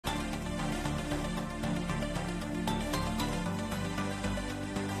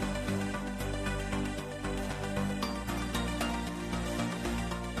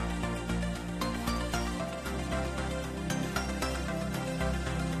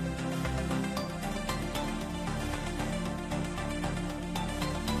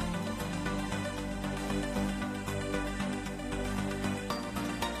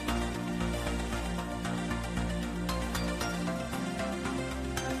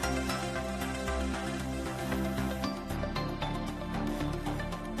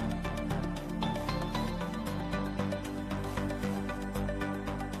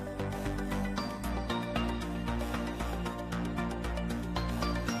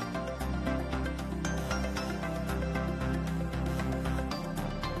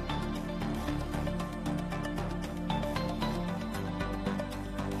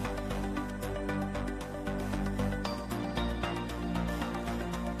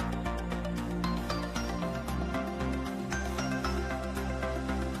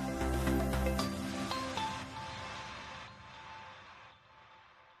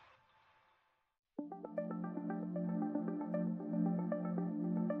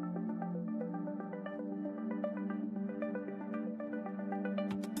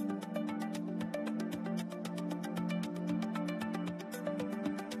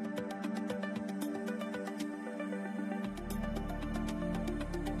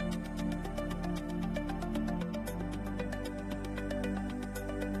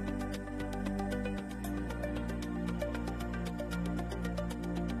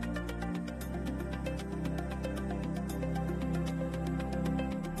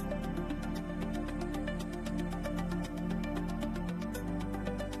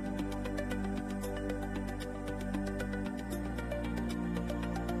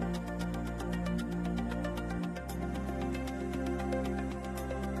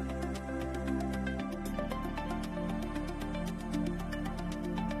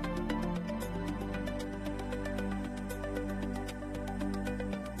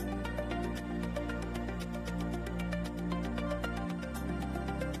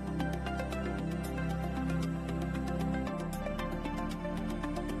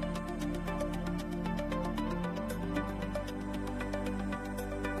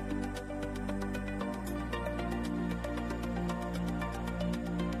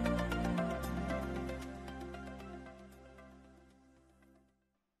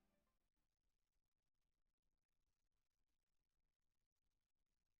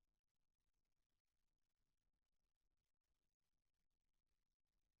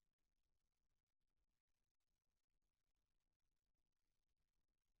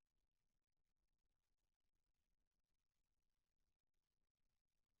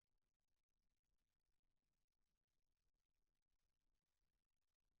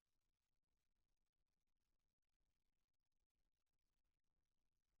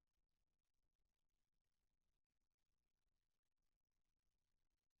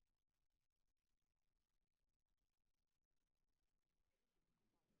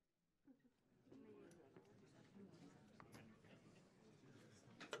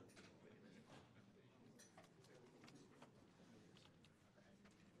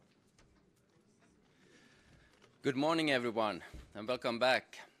Good morning, everyone, and welcome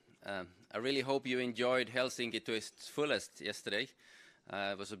back. I really hope you enjoyed Helsinki to its fullest yesterday.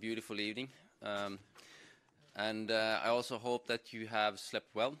 It was a beautiful evening. And I also hope that you have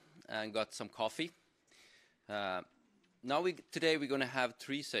slept well and got some coffee. Today we're going to have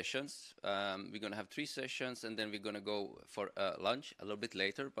three sessions. And then we're going to go for lunch a little bit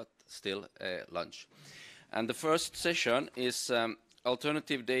later, but still lunch. And the first session is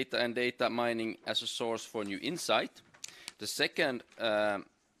alternative data and data mining as a source for new insight. The second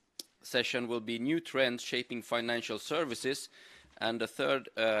session will be new trends shaping financial services. And the third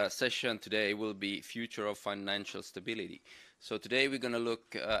session today will be future of financial stability. So today we're going to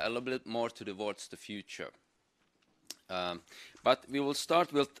look a little bit more towards the future. But we will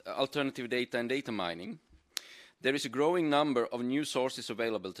start with alternative data and data mining. There is a growing number of new sources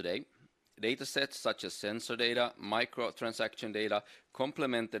available today. Datasets such as sensor data, micro-transaction data,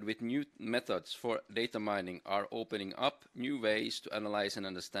 complemented with new methods for data mining are opening up new ways to analyze and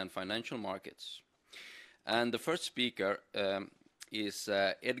understand financial markets. And the first speaker is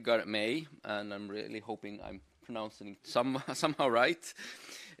Edgar May, and I'm really hoping I'm pronouncing it somehow right.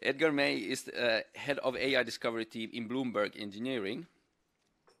 Edgar May is the head of AI discovery team in Bloomberg Engineering.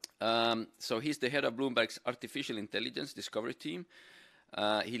 So he's the head of Bloomberg's artificial intelligence discovery team.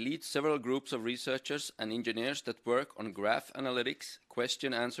 He leads several groups of researchers and engineers that work on graph analytics,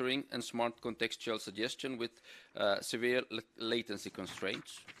 question answering, and smart contextual suggestion with severe latency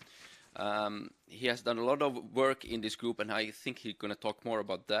constraints. He has done a lot of work in this group, and I think he's going to talk more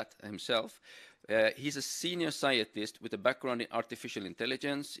about that himself. He's a senior scientist with a background in artificial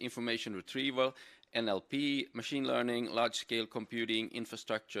intelligence, information retrieval, NLP, machine learning, large-scale computing,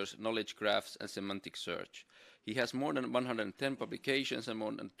 infrastructures, knowledge graphs, and semantic search. He has more than 110 publications and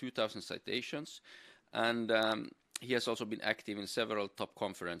more than 2,000 citations, and he has also been active in several top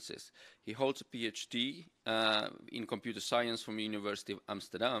conferences. He holds a PhD in computer science from the University of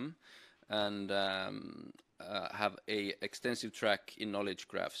Amsterdam and have an extensive track in knowledge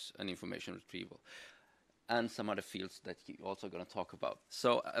graphs and information retrieval, and some other fields that he's also going to talk about.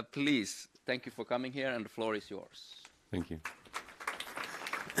 So please, thank you for coming here, and the floor is yours. Thank you.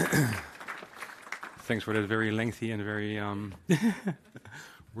 Thanks for that very lengthy and very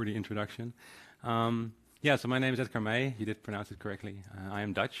wordy introduction. So my name is Edgar May. You did pronounce it correctly. I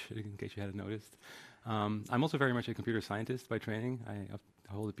am Dutch, in case you hadn't noticed. I'm also very much a computer scientist by training.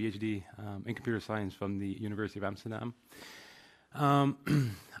 I hold a PhD in computer science from the University of Amsterdam.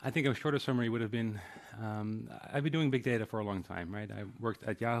 I think a shorter summary would have been, I've been doing big data for a long time, right? I worked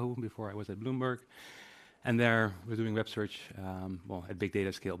at Yahoo before I was at Bloomberg. And there, we're doing web search, at big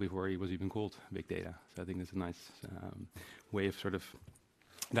data scale before it was even called big data. So I think that's a nice way of sort of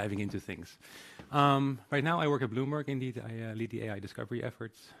diving into things. Right now, I work at Bloomberg. Indeed, I lead the AI discovery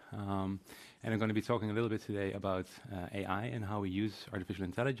efforts. And I'm going to be talking a little bit today about AI and how we use artificial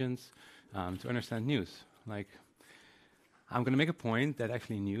intelligence to understand news. Like, I'm going to make a point that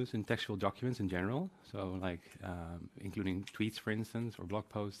actually news and textual documents in general, so like including tweets, for instance, or blog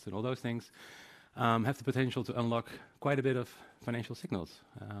posts and all those things, have the potential to unlock quite a bit of financial signals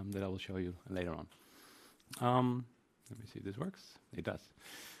that I will show you later on. Let me see if this works. It does.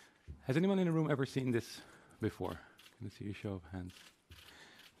 Has anyone in the room ever seen this before? Can I see a show of hands?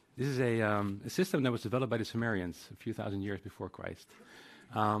 This is a system that was developed by the Sumerians a few thousand years before Christ.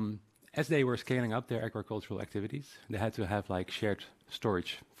 As they were scaling up their agricultural activities, they had to have like shared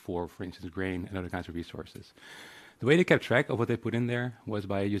storage for instance, grain and other kinds of resources. The way they kept track of what they put in there was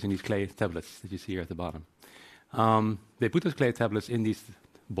by using these clay tablets that you see here at the bottom. They put those clay tablets in these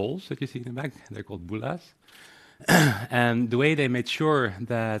bowls that you see in the back. They're called bulas. And the way they made sure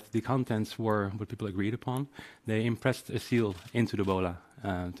that the contents were what people agreed upon, they impressed a seal into the bola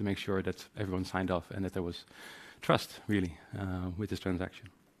to make sure that everyone signed off and that there was trust, really, with this transaction.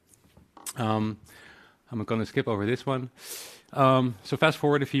 I'm going to skip over this one. So fast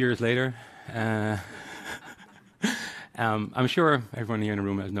forward a few years later. I'm sure everyone here in the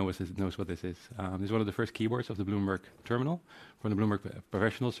room knows what this is. It's one of the first keywords of the Bloomberg terminal from the Bloomberg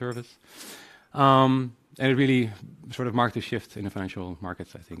Professional Service. And it really sort of marked a shift in the financial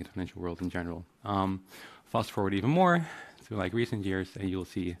markets, I think, in the financial world in general. Fast forward even more to like recent years, and you'll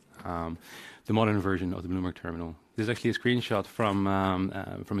see the modern version of the Bloomberg terminal. This is actually a screenshot from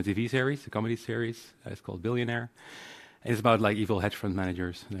a TV series, a comedy series. It's called Billionaire. It's about like evil hedge fund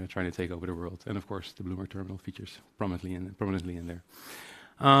managers that are trying to take over the world. And of course, the Bloomberg terminal features prominently in there.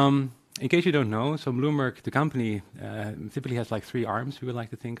 In case you don't know, so Bloomberg, the company, typically has like three arms we would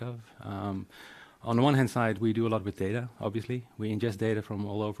like to think of. On the one hand side, we do a lot with data, obviously. We ingest data from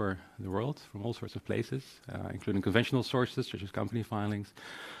all over the world, from all sorts of places, including conventional sources, such as company filings,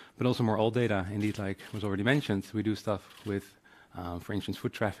 but also more old data. Indeed, like was already mentioned, we do stuff with, for instance,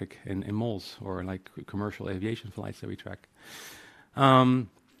 foot traffic in malls or like commercial aviation flights that we track.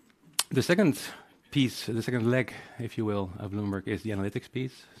 The second piece, the second leg, if you will, of Bloomberg is the analytics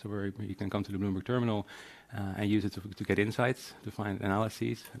piece. So where you can come to the Bloomberg terminal and use it to get insights, to find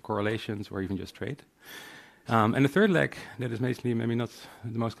analyses, correlations, or even just trade. And the third leg, that is basically maybe not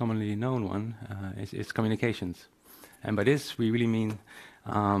the most commonly known one, is communications. And by this, we really mean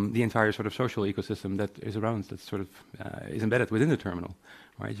the entire sort of social ecosystem that is around, that sort of is embedded within the terminal,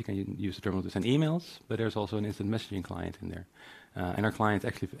 right? You can use the terminal to send emails, but there's also an instant messaging client in there. And our clients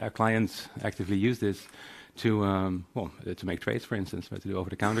actively use this to make trades, for instance, to do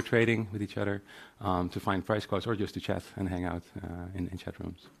over-the-counter trading with each other, to find price quotes, or just to chat and hang out in chat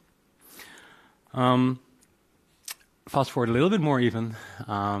rooms. Fast forward a little bit more even,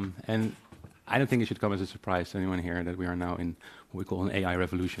 and I don't think it should come as a surprise to anyone here that we are now in what we call an AI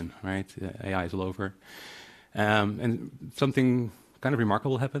revolution, right? AI is all over. And something kind of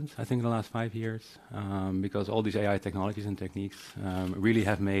remarkable happened, I think, in the last 5 years, because all these AI technologies and techniques really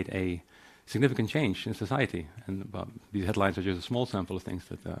have made a significant change in society. And these headlines are just a small sample of things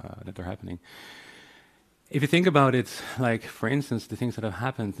that are happening. If you think about it, like, for instance, the things that have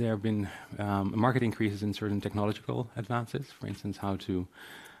happened, there have been market increases in certain technological advances. For instance, how to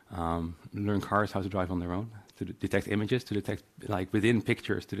learn cars, how to drive on their own, to detect images, to detect, like, within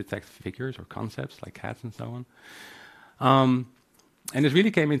pictures, to detect figures or concepts like cats and so on. And this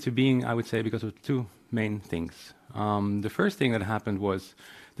really came into being, I would say, because of two main things. The first thing that happened was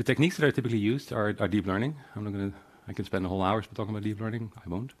the techniques that are typically used are deep learning. I can spend a whole hour talking about deep learning. I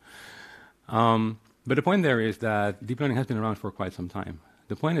won't. But the point there is that deep learning has been around for quite some time.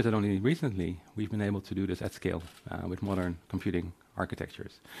 The point is that only recently we've been able to do this at scale with modern computing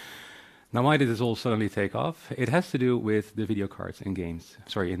architectures. Now, why did this all suddenly take off? It has to do with the video cards in games,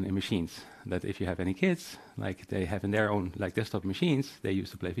 in machines. That if you have any kids, like they have in their own like desktop machines, they use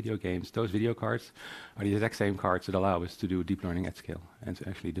to play video games. Those video cards are the exact same cards that allow us to do deep learning at scale and to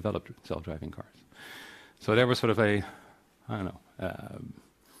actually develop self-driving cars. So there was sort of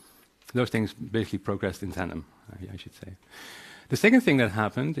those things basically progressed in tandem, I should say. The second thing that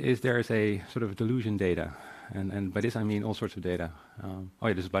happened is there is a sort of delusion data. And by this I mean all sorts of data.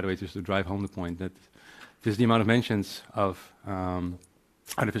 This is, by the way, just to drive home the point that this is the amount of mentions of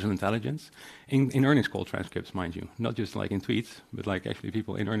artificial intelligence in earnings call transcripts, mind you. Not just like in tweets, but like actually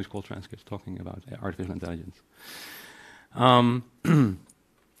people in earnings call transcripts talking about artificial intelligence.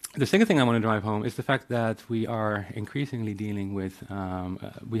 The second thing I want to drive home is the fact that we are increasingly dealing with,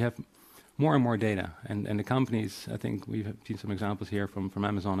 we have more and more data. And the companies, I think we've seen some examples here from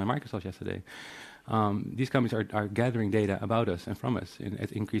Amazon and Microsoft yesterday. These companies are gathering data about us and from us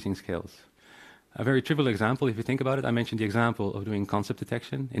at increasing scales. A very trivial example, if you think about it, I mentioned the example of doing concept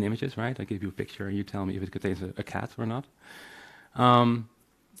detection in images, right? I give you a picture and you tell me if it contains a cat or not.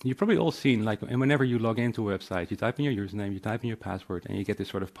 You've probably all seen, like, and whenever you log into a website, you type in your username, you type in your password, and you get this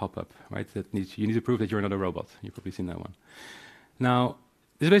sort of pop-up, right? You need to prove that you're not a robot. You've probably seen that one. Now,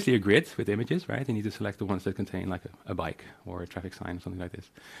 this is basically a grid with images, right? You need to select the ones that contain like a bike or a traffic sign or something like this.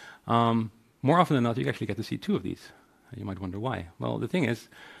 More often than not, you actually get to see two of these. You might wonder why. Well, the thing is,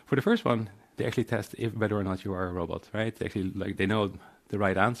 for the first one, they actually test whether or not you are a robot, right? They know the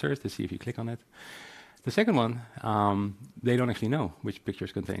right answers to see if you click on it. The second one, they don't actually know which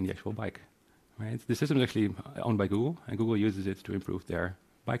pictures contain the actual bike, right? The system is actually owned by Google, and Google uses it to improve their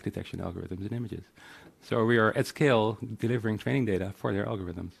bike detection algorithms and images. So we are at scale delivering training data for their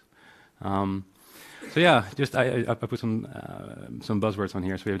algorithms. So yeah, just I put some buzzwords on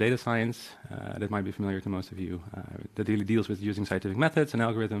here. So we have data science, that might be familiar to most of you, that really deals with using scientific methods and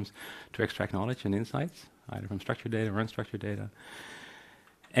algorithms to extract knowledge and insights, either from structured data or unstructured data.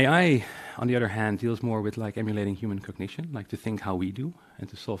 AI, on the other hand, deals more with like emulating human cognition, like to think how we do and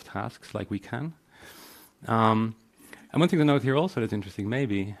to solve tasks like we can. And one thing to note here also that's interesting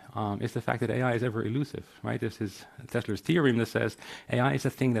maybe is the fact that AI is ever elusive, right? This is Tesla's theorem that says AI is a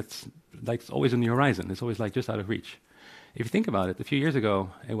thing that's like always on the horizon. It's always like just out of reach. If you think about it, a few years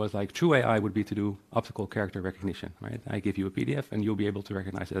ago, it was like true AI would be to do optical character recognition, right? I give you a PDF and you'll be able to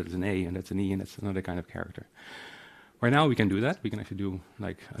recognize that as an A and that's an E and that's another kind of character. Right now we can do that. We can actually do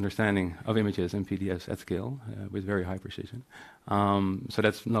like understanding of images and PDFs at scale with very high precision. So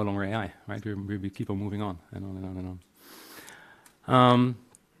that's no longer AI, right? We keep on moving on and on and on and on.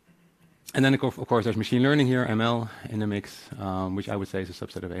 And then of course there's machine learning here, ML in the mix, which I would say is a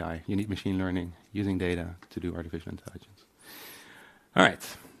subset of AI. You need machine learning using data to do artificial intelligence. All right,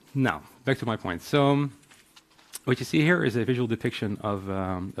 now back to my point. So what you see here is a visual depiction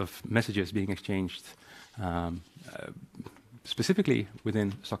of messages being exchanged specifically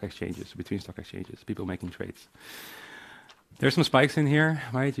within stock exchanges, between stock exchanges, people making trades. There's some spikes in here,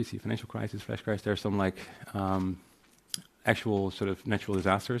 right? You see financial crisis, flash crash. There's some like actual sort of natural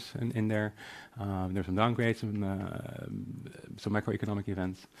disasters in there. There's some downgrades, some macroeconomic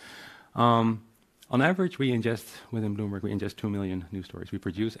events. On average, we ingest, within Bloomberg, we ingest 2 million news stories. We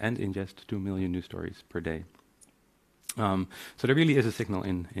produce and ingest 2 million news stories per day. So there really is a signal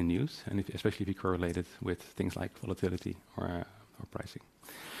in news, and especially if you correlate it with things like volatility or pricing.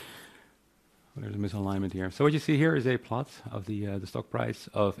 Well, there's a misalignment here. So what you see here is a plot of the stock price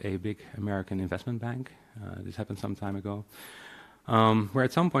of a big American investment bank. This happened some time ago, where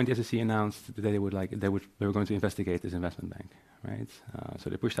at some point the SEC announced that they were going to investigate this investment bank, right? So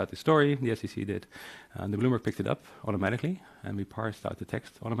they pushed out the story. The SEC did. The Bloomberg picked it up automatically, and we parsed out the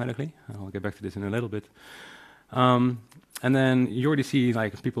text automatically. I'll get back to this in a little bit. And then you already see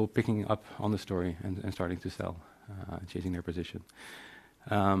like people picking up on the story and starting to sell, chasing their position.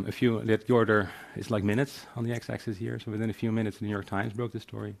 The order is like minutes on the x-axis here. So within a few minutes, the New York Times broke the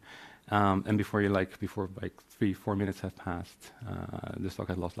story, and before 3-4 minutes have passed, the stock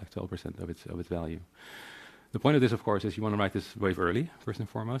had lost like 12% of its value. The point of this, of course, is you want to ride this wave early. First and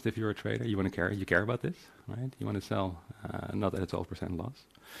foremost, if you're a trader, you care about this, right? You want to sell not at a 12% loss.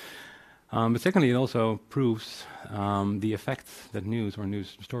 But secondly, it also proves the effect that news or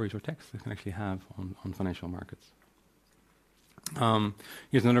news stories or text can actually have on financial markets.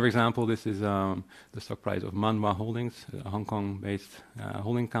 Here's another example. This is the stock price of Manwa Holdings, a Hong Kong-based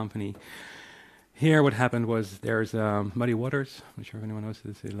holding company. Here, what happened was there's Muddy Waters. I'm not sure if anyone knows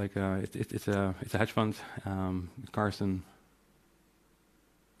this. It's a hedge fund. Carson,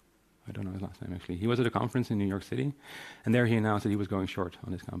 I don't know his last name actually. He was at a conference in New York City, and there he announced that he was going short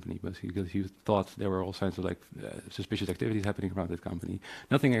on this company because he thought there were all kinds of like suspicious activities happening around this company.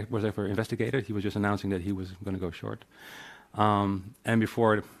 Nothing was ever investigated. He was just announcing that he was going to go short. And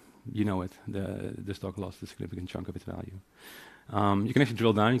before you know it, the stock lost a significant chunk of its value. You can actually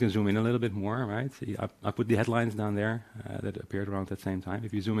drill down. You can zoom in a little bit more, right? See, I put the headlines down there that appeared around that same time.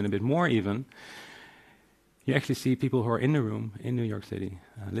 If you zoom in a bit more even, you actually see people who are in the room in New York City,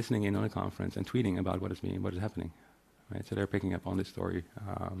 listening in on a conference and tweeting about what is happening, right? So they're picking up on this story.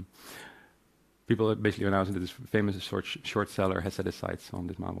 People are basically announcing that this famous short seller has set his sights on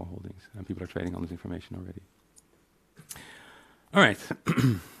this Manwa Holdings, and people are trading on this information already. All right.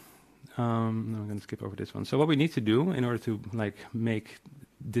 I'm going to skip over this one. So what we need to do in order to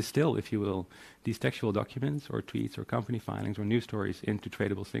distill, if you will, these textual documents or tweets or company filings or news stories into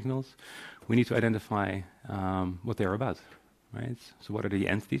tradable signals, we need to identify what they're about, right? So what are the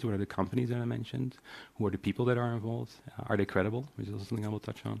entities, what are the companies that I mentioned, who are the people that are involved, are they credible, which is also something I will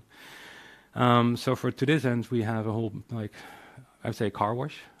touch on. So to this end, we have a whole, I would say, car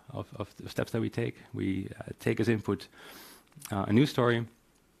wash of steps that we take. We take as input a news story.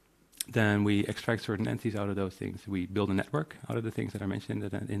 Then we extract certain entities out of those things. We build a network out of the things that are mentioned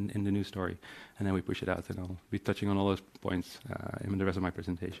in the news story, and then we push it out. And I'll be touching on all those points in the rest of my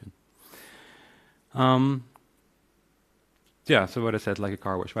presentation. Yeah, so what I said, like a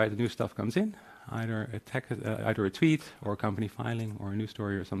car wash, right? The new stuff comes in, either a tweet or a company filing or a news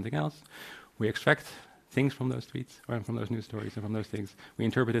story or something else. We extract things from those tweets or from those news stories and from those things. We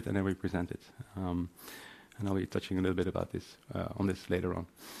interpret it and then we present it. And I'll be touching a little bit about this on this later on.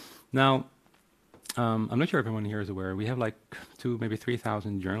 Now, I'm not sure if everyone here is aware, we have like 2,000, maybe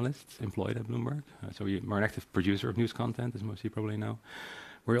 3,000 journalists employed at Bloomberg. So we're an active producer of news content, as most of you probably know.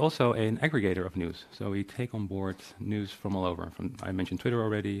 We're also an aggregator of news. So we take on board news from all over. I mentioned Twitter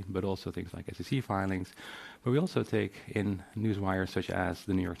already, but also things like SEC filings. But we also take in newswires such as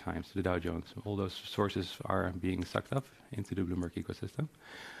the New York Times, the Dow Jones. All those sources are being sucked up into the Bloomberg ecosystem.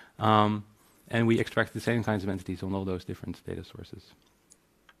 And we extract the same kinds of entities on all those different data sources.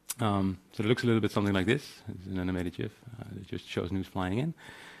 So it looks a little bit something like this. It's an animated GIF. It just shows news flying in.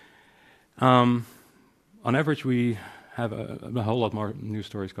 On average, we have a whole lot more news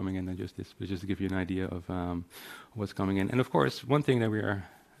stories coming in than just this, but just to give you an idea of what's coming in. And of course, one thing that we are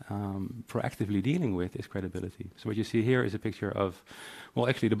proactively dealing with is credibility. So what you see here is a picture of, well,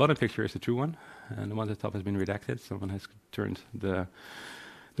 actually the bottom picture is the true one, and the one at the top has been redacted. Someone has turned the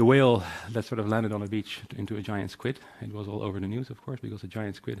whale that sort of landed on a beach into a giant squid. It was all over the news, of course, because a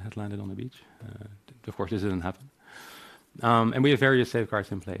giant squid had landed on the beach. Of course, this didn't happen. And we have various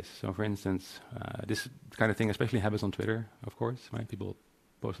safeguards in place. So, for instance, this kind of thing especially happens on Twitter, of course, right? People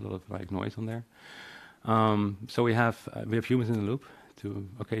post a lot of noise on there. So we have humans in the loop to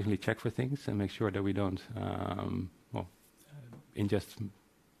occasionally check for things and make sure that we don't ingest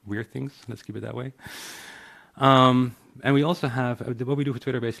weird things. Let's keep it that way. And we also have, what we do for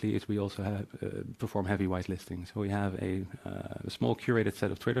Twitter basically is we also have perform heavy whitelisting. So we have a small curated set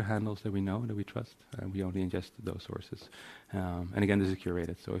of Twitter handles that we know, that we trust, and we only ingest those sources. And again, this is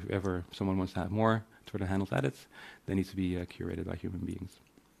curated. So if ever someone wants to have more Twitter handles added, they need to be curated by human beings.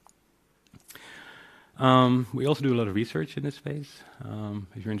 We also do a lot of research in this space.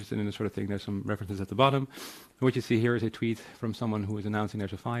 If you're interested in this sort of thing, there's some references at the bottom. What you see here is a tweet from someone who is announcing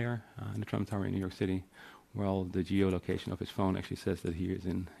there's a fire in the Trump Tower in New York City. Well, the geolocation of his phone actually says that he is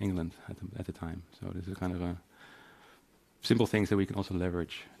in England at the time. So this is kind of a simple things that we can also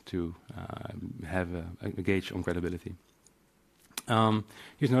leverage to have a gauge on credibility.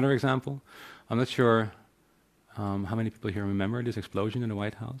 Here's another example. I'm not sure how many people here remember this explosion in the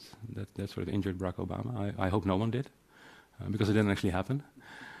White House that sort of injured Barack Obama. I hope no one did, because it didn't actually happen.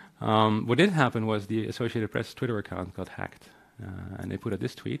 What did happen was the Associated Press Twitter account got hacked, and they put out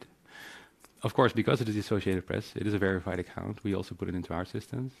this tweet. Of course, because it is the Associated Press, it is a verified account. We also put it into our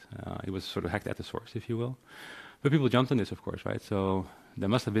systems. It was sort of hacked at the source, if you will. But people jumped on this, of course, right? So there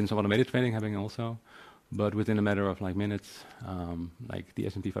must have been some automated training happening also. But within a matter of like minutes, like the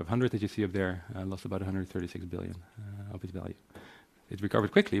S&P 500 that you see up there lost about 136 billion of its value. It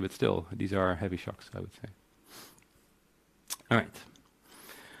recovered quickly, but still, these are heavy shocks, I would say. All right.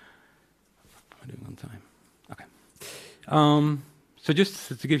 Am I doing on time? Okay. So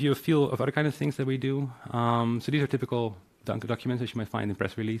just to give you a feel of other kind of things that we do. So these are typical documents that you might find in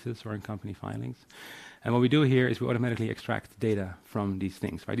press releases or in company filings. And what we do here is we automatically extract data from these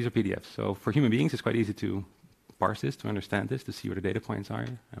things, right? These are PDFs. So for human beings, it's quite easy to parse this, to understand this, to see where the data points are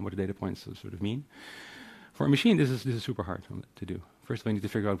and what the data points sort of mean. For a machine, this is super hard to do. First of all, you need to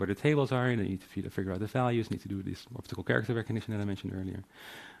figure out where the tables are, and then you need to figure out the values, you need to do this optical character recognition that I mentioned earlier.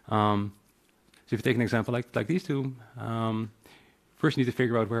 So if you take an example like these two, first, you need to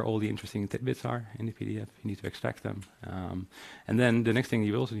figure out where all the interesting tidbits are in the PDF. You need to extract them. And then the next thing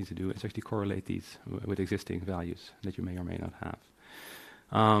you also need to do is actually correlate these with existing values that you may or may not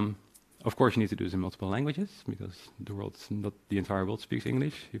have. Of course, you need to do this in multiple languages because not the entire world speaks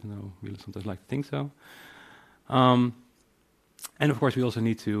English, even though we sometimes like to think so. And of course, we also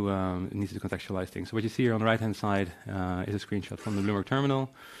need to contextualize things. So what you see here on the right-hand side is a screenshot from the Bloomberg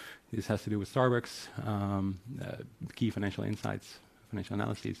terminal. This has to do with Starbucks, key financial insights, financial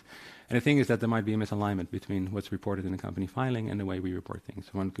analyses. And the thing is that there might be a misalignment between what's reported in the company filing and the way we report things.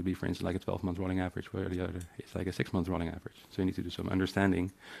 One could be, for instance, like a 12-month rolling average, where the other is like a 6-month rolling average. So you need to do some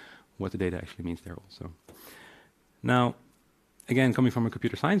understanding what the data actually means there also. Now, again, coming from a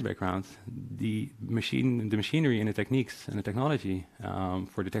computer science background, the machinery and the techniques and the technology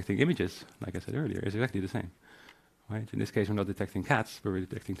for detecting images, like I said earlier, is exactly the same. Right? In this case, we're not detecting cats, but we're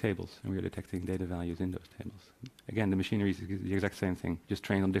detecting tables, and we're detecting data values in those tables. Again, the machinery is the exact same thing, just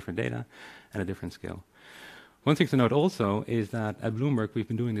trained on different data at a different scale. One thing to note also is that at Bloomberg, we've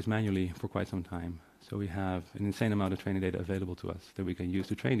been doing this manually for quite some time. So we have an insane amount of training data available to us that we can use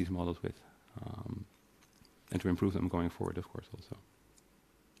to train these models with, and to improve them going forward, of course, also.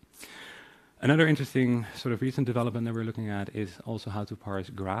 Another interesting sort of recent development that we're looking at is also how to parse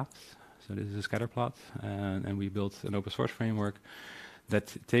graphs. So this is a scatter plot, and we built an open source framework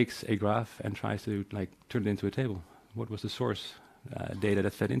that takes a graph and tries to turn it into a table. What was the source data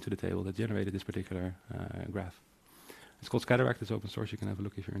that fed into the table that generated this particular graph? It's called Scatterback. It's open source. You can have a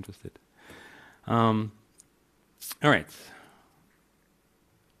look if you're interested. All right.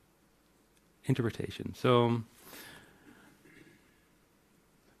 Interpretation. So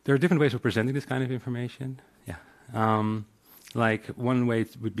there are different ways of presenting this kind of information. Yeah. Like one way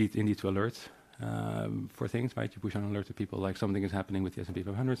would be indeed to alert for things, right? You push on alert to people like something is happening with the S&P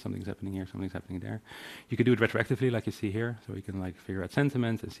 500, something's happening here, something's happening there. You could do it retroactively, like you see here, so you can figure out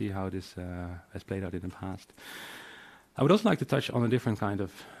sentiment and see how this has played out in the past. I would also like to touch on a different kind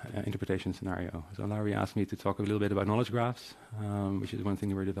of interpretation scenario. So Larry asked me to talk a little bit about knowledge graphs, which is one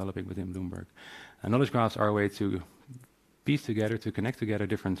thing we're developing within Bloomberg. And knowledge graphs are a way to piece together, to connect together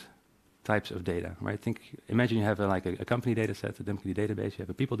different types of data, right? Imagine you have a company data set, a company database, you have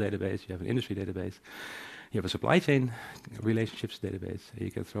a people database, you have an industry database, you have a supply chain relationships database, and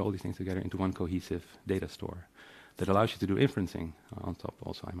you can throw all these things together into one cohesive data store that allows you to do inferencing on top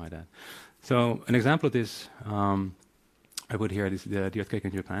also, I might add. So an example of this, I put here is the earthquake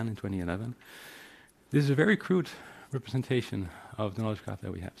in Japan in 2011. This is a very crude representation of the knowledge graph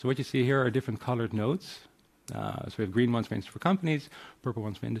that we have. So what you see here are different colored nodes. So we have green ones, for instance, for companies, purple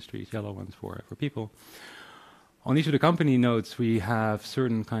ones for industries, yellow ones for people. On each of the company nodes, we have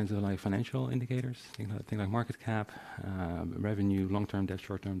certain kinds of financial indicators, things like market cap, revenue, long-term debt,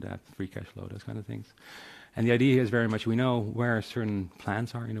 short-term debt, free cash flow, those kind of things. And the idea is very much we know where certain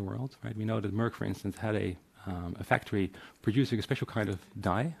plants are in the world, right? We know that Merck, for instance, had a a factory producing a special kind of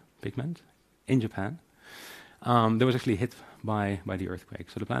dye, pigment, in Japan, that was actually hit by the earthquake.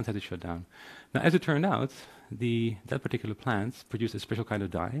 So the plant had to shut down. Now, as it turned out, that particular plant produced a special kind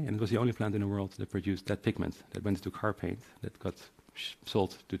of dye, and it was the only plant in the world that produced that pigment that went into car paint that got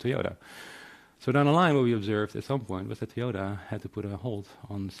sold to Toyota. So down the line, what we observed at some point was that Toyota had to put a hold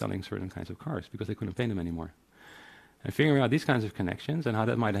on selling certain kinds of cars because they couldn't paint them anymore. And figuring out these kinds of connections and how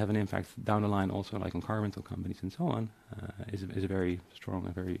that might have an impact down the line also like on car rental companies and so on is a very strong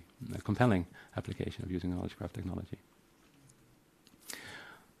and very compelling application of using knowledge graph technology.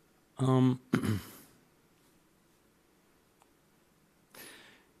 I'm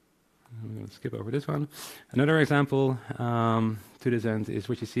going to skip over this one. Another example to this end is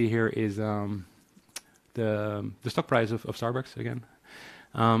what you see here is the stock price of Starbucks again.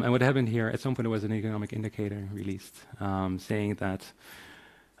 And what happened here, at some point there was an economic indicator released saying that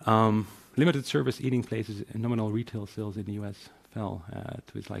limited service eating places and nominal retail sales in the US fell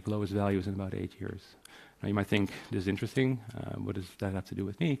to its like lowest values in about 8 years. Now you might think this is interesting. What does that have to do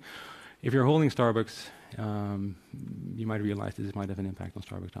with me? If you're holding Starbucks, you might realize this might have an impact on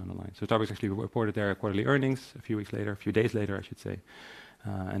Starbucks down the line. So Starbucks actually reported their quarterly earnings a few days later, I should say,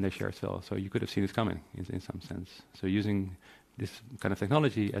 and their shares fell. So you could have seen this coming in some sense. So using this kind of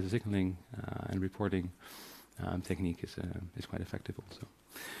technology as a signaling and reporting technique is quite effective also.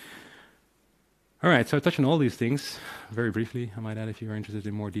 All right, so I touched on all these things very briefly. I might add, if you're interested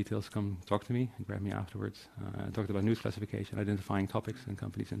in more details, come talk to me and grab me afterwards. I talked about news classification, identifying topics and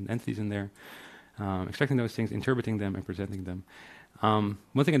companies and entities in there, extracting those things, interpreting them, and presenting them.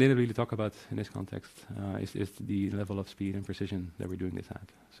 One thing I didn't really talk about in this context is the level of speed and precision that we're doing this at.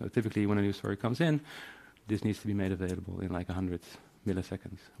 So typically when a news story comes in, this needs to be made available in like 100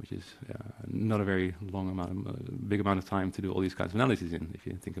 milliseconds, which is not a very big amount of time to do all these kinds of analyses in, if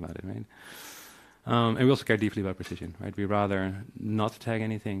you think about it, right? And we also care deeply about precision, right? We rather not tag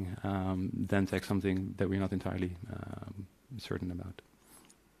anything than tag something that we're not entirely certain about.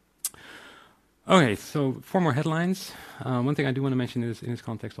 Okay, so 4 more headlines. One thing I do want to mention in this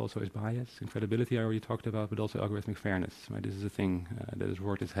context also is bias and credibility I already talked about, but also algorithmic fairness, right? This is a thing that has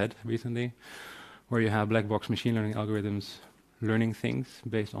reared its head recently, where you have black box machine learning algorithms learning things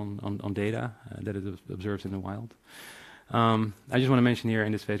based on data that it observes in the wild. I just want to mention here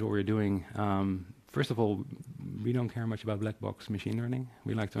in this phase what we're doing. First of all, we don't care much about black box machine learning.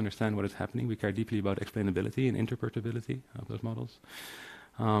 We like to understand what is happening. We care deeply about explainability and interpretability of those models.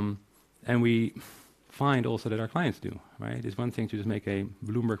 And we find also that our clients do, right? It's one thing to just make a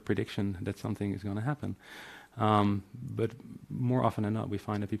Bloomberg prediction that something is going to happen. But more often than not, we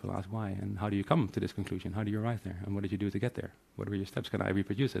find that people ask why, and how do you come to this conclusion? How do you arrive there? And what did you do to get there? What were your steps? Can I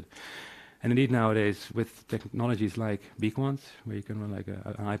reproduce it? And indeed, nowadays, with technologies like Beacons, where you can run like an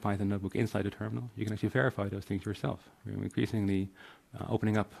IPython notebook inside the terminal, you can actually verify those things yourself. We're increasingly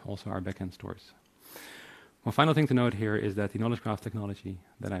opening up also our backend stores. One final thing to note here is that the knowledge graph technology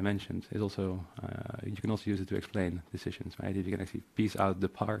that I mentioned is also, you can also use it to explain decisions, right? If you can actually piece out the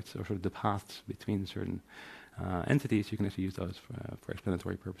parts or sort of the paths between certain entities, you can actually use those for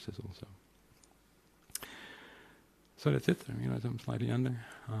explanatory purposes also. So that's it. I realize I'm slightly under,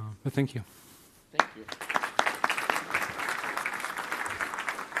 but thank you. Thank you.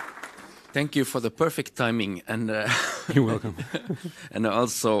 Thank you for the perfect timing, and you're welcome. And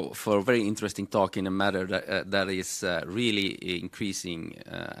also for a very interesting talk in a matter that is really increasing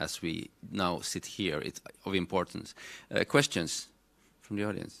as we now sit here. It's of importance. Questions from the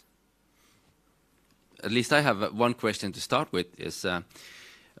audience? At least I have one question to start with. Is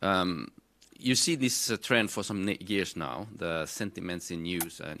you see this trend for some years now, the sentiments in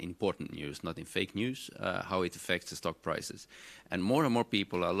news and important news, not in fake news, how it affects the stock prices. And more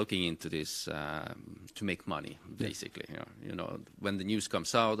people are looking into this to make money, basically. You know, when the news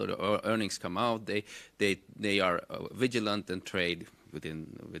comes out or earnings come out, they are vigilant and trade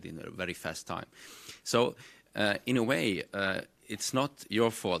within a very fast time. So in a way, it's not your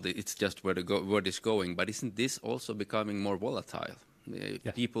fault, it's just where the word is going, but isn't this also becoming more volatile?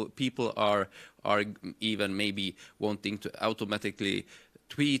 Yeah. People are even maybe wanting to automatically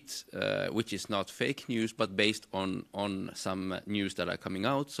tweet, which is not fake news, but based on some news that are coming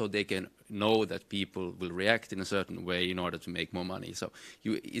out, so they can know that people will react in a certain way in order to make more money. So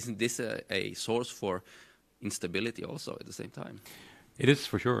isn't this a source for instability also at the same time? It is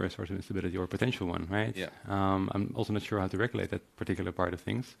for sure a source of instability, or a potential one, right? Yeah. I'm also not sure how to regulate that particular part of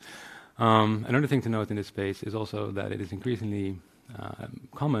things. Another thing to note in this space is also that it is increasingly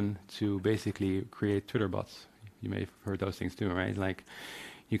common to basically create Twitter bots. You may have heard those things too, right? Like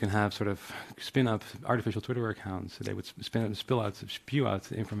You can have sort of spin up artificial Twitter accounts. So they would spew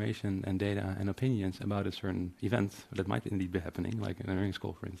out information and data and opinions about a certain event that might indeed be happening, like an earnings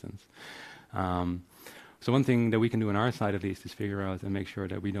call, for instance. So one thing that we can do on our side, at least, is figure out and make sure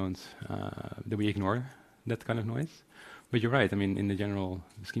that we don't that we ignore that kind of noise. But you're right. I mean, in the general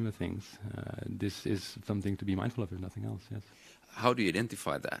scheme of things, this is something to be mindful of, if nothing else. Yes. How do you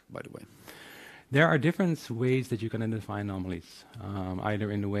identify that, by the way? There are different ways that you can identify anomalies, either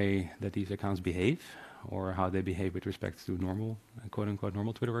in the way that these accounts behave, or how they behave with respect to normal, quote-unquote,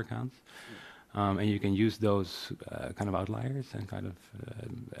 normal Twitter accounts. And you can use those kind of outliers and kind of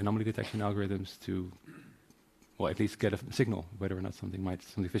anomaly detection algorithms to, well, at least get a signal whether or not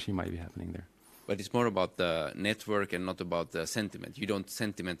something fishy might be happening there. But it's more about the network and not about the sentiment. You don't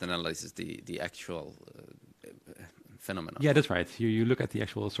sentiment analyze the actual phenomena. Yeah, that's right. You look at the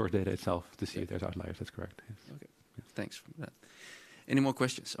actual source data itself to see if there's outliers. That's correct. Yes. Okay. Yes. Thanks for that. Any more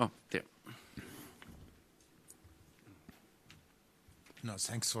questions? Oh, there. No,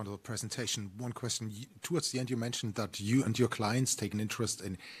 thanks for the presentation. One question. Towards the end, you mentioned that you and your clients take an interest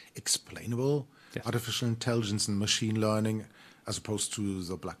in explainable artificial intelligence and machine learning as opposed to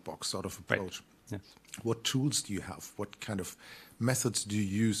the black box sort of approach. Right. Yes. What tools do you have? What kind of methods do you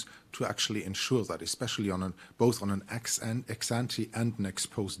use to actually ensure that, especially on both on an ex ante and an ex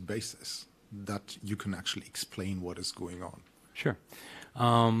post basis, that you can actually explain what is going on? Sure.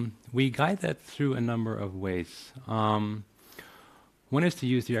 We guide that through a number of ways. One is to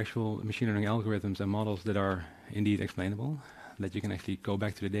use the actual machine learning algorithms and models that are indeed explainable, that you can actually go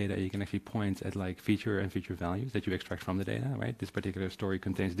back to the data, you can actually point at like feature and feature values that you extract from the data, right? This particular story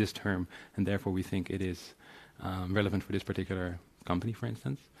contains this term, and therefore we think it is relevant for this particular company, for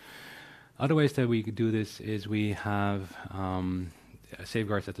instance. Other ways that we could do this is we have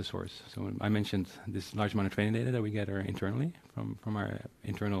safeguards at the source. So I mentioned this large amount of training data that we gather internally from our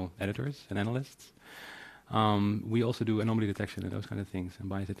internal editors and analysts. We also do anomaly detection and those kind of things, and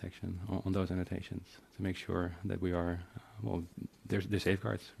bias detection on those annotations to make sure that we are, well, there's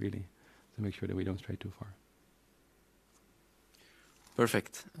safeguards, really, to make sure that we don't stray too far.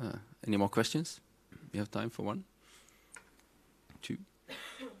 Perfect. Any more questions? We have time for one, two.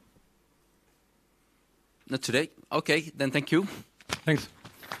 Not today? Okay, then thank you. Thanks.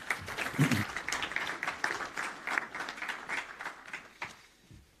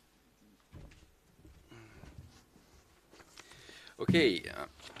 Okay,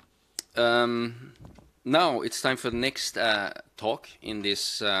 now it's time for the next talk in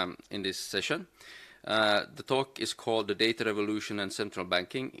this session. The talk is called "The Data Revolution and Central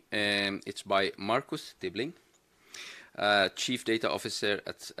Banking." It's by Marcus Tibbling, Chief Data Officer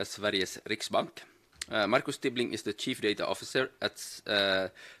at Sveriges Riksbank. Marcus Tibbling is the Chief Data Officer at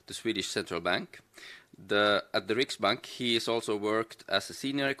the Swedish Central Bank. At the Riksbank, he has also worked as a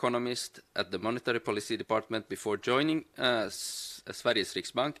senior economist at the Monetary Policy Department before joining Sveriges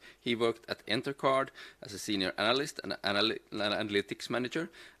Riksbank. He worked at Entercard as a senior analyst and analytics manager,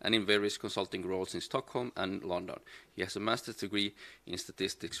 and in various consulting roles in Stockholm and London. He has a master's degree in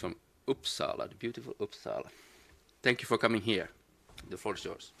statistics from Uppsala, the beautiful Uppsala. Thank you for coming here. The floor is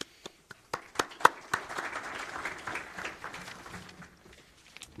yours.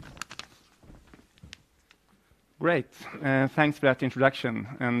 Great. Thanks for that introduction,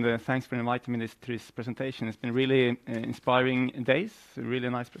 and thanks for inviting me to this presentation. It's been really inspiring days, a really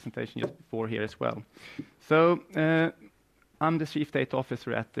nice presentation just before here as well. So I'm the Chief Data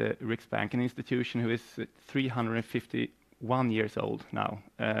Officer at the Riksbank, an institution who is 351 years old now,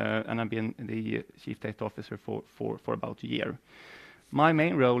 and I've been the Chief Data Officer for about a year. My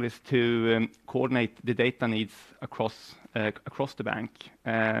main role is to coordinate the data needs across the bank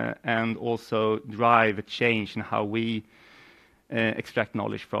and also drive a change in how we extract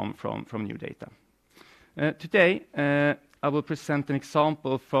knowledge from new data. Today, I will present an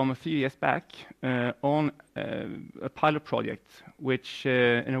example from a few years back on a pilot project, which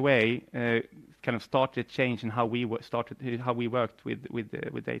in a way kind of started a change in how we worked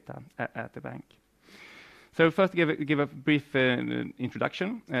with data at the bank. So first, give a brief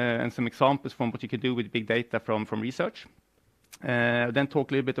introduction and some examples from what you can do with big data from research. Then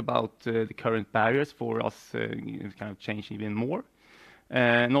talk a little bit about the current barriers for us kind of change even more,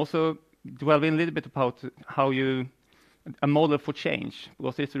 and also dwell in a little bit about how a model for change,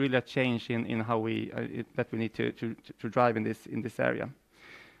 because it's really a change in how that we need to drive in this area.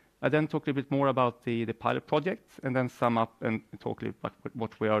 I then talk a little bit more about the pilot project, and then sum up and talk a little bit about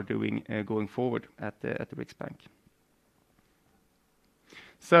what we are doing going forward at the Riksbank.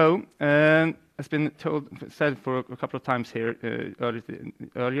 So, it's been said for a couple of times here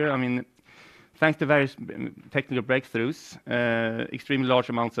earlier. I mean, Thanks to various technical breakthroughs, extremely large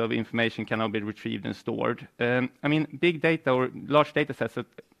amounts of information can now be retrieved and stored. I mean, big data or large data sets,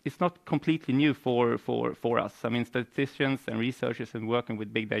 it's not completely new for us. I mean, statisticians and researchers have been working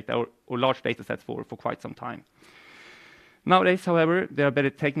with big data or large data sets for quite some time. Nowadays, however, there are better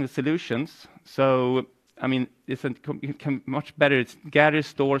technical solutions. So, I mean, you can much better gather,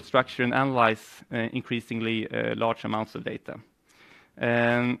 store, structure, and analyze increasingly large amounts of data.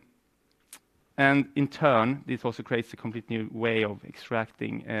 And in turn, this also creates a completely new way of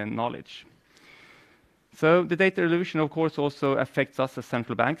extracting knowledge. So the data revolution, of course, also affects us as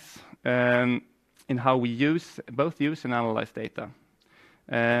central banks in how we both use and analyze data.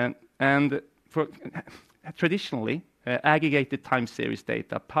 Traditionally, aggregated time series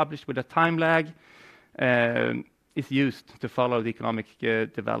data published with a time lag is used to follow the economic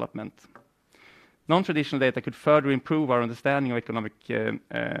development. Non-traditional data could further improve our understanding of economic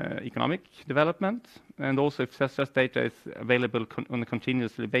development, and also if such data is available on a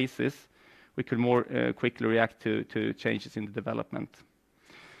continuous basis, we could more quickly react to changes in the development.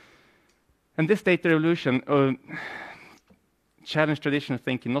 And this data revolution challenged traditional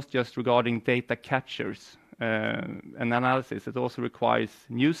thinking, not just regarding data captures and analysis. It also requires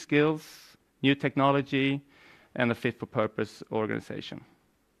new skills, new technology, and a fit-for-purpose organization.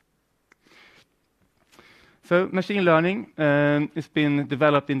 So machine learning has been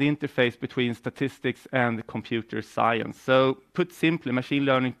developed in the interface between statistics and computer science. So put simply, machine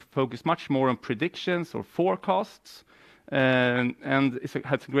learning focuses much more on predictions or forecasts, and it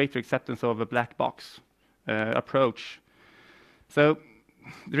has a greater acceptance of a black box approach. So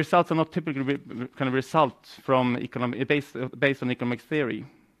the results are not typically kind of results from based on economic theory.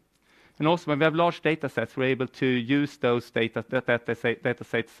 And also, when we have large data sets, we're able to use those data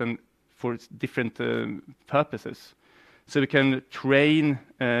sets and for different purposes. So we can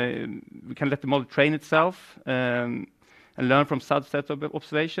let the model train itself and learn from subsets of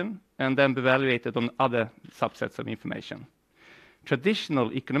observation, and then be evaluated on other subsets of information. Traditional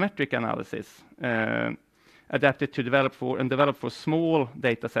econometric analysis, adapted to develop for small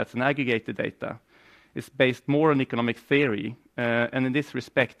data sets and aggregated data, is based more on economic theory. And in this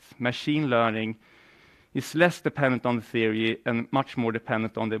respect, machine learning is less dependent on the theory and much more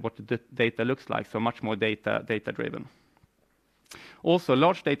dependent on what the data looks like, so much more data-driven. Also,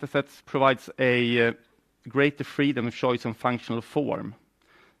 large data sets provides a greater freedom of choice on functional form.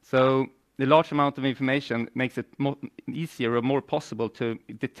 So the large amount of information makes it easier or more possible to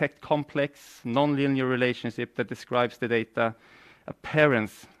detect complex, non-linear relationship that describes the data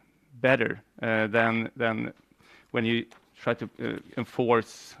appearance better than when you try to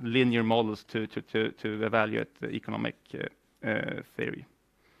enforce linear models to evaluate the economic theory.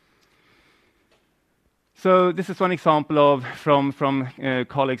 So this is one example from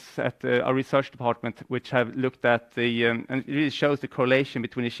colleagues at our research department, which have looked at and it really shows the correlation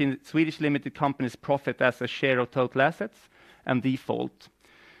between the Swedish limited company's profit as a share of total assets and default.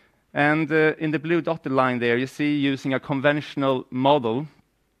 And in the blue dotted line there, you see using a conventional model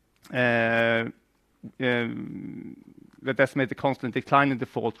that estimate the constant decline in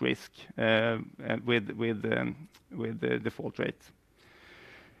default risk with the default rate.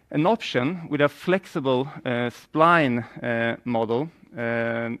 An option with a flexible spline model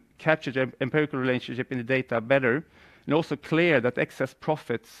captures the empirical relationship in the data better, and also clear that excess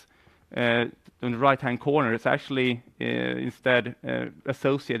profits on the right-hand corner is actually instead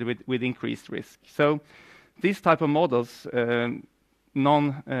associated with increased risk. So these type of models,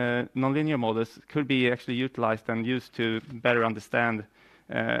 non-linear models, could be actually utilized and used to better understand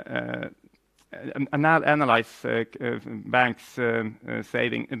analyze banks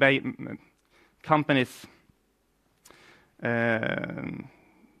companies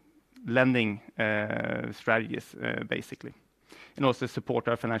lending strategies basically, and also support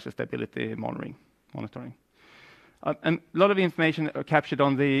our financial stability monitoring. And a lot of information captured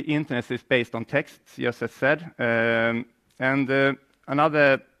on the internet is based on text, just as said. And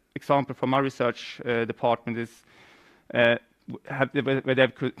another example from our research department is where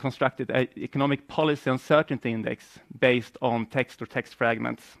they've constructed an economic policy uncertainty index based on text or text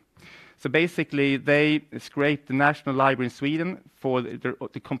fragments. So basically, they scraped the National Library in Sweden for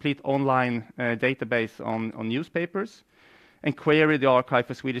the complete online database on newspapers, and queried the archive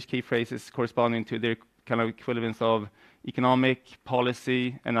for Swedish key phrases corresponding to their kind of equivalence of economic,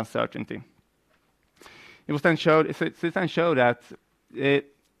 policy, and uncertainty. It then showed that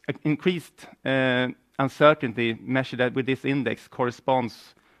increased uncertainty measured with this index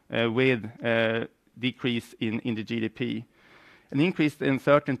corresponds with decrease in the GDP. An increased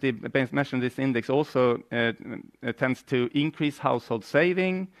uncertainty measured in this index also tends to increase household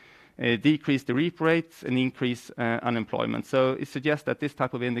saving, decrease the repo rates, and increase unemployment. So it suggests that this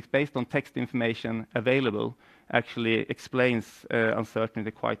type of index, based on text information available, actually explains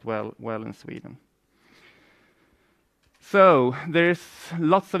uncertainty quite well in Sweden. So there's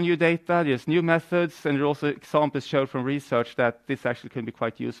lots of new data, there's new methods, and there are also examples shown from research that this actually can be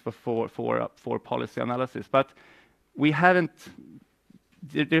quite useful for policy analysis. But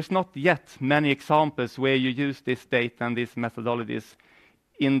there's not yet many examples where you use this data and these methodologies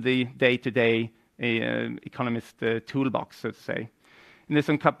in the day-to-day economist toolbox, so to say. And there's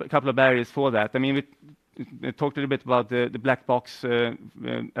some couple of barriers for that. I mean, we talked a little bit about the black box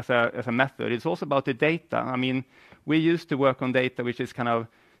as a method. It's also about the data. I mean, we used to work on data which is kind of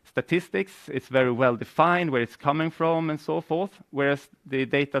statistics. It's very well defined where it's coming from and so forth, whereas the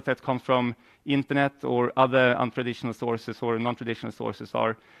data that comes from internet or other untraditional sources or non-traditional sources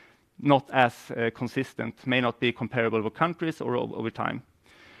are not as consistent, may not be comparable with countries or over time.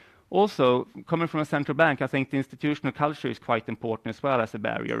 Also, coming from a central bank, I think the institutional culture is quite important as well as a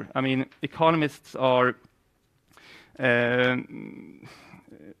barrier. I mean, economists are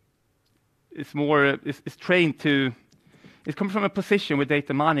trained to. It comes from a position where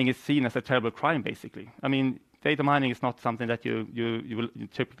data mining is seen as a terrible crime, basically. I mean, data mining is not something that you will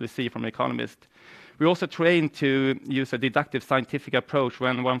typically see from an economist. We're also trained to use a deductive scientific approach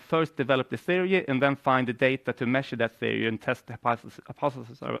when one first develop the theory and then find the data to measure that theory and test the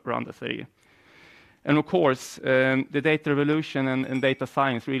hypothesis around the theory. And of course, the data revolution and data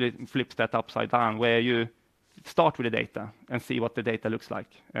science really flips that upside down, where you start with the data and see what the data looks like.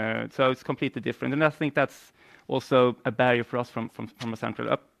 So it's completely different. And I think that's also a barrier for us from a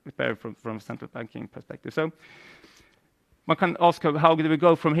central banking perspective. So one can ask, how do we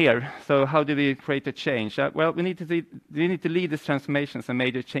go from here? So how do we create a change? Well, we need to lead this transformation as a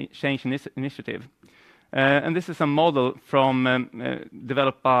major change initiative. And this is a model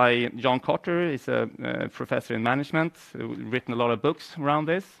developed by John Cotter. He's a professor in management, written a lot of books around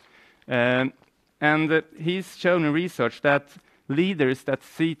this. And he's shown in research that leaders that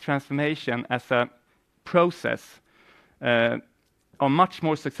see transformation as a process are much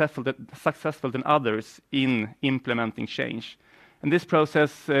more successful than others in implementing change. And this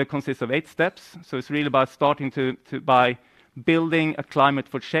process consists of 8 steps. So it's really about starting by building a climate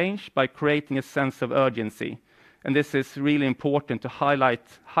for change, by creating a sense of urgency. And this is really important to highlight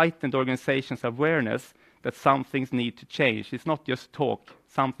heightened organizations' awareness that some things need to change. It's not just talk,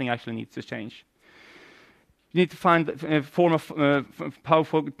 something actually needs to change. You need to find a form of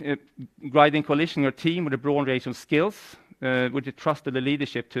powerful guiding coalition or team with a broad range of skills, with the trusted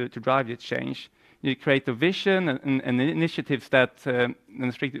leadership to drive this change. You create a vision and initiatives that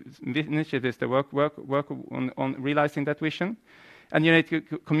work on realizing that vision, and you need to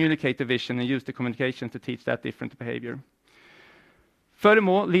communicate the vision and use the communication to teach that different behavior.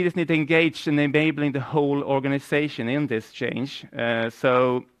 Furthermore, leaders need to engage in enabling the whole organization in this change.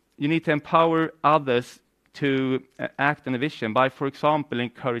 So you need to empower others to act on a vision by, for example,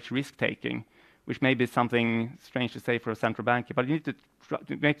 encourage risk-taking, which may be something strange to say for a central bank, but you need to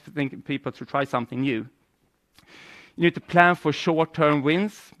make people to try something new. You need to plan for short-term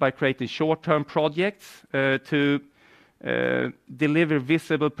wins by creating short-term projects to deliver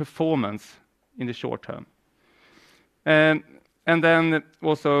visible performance in the short term. And then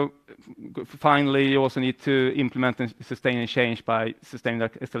also, finally, you also need to implement and sustain change by sustaining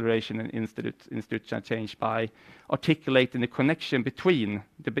that acceleration and institutional change by articulating the connection between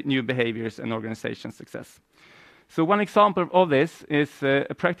the new behaviors and organization success. So one example of this is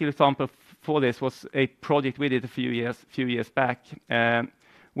a practical example for this was a project we did a few years back,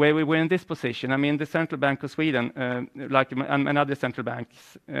 where we were in this position. I mean, the Central Bank of Sweden, like and other central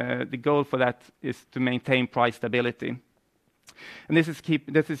banks, the goal for that is to maintain price stability. And this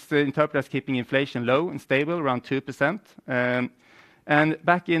is interpreted as keeping inflation low and stable, around 2%. And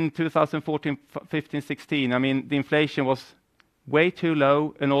back in 2014, 15, 16, I mean, the inflation was way too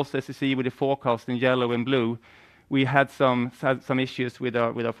low, and also, as you see with the forecast in yellow and blue, we had some issues with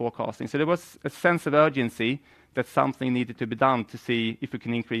our forecasting. So there was a sense of urgency that something needed to be done to see if we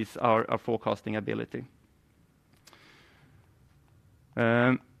can increase our forecasting ability.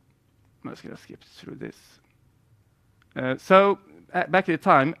 I'm just going to skip through this. So back at the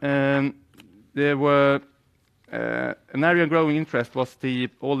time, there were an area of growing interest was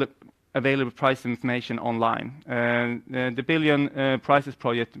all the available price information online. The Billion Prices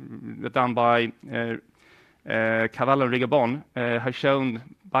project done by Cavallo and Rigabon has shown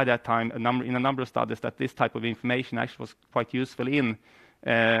by that time in a number of studies that this type of information actually was quite useful in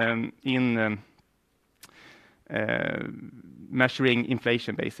measuring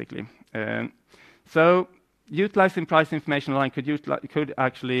inflation, basically. So Utilizing price information online could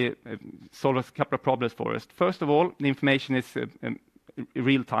actually solve a couple of problems for us. First of all, the information is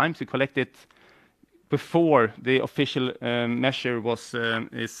real time, so you collect it before the official measure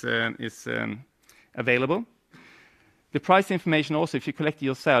is available. The price information also, if you collect it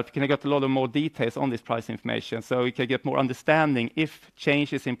yourself, you can get a lot of more details on this price information, so you can get more understanding if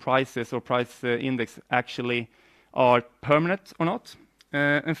changes in prices or price index actually are permanent or not.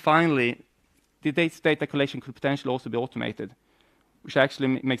 And finally, the data collection could potentially also be automated, which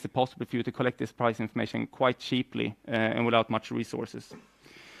actually makes it possible for you to collect this price information quite cheaply and without much resources.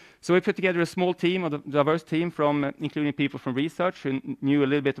 So we put together a small team, a diverse team from including people from research who knew a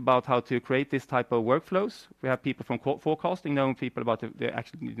little bit about how to create this type of workflows. We have people from forecasting, knowing people about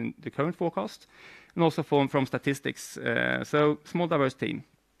the current forecast, and also from statistics. So small diverse team.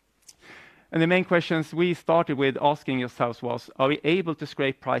 And the main questions we started with asking ourselves was, are we able to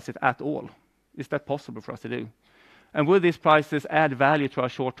scrape prices at all? Is that possible for us to do? And will these prices add value to our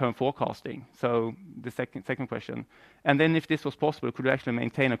short-term forecasting? So the second question. And then if this was possible, could we actually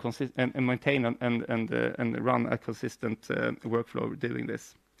maintain and run a consistent workflow doing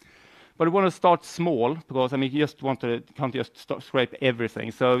this? But we want to start small because, I mean, you can't just scrape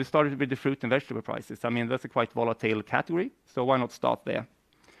everything. So we started with the fruit and vegetable prices. I mean, that's a quite volatile category, so why not start there?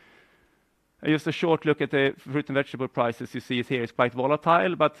 Just a short look at the fruit and vegetable prices. You see it here, it's quite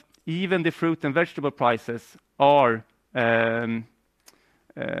volatile, but even the fruit and vegetable prices are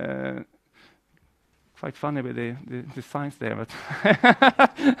quite funny with the signs there, but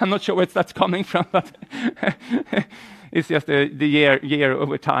I'm not sure where that's coming from, but it's just the year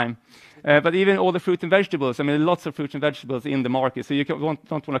over time. But even all the fruit and vegetables, I mean, lots of fruit and vegetables in the market, so you don't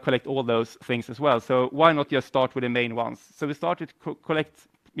want to collect all those things as well. So why not just start with the main ones? So we started to collect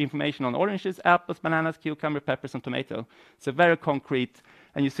information on oranges, apples, bananas, cucumber, peppers, and tomato. So very concrete,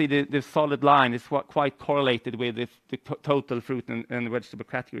 and you see the solid line is quite correlated with the total fruit and vegetable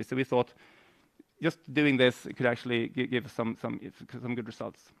category. So we thought just doing this could actually give some good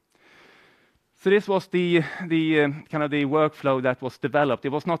results. So this was the kind of the workflow that was developed.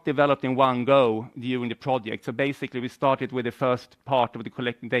 It was not developed in one go during the project. So basically, we started with the first part of the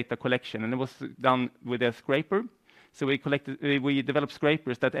data collection, and it was done with a scraper. So we developed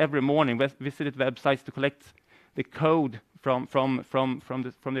scrapers that every morning visited websites to collect the code from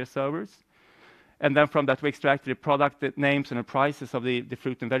their servers, and then from that we extracted the product names and the prices of the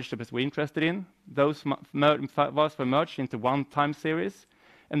fruit and vegetables we're interested in. Those files were merged into one time series,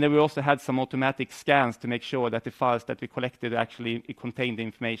 and then we also had some automatic scans to make sure that the files that we collected actually contained the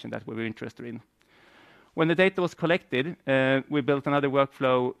information that we were interested in. When the data was collected, we built another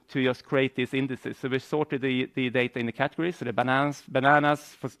workflow to just create these indices. So we sorted the data in the categories, so the bananas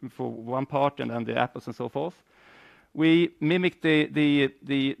for one part, and then the apples and so forth. We mimicked the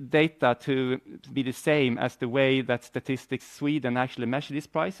data to be the same as the way that Statistics Sweden actually measure these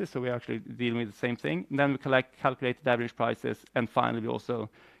prices, so we're actually dealing with the same thing. And then we calculated the average prices, and finally we also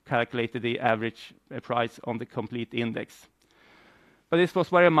calculated the average price on the complete index. But this was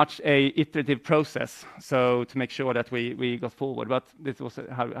very much a iterative process, so to make sure that we got forward. But this was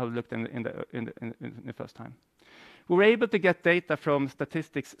how it looked in the first time. We were able to get data from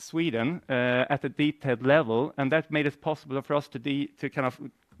Statistics Sweden at a detailed level, and that made it possible for us to kind of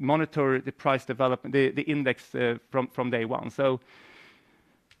monitor the price development, the index from day one. So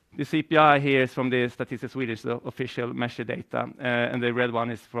the CPI here is from the Statistics Sweden, the official measure data, and the red one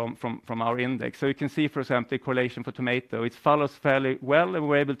is from our index. So you can see, for example, the correlation for tomato. It follows fairly well, and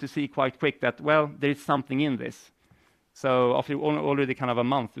we're able to see quite quick that, well, there is something in this. So after already kind of a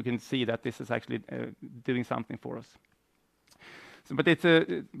month, you can see that this is actually doing something for us. So, but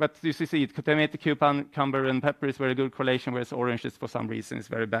you see, tomato, cucumber, and pepper is very good correlation, whereas oranges, for some reason, is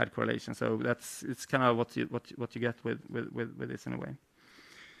very bad correlation. So it's kind of what you get with this in a way.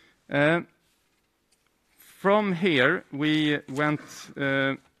 From here, we went.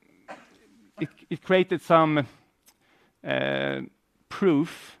 It created some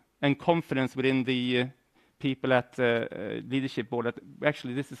proof and confidence within the people at leadership board that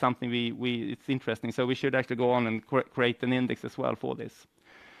actually this is something it's interesting. So we should actually go on and create an index as well for this.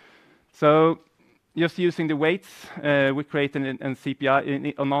 So just using the weights, we created an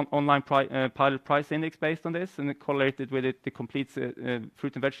CPI, an online pilot price index based on this, and it correlated with the complete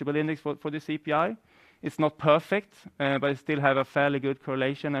fruit and vegetable index for the CPI. It's not perfect, but it still have a fairly good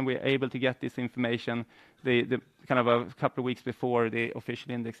correlation, and we're able to get this information the kind of a couple of weeks before the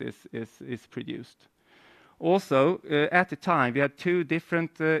official index is produced. Also, at the time, we had two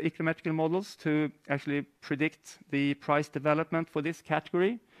different econometrical models to actually predict the price development for this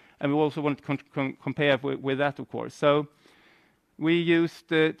category, and we also want to compare with that, of course. So we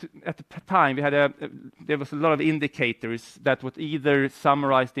used at the time we had there was a lot of indicators that would either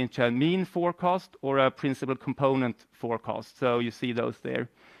summarized into a mean forecast or a principal component forecast. So you see those there.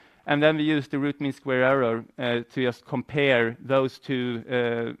 And then we used the root mean square error to just compare those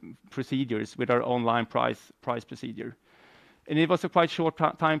two procedures with our online price procedure. And it was a quite short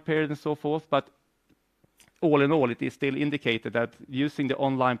time period and so forth, but all in all, it is still indicated that using the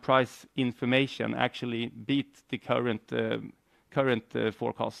online price information actually beat the current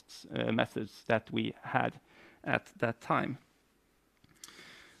forecasts methods that we had at that time.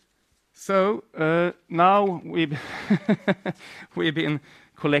 So now we've been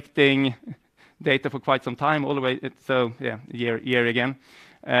collecting data for quite some time, all the way. So yeah, year again,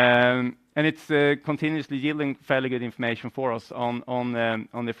 and it's continuously yielding fairly good information for us on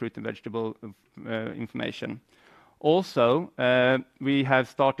the fruit and vegetable information. Also, we have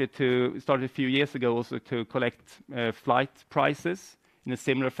started a few years ago also to collect flight prices in a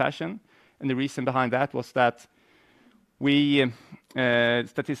similar fashion, and the reason behind that was that we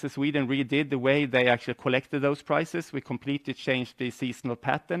Statistics Sweden redid the way they actually collected those prices. We completely changed the seasonal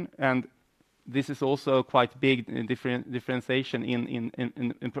pattern, and this is also quite big differentiation in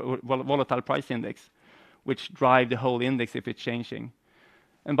volatile price index, which drive the whole index if it's changing.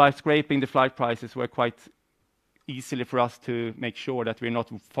 And by scraping the flight prices, were quite easily for us to make sure that we're not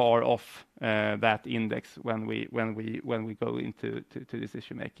far off that index when we go into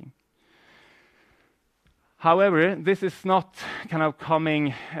decision making. However, this is not kind of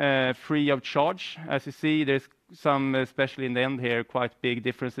coming free of charge. As you see, there's some, especially in the end here, quite big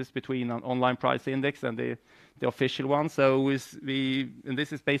differences between an online price index and the official one. So and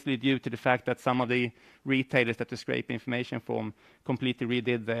this is basically due to the fact that some of the retailers that we scrape information from completely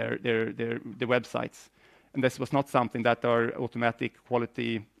redid their websites. And this was not something that our automatic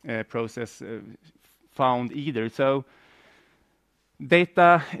quality process found either. So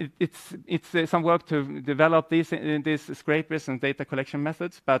data, it's some work to develop these scrapers and data collection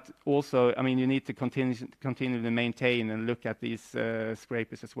methods, but also, I mean, you need to continue to maintain and look at these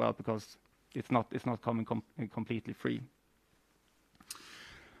scrapers as well, because it's not coming completely free.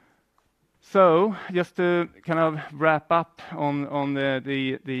 So just to kind of wrap up on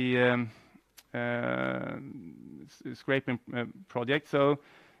the scraping project. So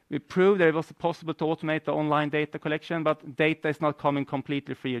we proved that it was possible to automate the online data collection, but data is not coming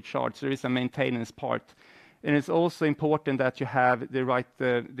completely free of charge. There is a maintenance part. And it's also important that you have the right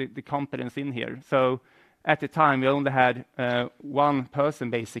the competence in here. So at the time, we only had one person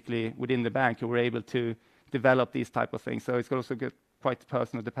basically within the bank who were able to develop these type of things. So it's also quite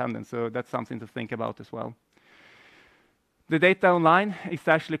personal dependent. So that's something to think about as well. The data online is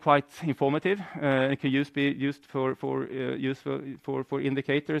actually quite informative. It can be used for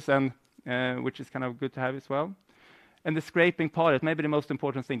indicators, and which is kind of good to have as well. And the scraping pilot, maybe the most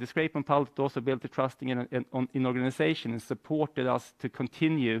important thing, the scraping pilot also built the trust in organization and supported us to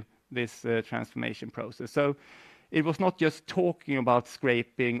continue this transformation process. So it was not just talking about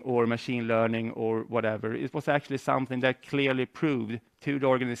scraping or machine learning or whatever. It was actually something that clearly proved to the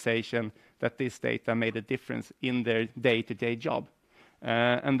organization that this data made a difference in their day-to-day job.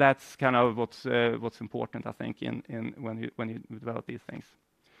 And that's kind of what's important, I think, when you develop these things.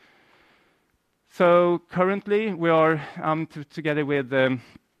 So currently, we are together with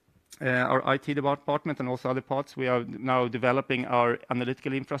our IT department and also other parts. We are now developing our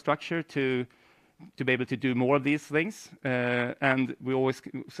analytical infrastructure to be able to do more of these things. And we always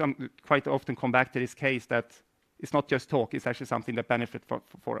quite often come back to this case that it's not just talk; it's actually something that benefits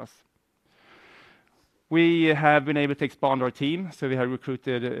for us. We have been able to expand our team, so we have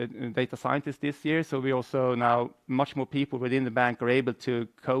recruited a data scientist this year. So we also now, much more people within the bank are able to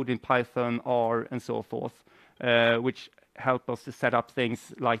code in Python, R, and so forth, which help us to set up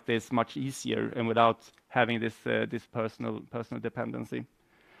things like this much easier and without having this personal dependency.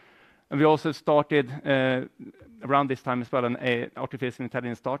 And we also started around this time as well an artificial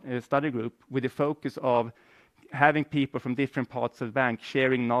intelligence study group with the focus of having people from different parts of the bank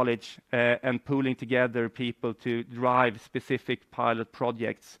sharing knowledge and pooling together people to drive specific pilot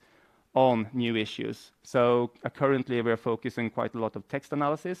projects on new issues. So currently we are focusing quite a lot of text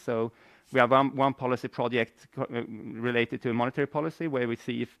analysis. So we have one policy project related to monetary policy where we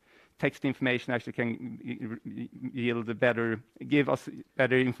see if text information actually can give us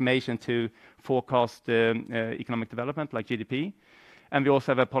better information to forecast economic development like GDP. And we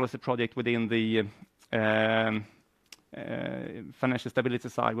also have a policy project within the financial stability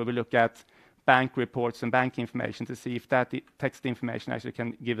side where we look at bank reports and bank information to see if that text information actually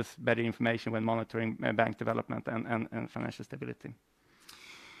can give us better information when monitoring bank development and financial stability.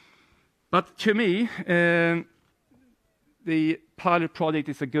 But to me, the pilot project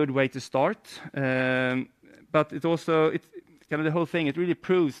is a good way to start, but it's kind of the whole thing. It really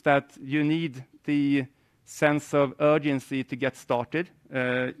proves that you need the sense of urgency to get started.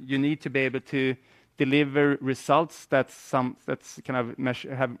 You need to be able to deliver results that's kind of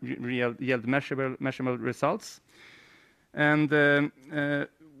yield measurable results. And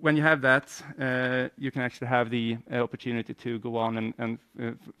when you have that, you can actually have the opportunity to go on and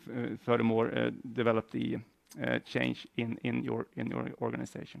furthermore develop the change in your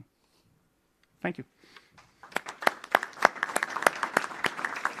organization. Thank you.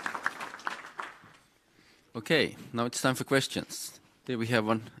 Okay, now it's time for questions. There we have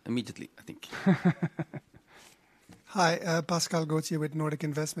one immediately, I think. Hi, Pascal Gauthier with Nordic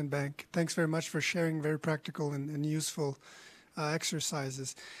Investment Bank. Thanks very much for sharing very practical and useful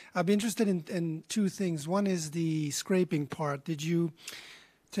exercises. I'd be interested in two things. One is the scraping part. Did you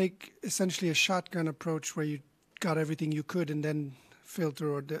take essentially a shotgun approach where you got everything you could and then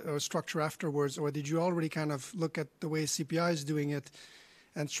filter or structure afterwards, or did you already kind of look at the way CPI is doing it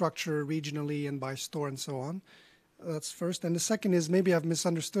and structure regionally and by store and so on? That's first. And the second is, maybe I've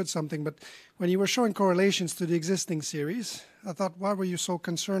misunderstood something, but when you were showing correlations to the existing series, I thought, why were you so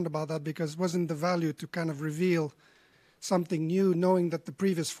concerned about that? Because wasn't the value to kind of reveal something new, knowing that the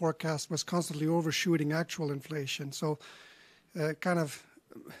previous forecast was constantly overshooting actual inflation? So kind of,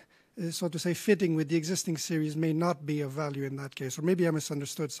 so to say, fitting with the existing series may not be of value in that case. Or maybe I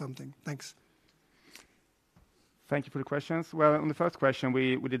misunderstood something. Thanks. Thank you for the questions. Well, on the first question,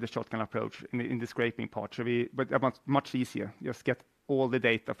 we did the shotgun approach in the scraping part. But much easier. Just get all the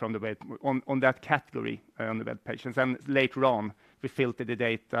data from the web on that category on the web pages, and later on we filter the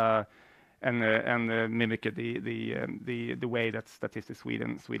data and mimic the way that Statistics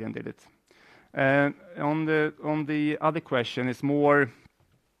Sweden did it. On the other question, is more.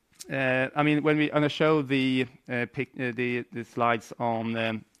 I mean, when I show the slides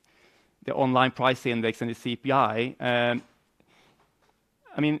on the online price index and the CPI. I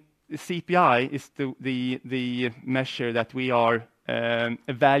mean, the CPI is the measure that we are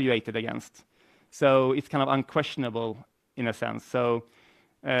evaluated against. So it's kind of unquestionable in a sense. So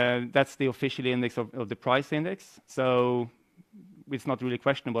that's the official index of the price index. So it's not really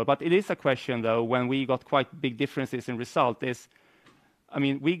questionable. But it is a question, though, when we got quite big differences in result. I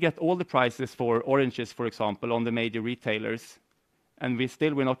mean, we get all the prices for oranges, for example, on the major retailers. And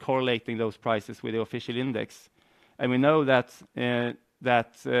we're not correlating those prices with the official index, and we know that the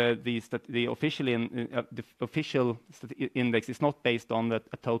official index is not based on a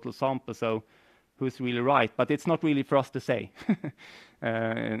total sample. So, who's really right? But it's not really for us to say.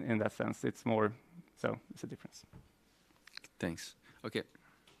 In that sense, it's more. So it's a difference. Thanks. Okay.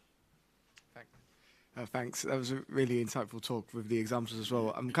 Thanks. That was a really insightful talk with the examples as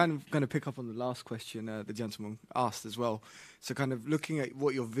well. I'm kind of going to pick up on the last question the gentleman asked as well. So kind of looking at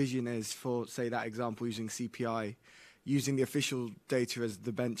what your vision is for, say, that example using CPI, using the official data as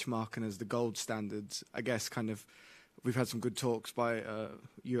the benchmark and as the gold standards. I guess kind of we've had some good talks by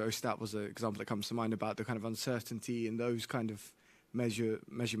Eurostat was an example that comes to mind about the kind of uncertainty in those kind of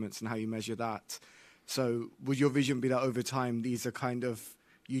measurements and how you measure that. So would your vision be that over time these are kind of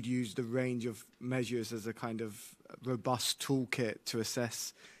you'd use the range of measures as a kind of robust toolkit to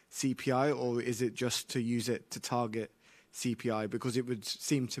assess CPI, or is it just to use it to target CPI? Because it would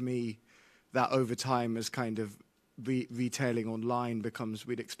seem to me that over time, as kind of retailing online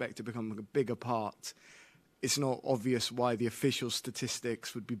we'd expect to become a bigger part, it's not obvious why the official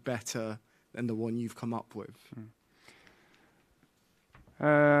statistics would be better than the one you've come up with.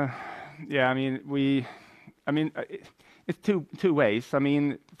 Yeah, I mean, it's two ways. I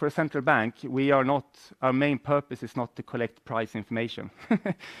mean, for a central bank, our main purpose is not to collect price information.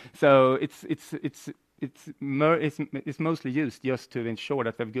 So it's mostly used just to ensure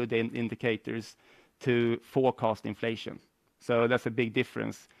that we have good indicators to forecast inflation. So that's a big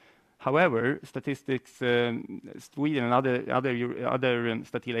difference. However, Statistics Sweden and other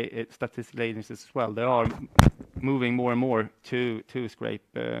statistical agencies as well, they are moving more and more to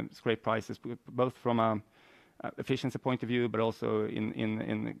scrape prices, both from a efficiency point of view, but also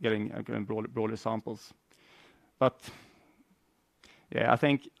in getting broader samples. But yeah, I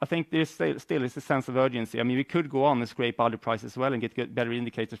think there still is a sense of urgency. I mean, we could go on and scrape other prices as well and get better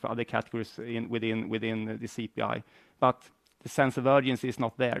indicators for other categories within the CPI, but the sense of urgency is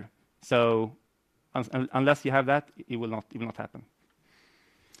not there. So unless you have that, it will not happen.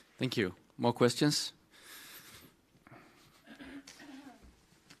 Thank you. More questions?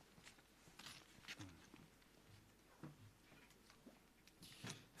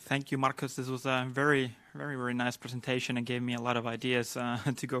 Thank you, Marcus. This was a very, very, very nice presentation and gave me a lot of ideas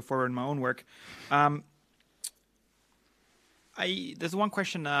to go forward in my own work. There's one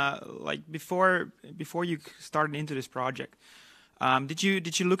question. Like before you started into this project, did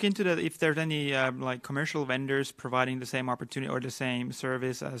you look into that if there's any like commercial vendors providing the same opportunity or the same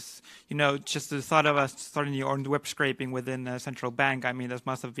service as, you know, just the thought of us starting your own web scraping within a central bank? I mean, that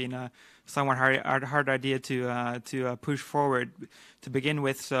must have been a somewhat hard idea to push forward to begin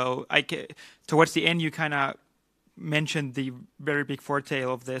with. So towards the end, you kind of mentioned the very big forte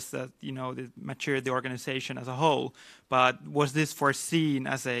of this, that, you know, matured the organization as a whole. But was this foreseen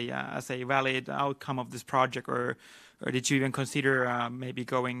as a valid outcome of this project, or did you even consider maybe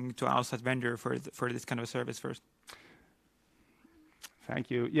going to outside vendor for this kind of a service first? Thank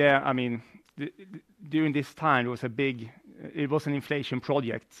you. Yeah, I mean, during this time, it was an inflation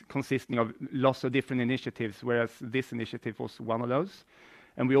project consisting of lots of different initiatives, whereas this initiative was one of those.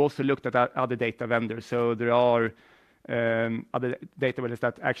 And we also looked at other data vendors. So there are other data vendors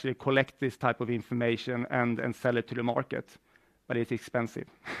that actually collect this type of information and sell it to the market, but it's expensive.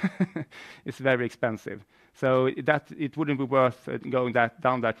 It's very expensive. So that it wouldn't be worth going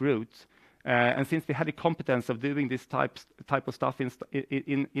down that route. And since we had the competence of doing this type of stuff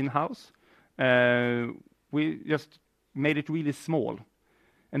in-house, we just made it really small.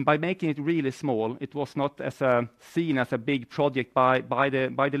 And by making it really small, it was not seen as a big project by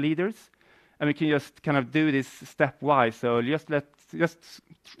the leaders. And we can just kind of do this stepwise. So just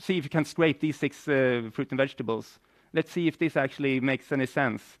see if you can scrape these 6 fruit and vegetables. Let's see if this actually makes any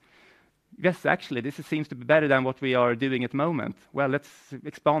sense. Yes, actually, this seems to be better than what we are doing at the moment. Well, let's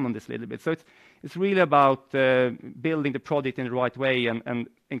expand on this a little bit. So it's really about building the project in the right way and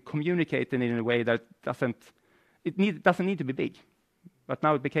communicating it in a way that doesn't need to be big. But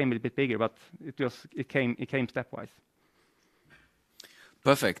now it became a little bit bigger, but it came stepwise.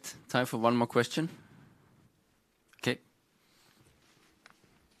 Perfect. Time for one more question. Okay.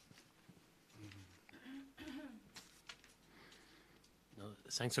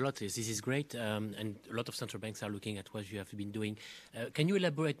 Thanks a lot. This is great, and a lot of central banks are looking at what you have been doing. Can you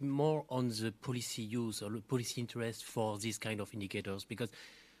elaborate more on the policy use or policy interest for these kind of indicators? Because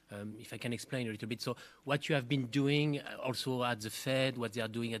if I can explain a little bit, so what you have been doing also at the Fed, what they are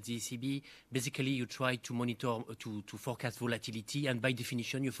doing at the ECB, basically you try to monitor, to forecast volatility, and by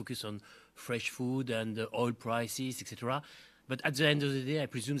definition you focus on fresh food and oil prices, etc. But at the end of the day, I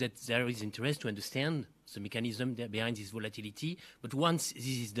presume that there is interest to understand the mechanism behind this volatility. But once this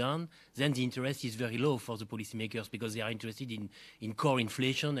is done, then the interest is very low for the policymakers because they are interested in core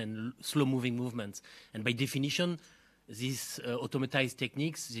inflation and slow-moving movements. And by definition, these automatized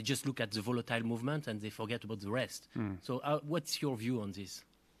techniques, they just look at the volatile movement and they forget about the rest. So what's your view on this?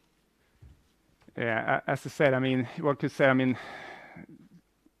 Yeah, as I said, I mean, what could say, I mean,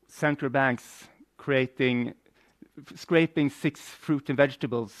 central banks scraping 6 fruit and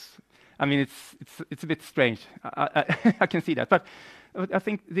vegetables. I mean, it's a bit strange. I can see that, but I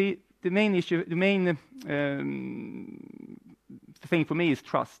think the main issue, the main thing for me is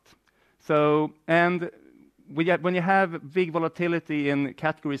trust. So, and when you have big volatility in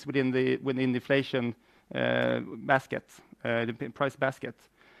categories within the inflation basket, the price basket,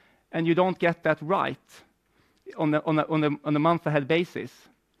 and you don't get that right on a month ahead basis,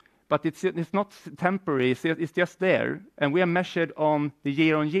 but it's not temporary, it's just there, and we are measured on the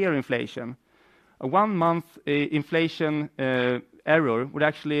year-on-year inflation. A 1 month inflation error would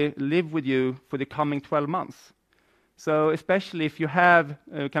actually live with you for the coming 12 months. So especially if you have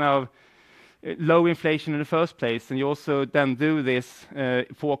kind of low inflation in the first place, and you also then do this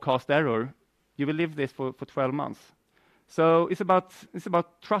forecast error, you will live this for 12 months. So it's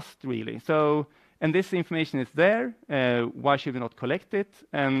about trust, really. So, and this information is there. Why should we not collect it?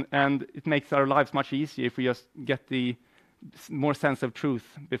 And it makes our lives much easier if we just get the more sense of truth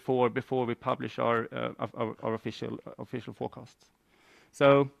before we publish our official forecasts.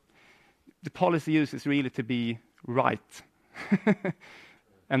 So the policy use is really to be right,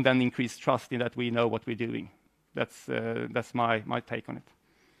 and then increase trust in that we know what we're doing. That's my take on it.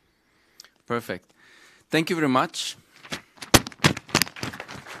 Perfect. Thank you very much.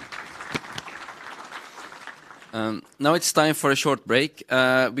 Now it's time for a short break.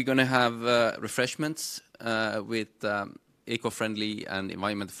 We're going to have refreshments with eco-friendly and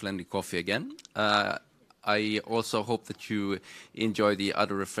environment-friendly coffee again. I also hope that you enjoy the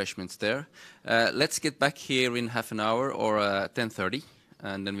other refreshments there. Let's get back here in half an hour or 10:30,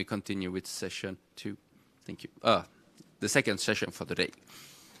 and then we continue with session 2. Thank you. The second session for the day.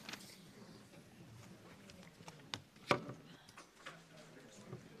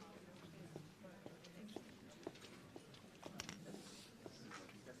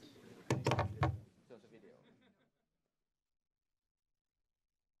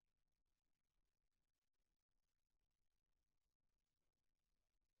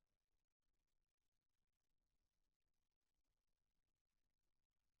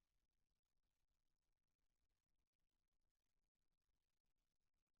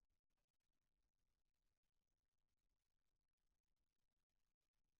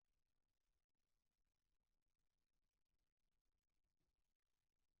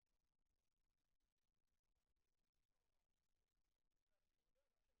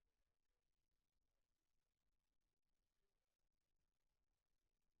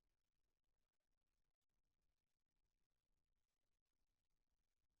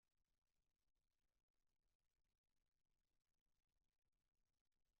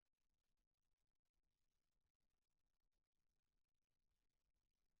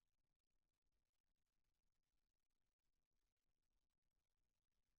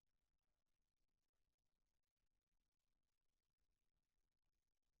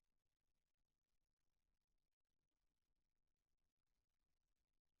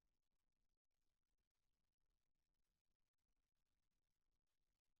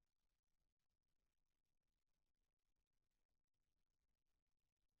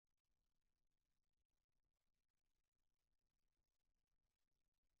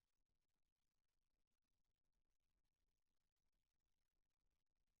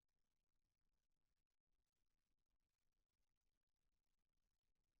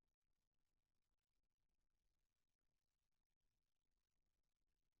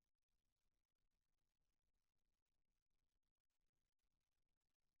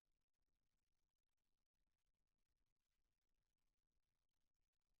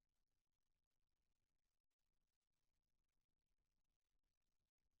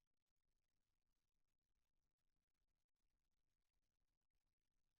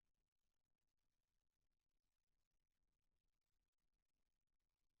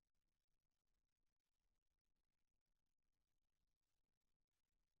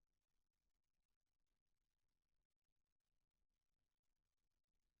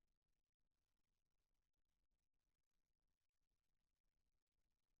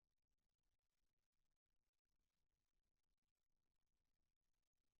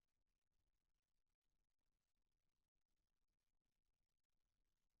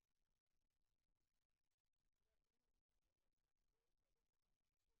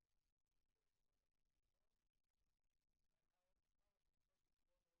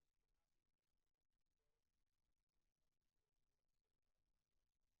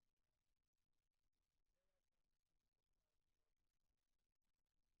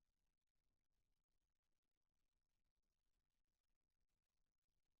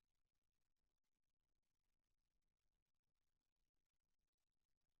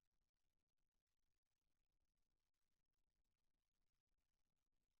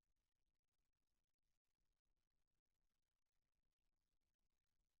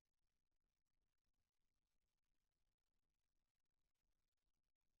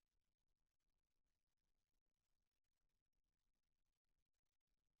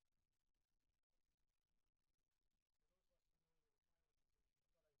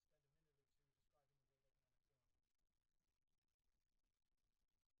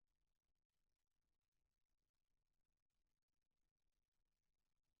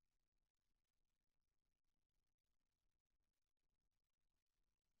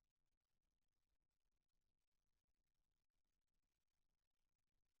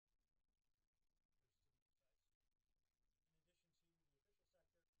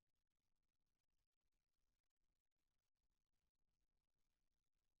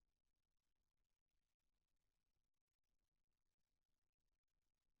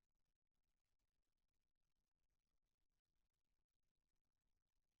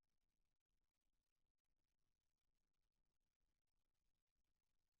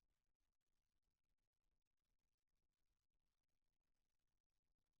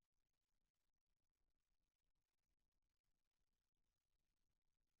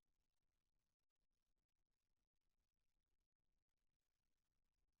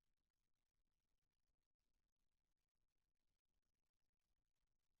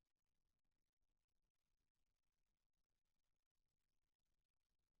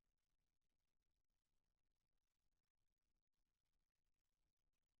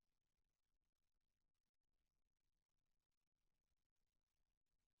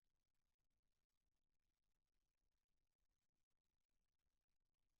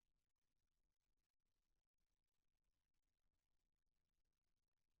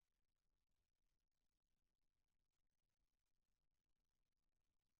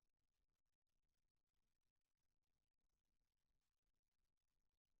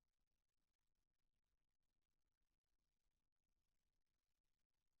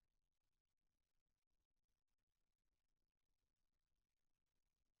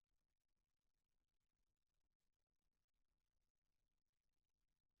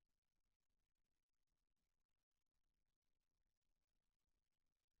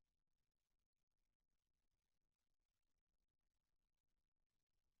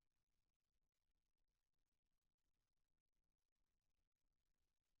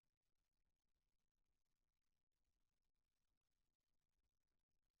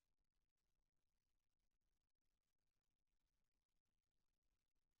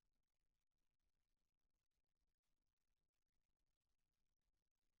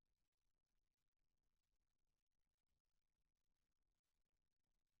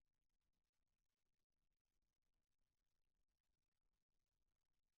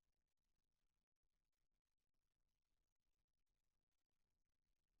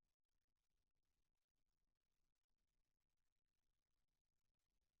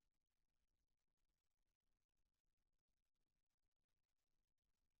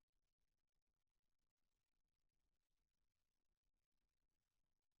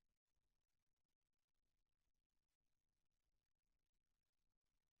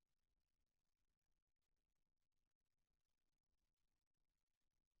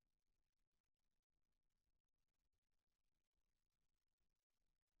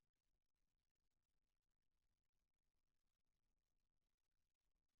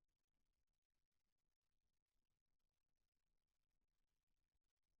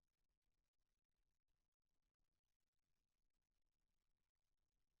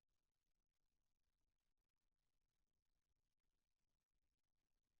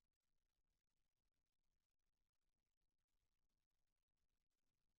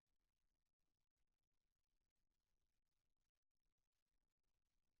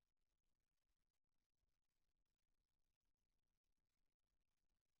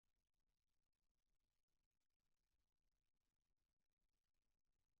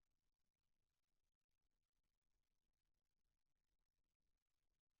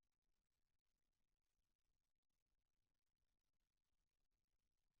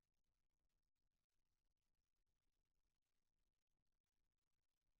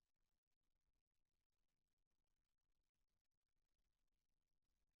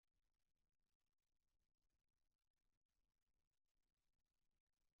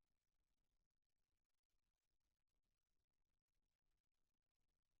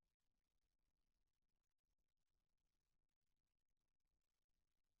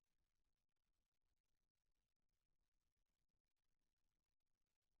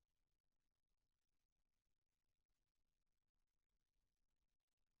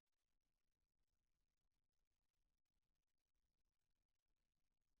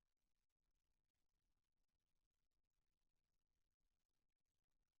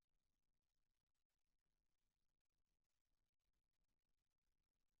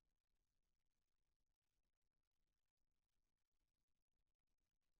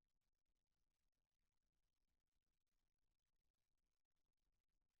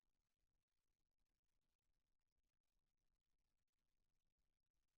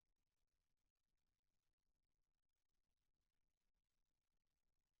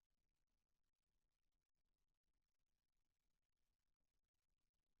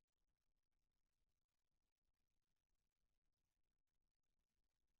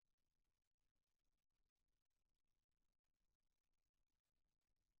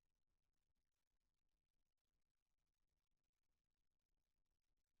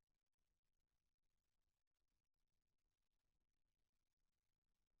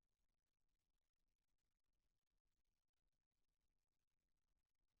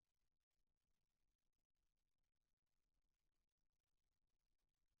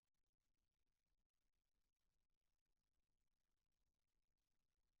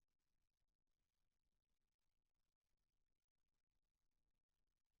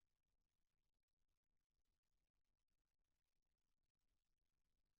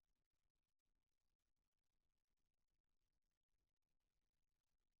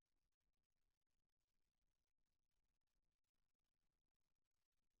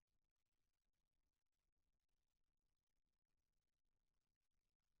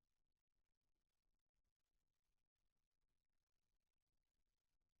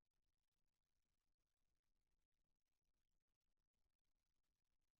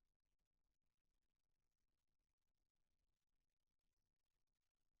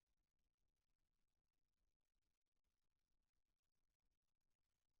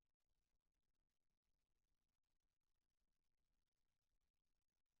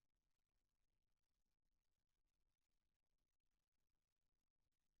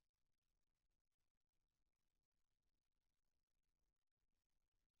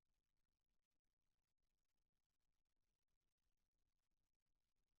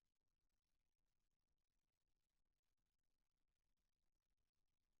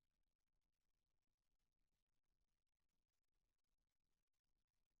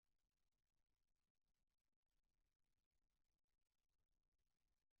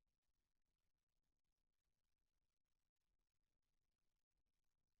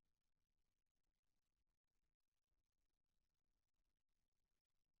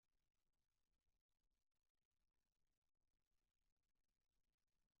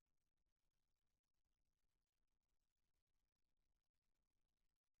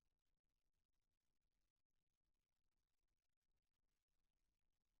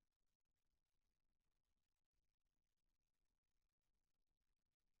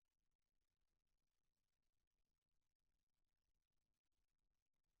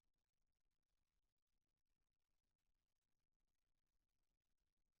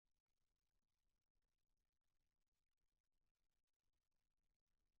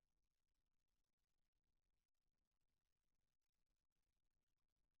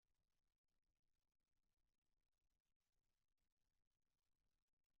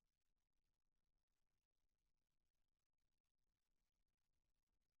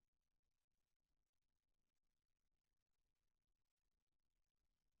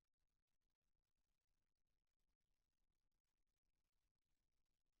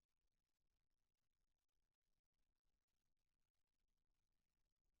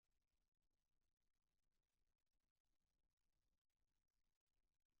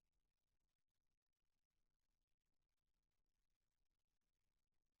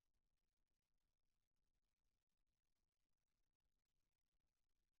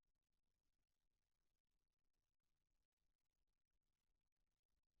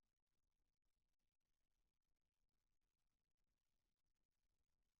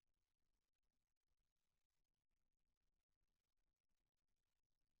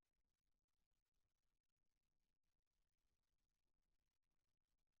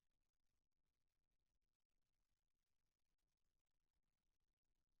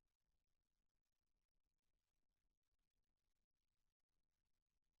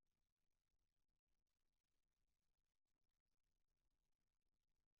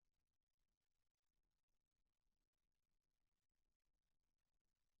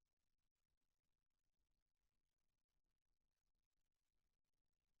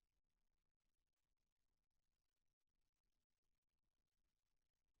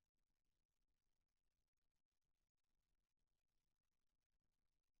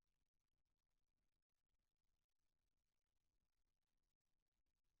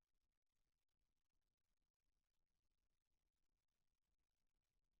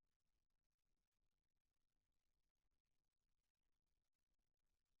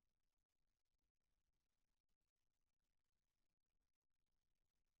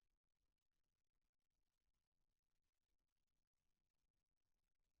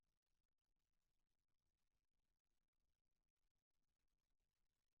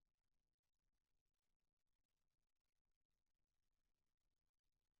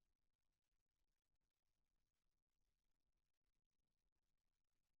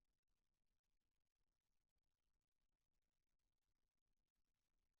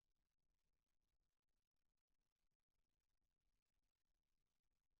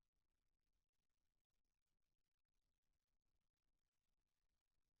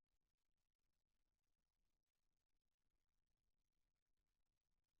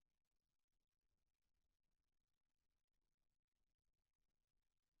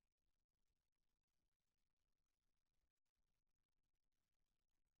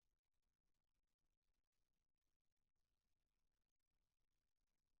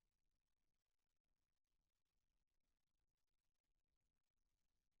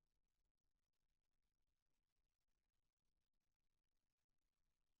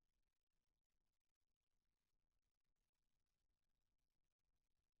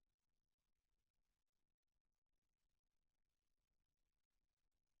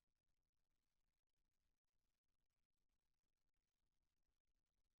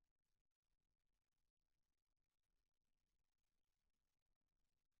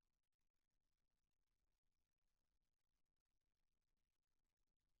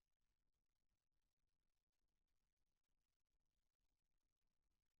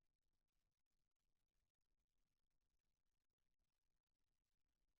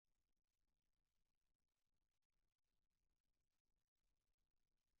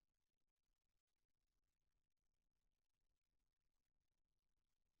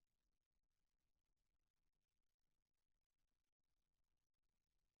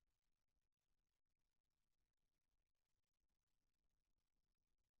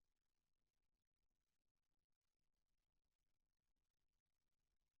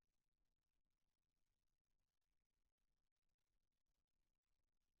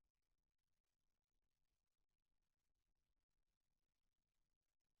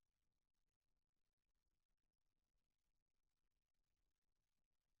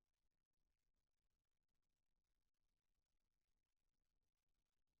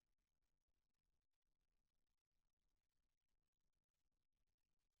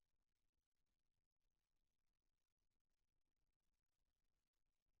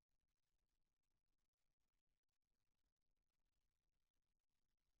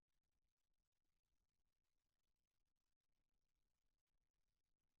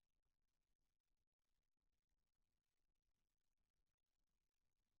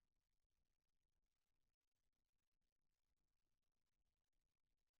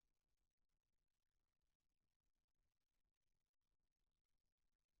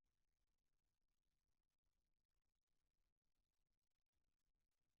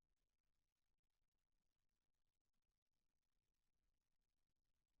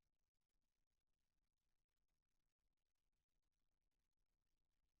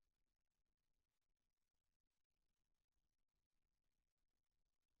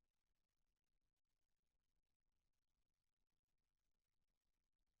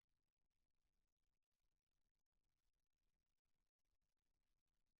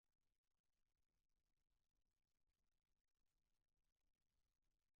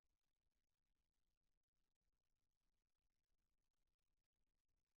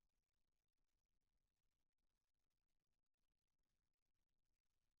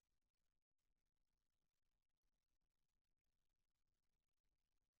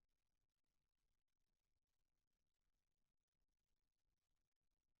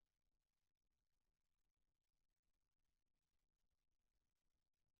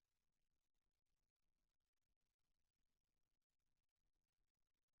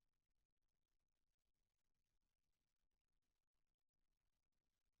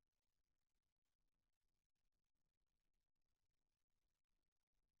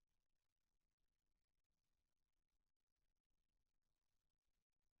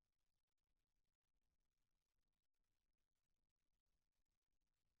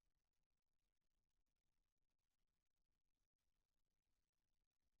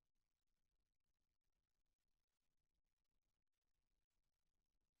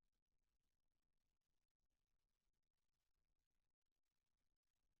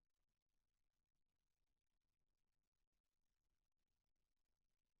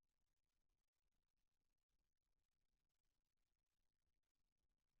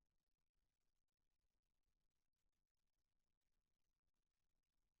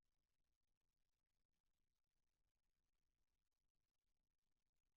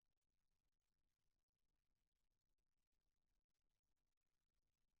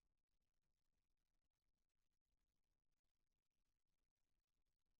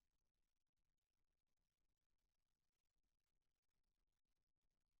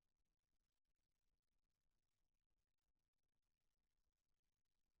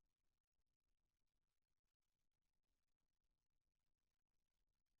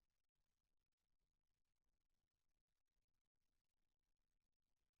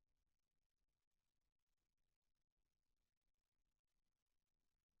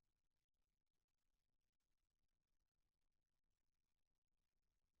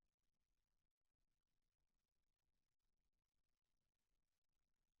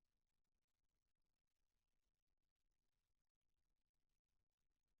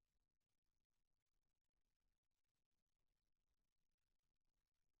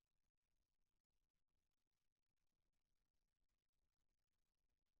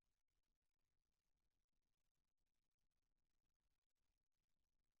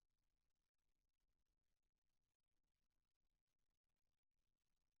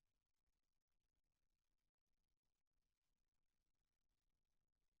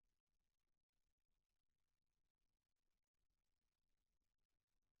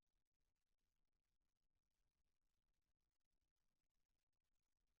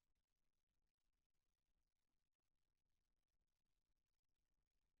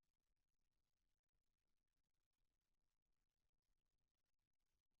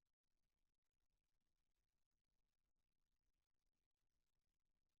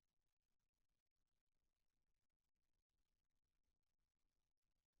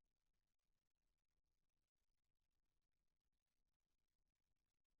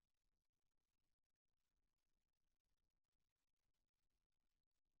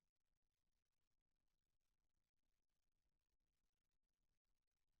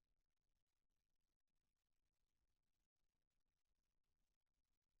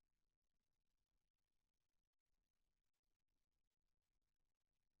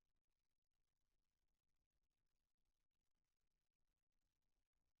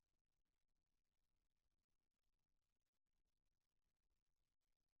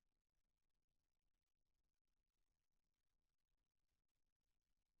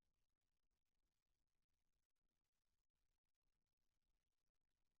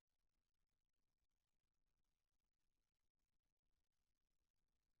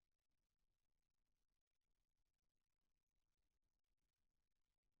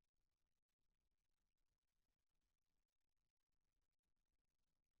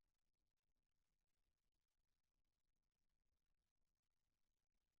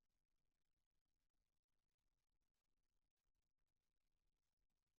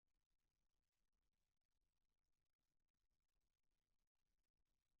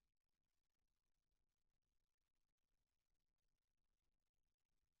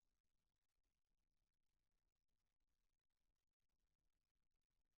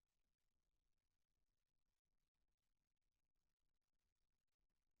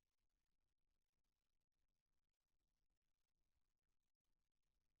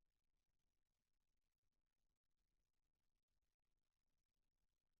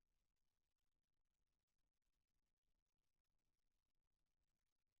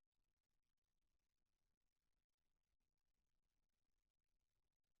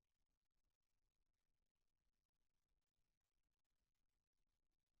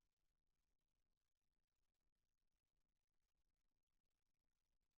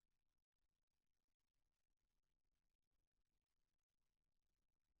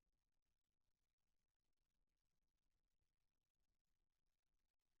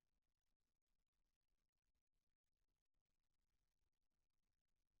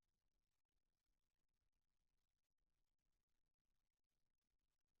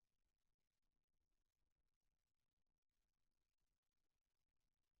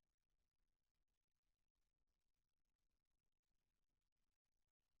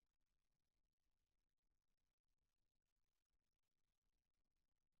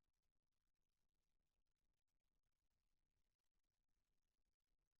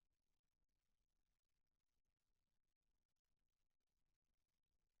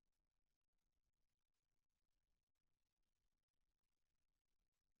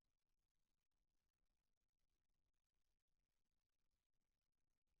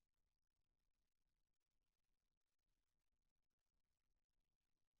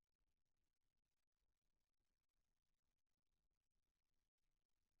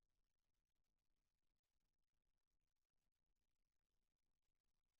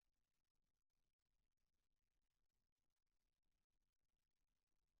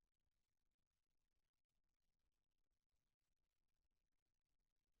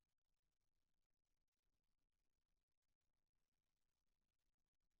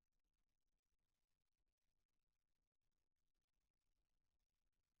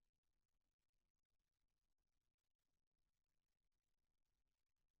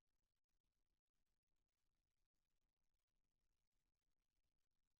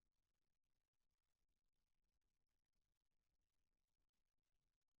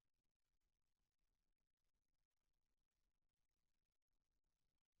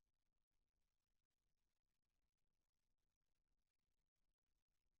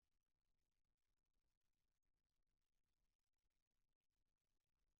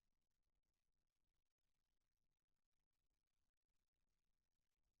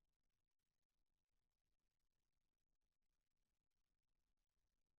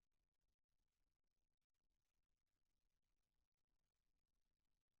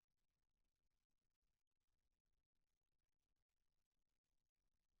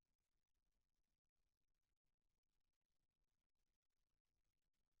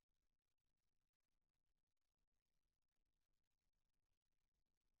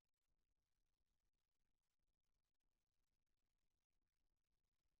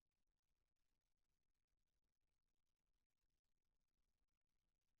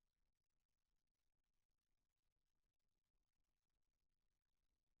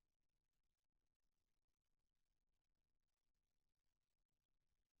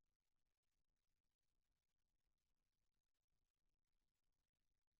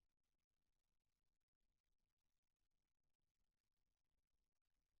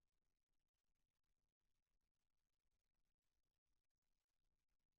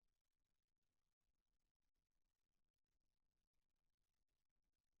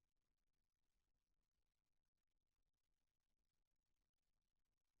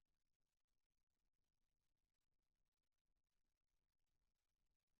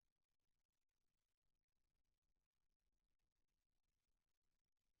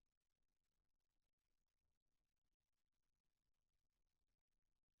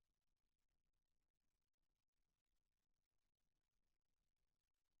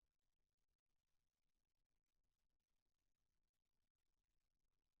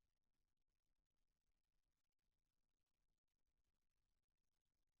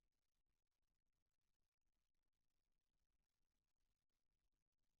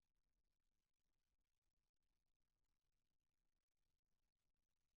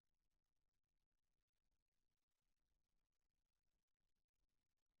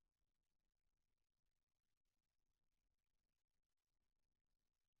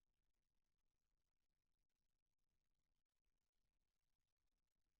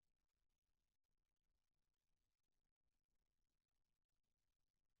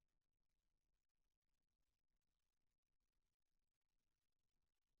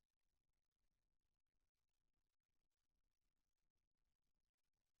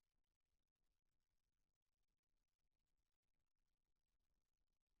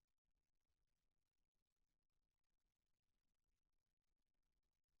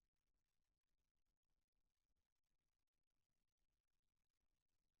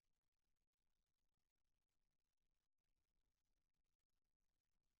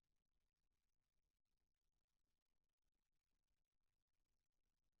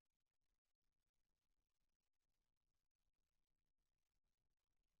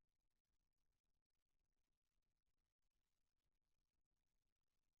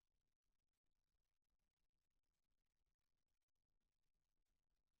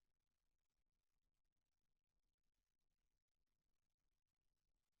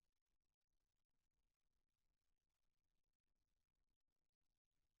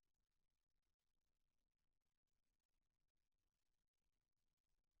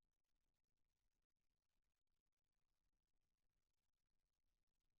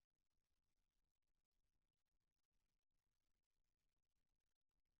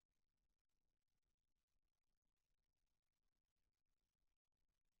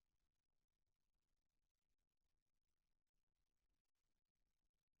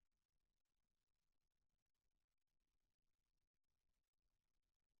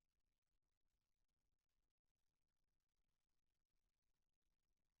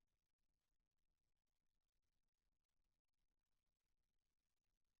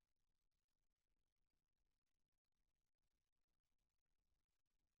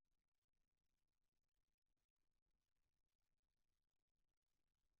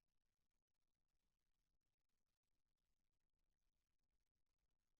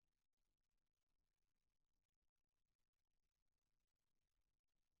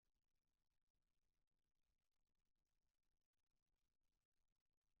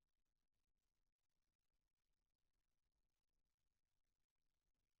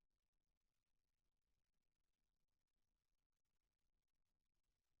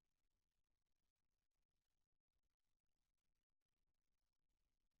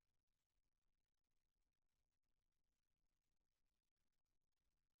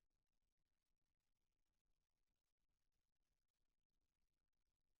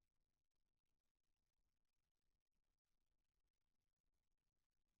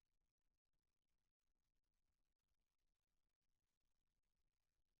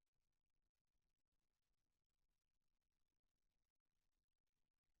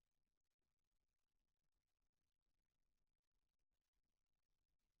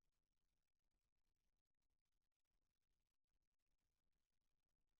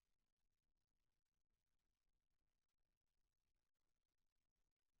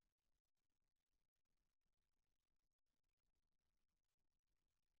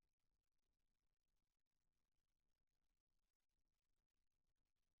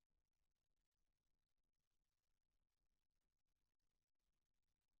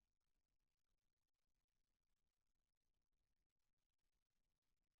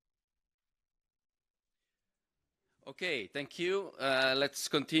 Okay, thank you. Let's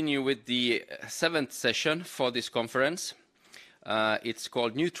continue with the seventh session for this conference. It's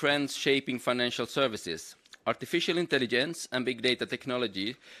called New Trends Shaping Financial Services. Artificial intelligence and big data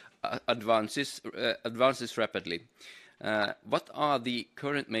technology advances rapidly. What are the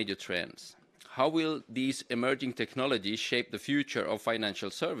current major trends? How will these emerging technologies shape the future of financial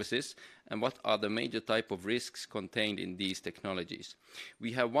services, and what are the major type of risks contained in these technologies?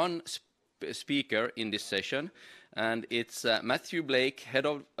 We have one speaker in this session, and it's Matthew Blake, Head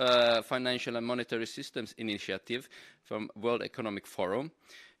of Financial and Monetary Systems Initiative from World Economic Forum.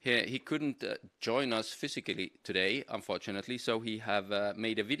 He couldn't join us physically today, unfortunately, so he have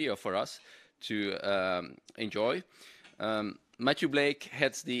made a video for us to enjoy. Matthew Blake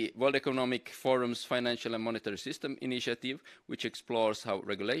heads the World Economic Forum's Financial and Monetary System Initiative, which explores how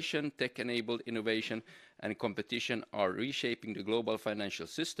regulation, tech-enabled innovation, and competition are reshaping the global financial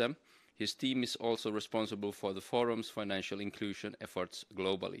system. His team is also responsible for the forum's financial inclusion efforts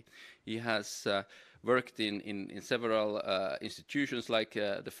globally. He has worked in several institutions like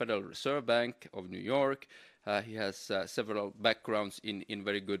the Federal Reserve Bank of New York. He has several backgrounds in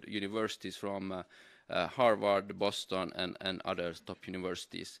very good universities from Harvard, Boston, and other top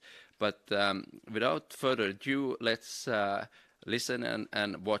universities. But without further ado, let's listen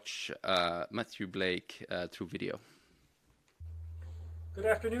and watch Matthew Blake through video. Good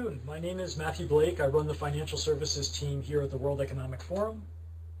afternoon. My name is Matthew Blake. I run the financial services team here at the World Economic Forum.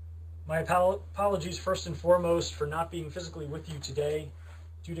 My apologies first and foremost for not being physically with you today.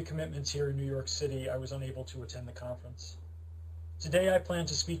 Due to commitments here in New York City, I was unable to attend the conference. Today I plan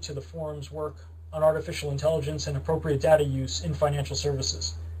to speak to the forum's work on artificial intelligence and appropriate data use in financial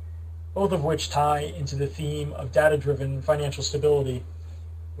services, both of which tie into the theme of data-driven financial stability,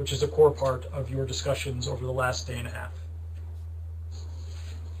 which is a core part of your discussions over the last day and a half.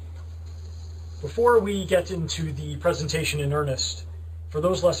 Before we get into the presentation in earnest, for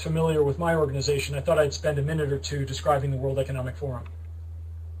those less familiar with my organization, I thought I'd spend a minute or two describing the World Economic Forum.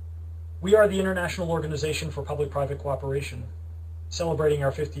 We are the International Organization for Public-Private Cooperation, celebrating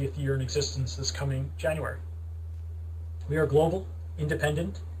our 50th year in existence this coming January. We are a global,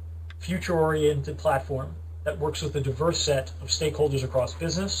 independent, future-oriented platform that works with a diverse set of stakeholders across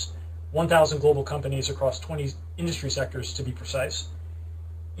business, 1,000 global companies across 20 industry sectors to be precise,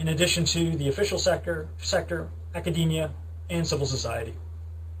 in addition to the official sector, academia, and civil society.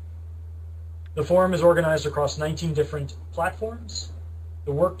 The forum is organized across 19 different platforms.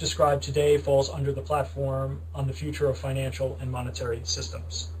 The work described today falls under the platform on the future of financial and monetary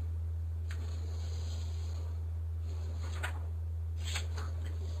systems.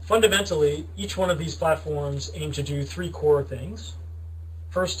 Fundamentally, each one of these platforms aim to do three core things.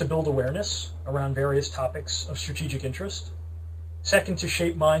 First, to build awareness around various topics of strategic interest. Second, to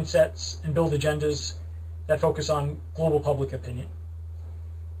shape mindsets and build agendas that focus on global public opinion.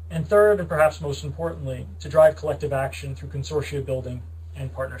 And third, and perhaps most importantly, to drive collective action through consortia building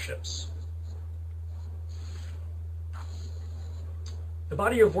and partnerships. The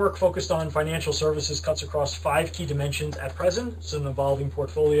body of work focused on financial services cuts across 5 key dimensions at present. It's an evolving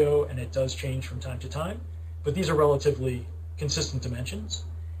portfolio and it does change from time to time, but these are relatively consistent dimensions,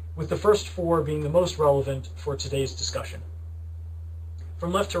 with the first 4 being the most relevant for today's discussion.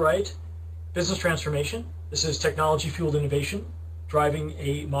 From left to right, business transformation. This is technology-fueled innovation, driving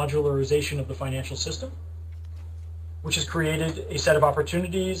a modularization of the financial system, which has created a set of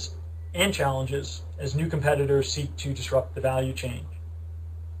opportunities and challenges as new competitors seek to disrupt the value chain.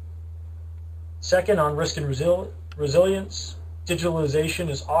 Second, on risk and resilience, digitalization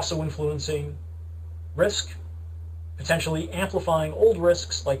is also influencing risk, potentially amplifying old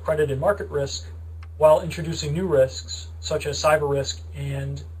risks like credit and market risk, while introducing new risks such as cyber risk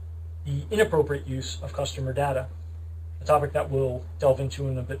and the inappropriate use of customer data, a topic that we'll delve into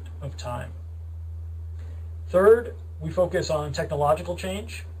in a bit of time. Third, we focus on technological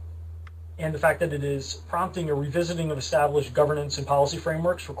change and the fact that it is prompting a revisiting of established governance and policy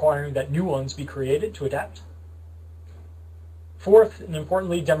frameworks, requiring that new ones be created to adapt. Fourth, and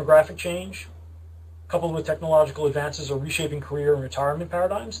importantly, demographic change, coupled with technological advances, are reshaping career and retirement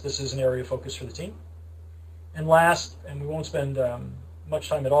paradigms. This is an area of focus for the team. And last, and we won't spend much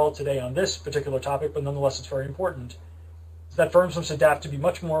time at all today on this particular topic, but nonetheless it's very important, is that firms must adapt to be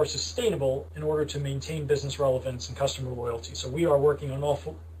much more sustainable in order to maintain business relevance and customer loyalty. So we are working on all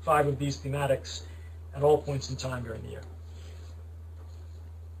 5 of these thematics at all points in time during the year.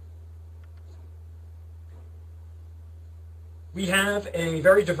 We have a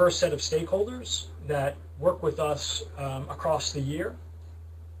very diverse set of stakeholders that work with us across the year.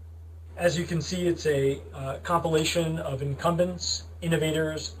 As you can see, it's a compilation of incumbents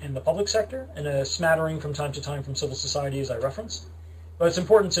innovators in the public sector, and a smattering from time to time from civil society, as I referenced. But it's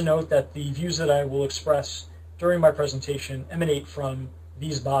important to note that the views that I will express during my presentation emanate from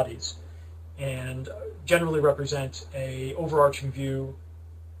these bodies and generally represent an overarching view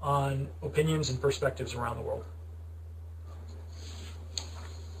on opinions and perspectives around the world.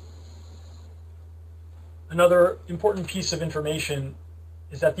 Another important piece of information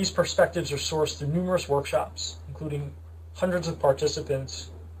is that these perspectives are sourced through numerous workshops, including hundreds of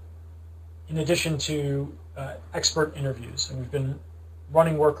participants, in addition to expert interviews. And we've been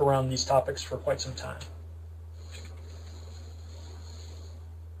running work around these topics for quite some time.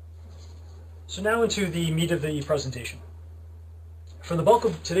 So now into the meat of the presentation. For the bulk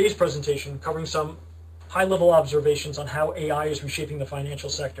of today's presentation, covering some high-level observations on how AI is reshaping the financial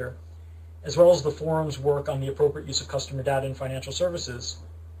sector, as well as the forum's work on the appropriate use of customer data in financial services,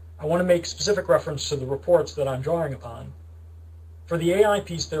 I want to make specific reference to the reports that I'm drawing upon. For the AI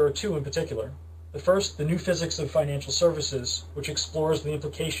piece, there are two in particular. The first, The New Physics of Financial Services, which explores the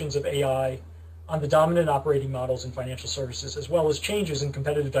implications of AI on the dominant operating models in financial services, as well as changes in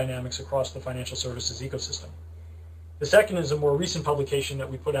competitive dynamics across the financial services ecosystem. The second is a more recent publication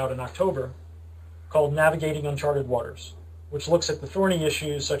that we put out in October called Navigating Uncharted Waters, which looks at the thorny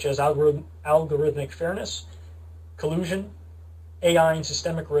issues such as algorithmic fairness, collusion, AI and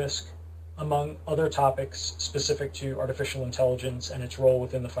systemic risk, among other topics specific to artificial intelligence and its role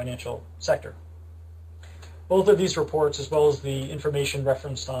within the financial sector. Both of these reports, as well as the information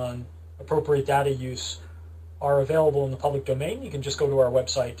referenced on appropriate data use, are available in the public domain. You can just go to our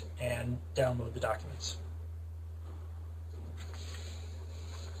website and download the documents.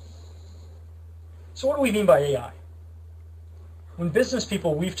 So what do we mean by AI? When business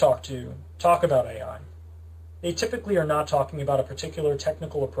people we've talked to talk about AI, they typically are not talking about a particular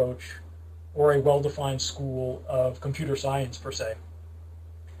technical approach or a well-defined school of computer science per se.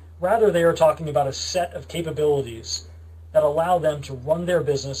 Rather, they are talking about a set of capabilities that allow them to run their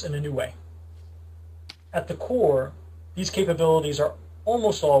business in a new way. At the core, these capabilities are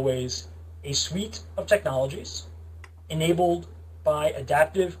almost always a suite of technologies enabled by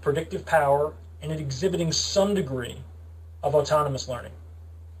adaptive predictive power and exhibiting some degree of autonomous learning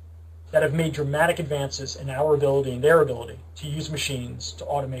that have made dramatic advances in our ability and their ability to use machines to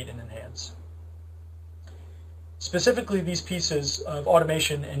automate and enhance. Specifically, these pieces of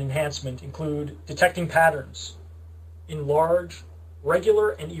automation and enhancement include detecting patterns in large,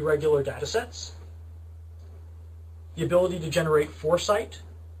 regular and irregular data sets, the ability to generate foresight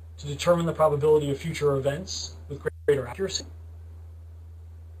to determine the probability of future events with greater accuracy,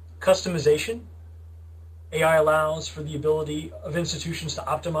 customization. AI allows for the ability of institutions to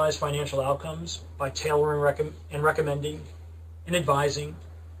optimize financial outcomes by tailoring and recommending and advising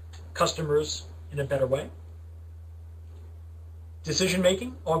customers in a better way.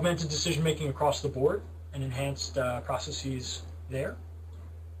 Decision-making, augmented decision-making across the board and enhanced processes there.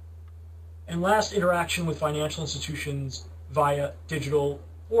 And last, interaction with financial institutions via digital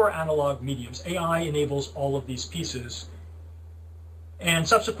or analog mediums. AI enables all of these pieces. And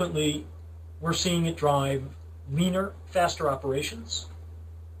subsequently, we're seeing it drive leaner, faster operations,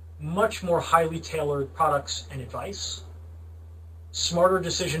 much more highly tailored products and advice, smarter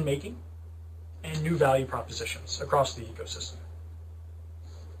decision-making, and new value propositions across the ecosystem.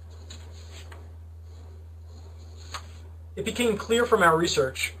 It became clear from our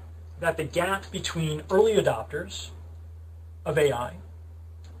research that the gap between early adopters of AI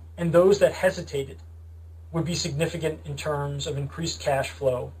and those that hesitated would be significant in terms of increased cash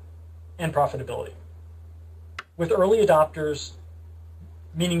flow and profitability. With early adopters,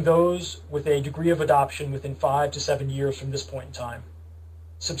 meaning those with a degree of adoption within 5 to 7 years from this point in time,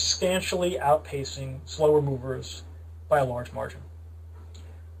 substantially outpacing slower movers by a large margin.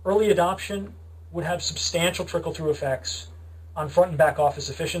 Early adoption would have substantial trickle-through effects on front and back office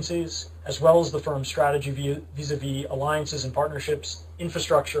efficiencies, as well as the firm's strategy vis-a-vis alliances and partnerships,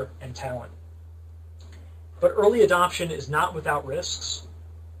 infrastructure, and talent. But early adoption is not without risks.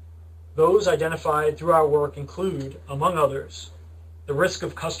 Those identified through our work include, among others, the risk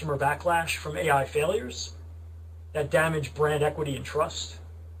of customer backlash from AI failures that damage brand equity and trust,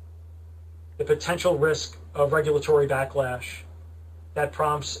 the potential risk of regulatory backlash that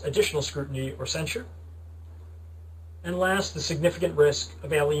prompts additional scrutiny or censure, and last, the significant risk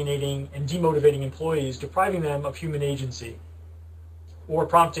of alienating and demotivating employees, depriving them of human agency, or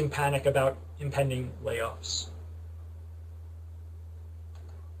prompting panic about impending layoffs.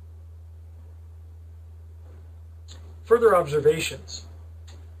 Further observations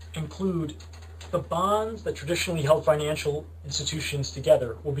include the bonds that traditionally held financial institutions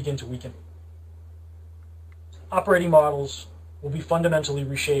together will begin to weaken. Operating models will be fundamentally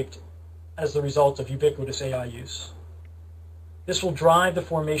reshaped as the result of ubiquitous AI use. This will drive the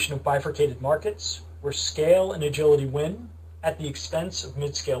formation of bifurcated markets where scale and agility win at the expense of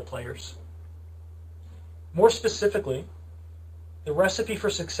mid-scale players. More specifically, the recipe for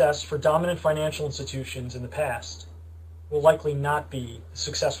success for dominant financial institutions in the past will likely not be the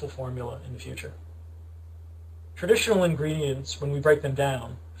successful formula in the future. Traditional ingredients, when we break them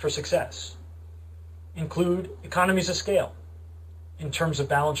down, for success include economies of scale in terms of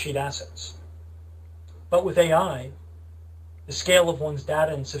balance sheet assets. But with AI, the scale of one's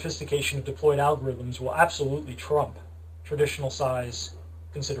data and sophistication of deployed algorithms will absolutely trump traditional size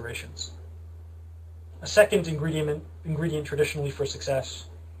considerations. A second ingredient traditionally for success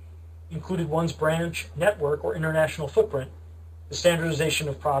included one's branch network or international footprint, the standardization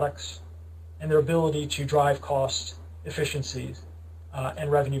of products, and their ability to drive cost efficiencies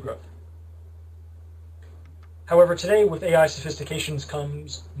and revenue growth. However, today with AI sophistications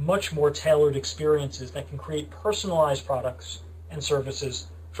comes much more tailored experiences that can create personalized products and services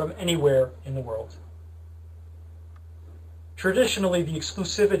from anywhere in the world. Traditionally, the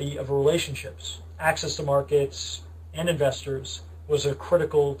exclusivity of relationships, access to markets, and investors was a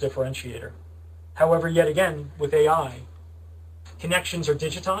critical differentiator. However, yet again, with AI, connections are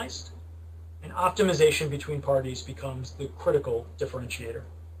digitized, and optimization between parties becomes the critical differentiator.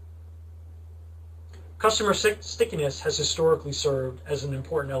 Customer stickiness has historically served as an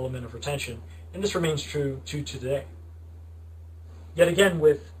important element of retention, and this remains true to today. Yet again,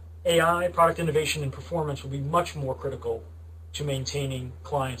 with AI, product innovation and performance will be much more critical to maintaining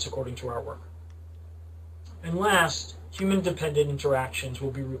clients according to our work. And last, human-dependent interactions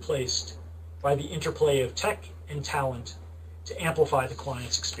will be replaced by the interplay of tech and talent to amplify the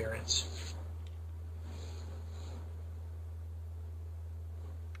client's experience.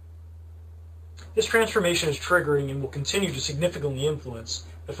 This transformation is triggering and will continue to significantly influence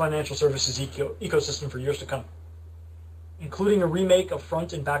the financial services ecosystem for years to come, including a remake of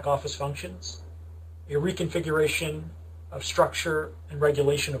front and back office functions, a reconfiguration of structure and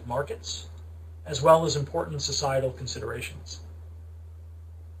regulation of markets, as well as important societal considerations.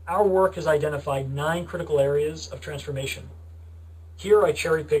 Our work has identified 9 critical areas of transformation. Here I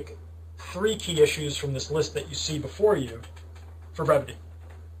cherry pick 3 key issues from this list that you see before you for brevity.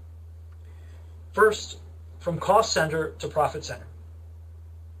 First, from cost center to profit center.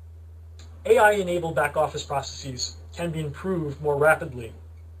 AI-enabled back office processes can be improved more rapidly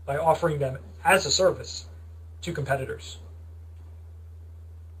by offering them as a service to competitors.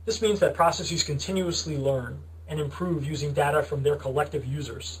 This means that processes continuously learn and improve using data from their collective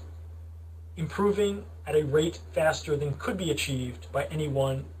users, improving at a rate faster than could be achieved by any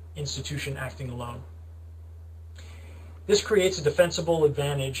one institution acting alone. This creates a defensible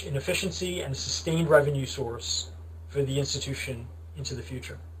advantage in efficiency and a sustained revenue source for the institution into the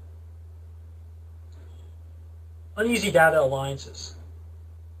future. Uneasy data alliances.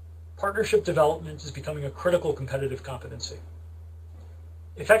 Partnership development is becoming a critical competitive competency.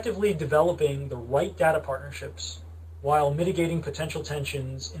 Effectively developing the right data partnerships while mitigating potential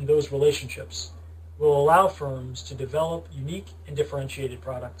tensions in those relationships will allow firms to develop unique and differentiated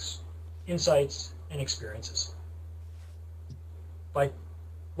products, insights, and experiences.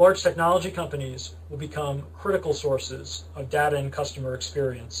 Large technology companies will become critical sources of data and customer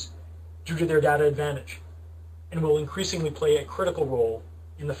experience due to their data advantage, and will increasingly play a critical role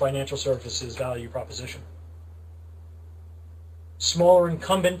in the financial services value proposition. Smaller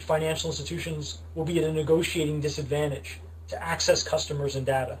incumbent financial institutions will be at a negotiating disadvantage to access customers and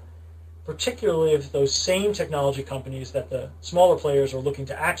data, particularly if those same technology companies that the smaller players are looking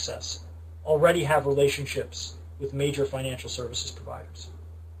to access already have relationships with major financial services providers.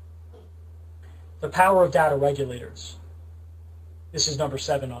 The power of data regulators. This is number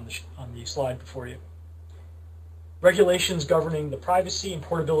 7 on the slide before you. Regulations governing the privacy and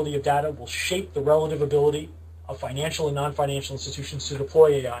portability of data will shape the relative ability of financial and non-financial institutions to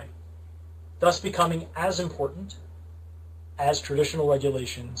deploy AI, thus becoming as important as traditional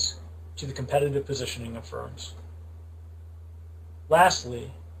regulations to the competitive positioning of firms.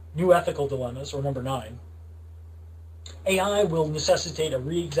 Lastly, new ethical dilemmas, or number 9. AI will necessitate a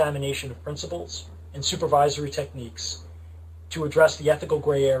re-examination of principles and supervisory techniques to address the ethical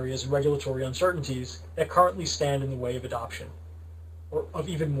gray areas and regulatory uncertainties that currently stand in the way of adoption, or of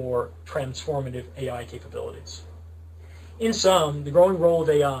even more transformative AI capabilities. In sum, the growing role of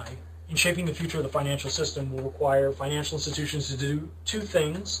AI in shaping the future of the financial system will require financial institutions to do 2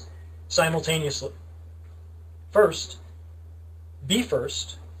 things simultaneously. First, be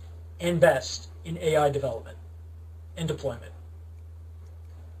first and best in AI development and deployment.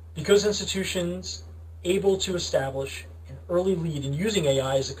 Because institutions able to establish an early lead in using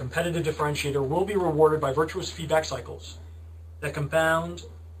AI as a competitive differentiator will be rewarded by virtuous feedback cycles that compound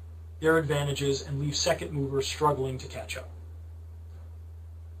their advantages and leave second movers struggling to catch up.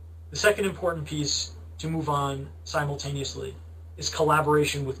 The second important piece to move on simultaneously is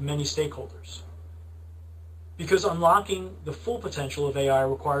collaboration with many stakeholders. Because unlocking the full potential of AI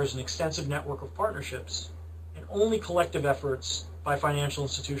requires an extensive network of partnerships, and only collective efforts by financial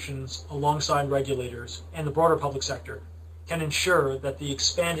institutions alongside regulators and the broader public sector can ensure that the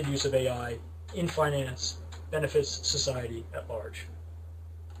expanded use of AI in finance benefits society at large.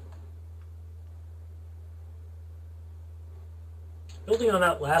 Building on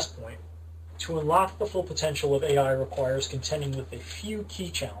that last point, to unlock the full potential of AI requires contending with a few key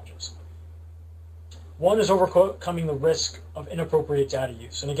challenges. One is overcoming the risk of inappropriate data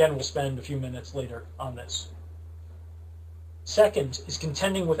use, and again, we'll spend a few minutes later on this. Second is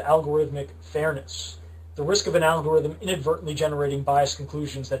contending with algorithmic fairness, the risk of an algorithm inadvertently generating biased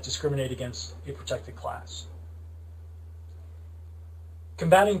conclusions that discriminate against a protected class.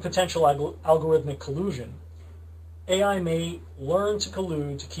 Combating potential algorithmic collusion, AI may learn to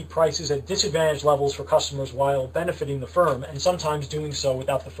collude to keep prices at disadvantaged levels for customers while benefiting the firm, and sometimes doing so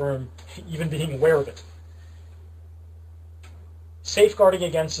without the firm even being aware of it. Safeguarding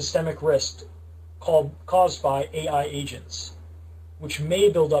against systemic risk caused by AI agents, which may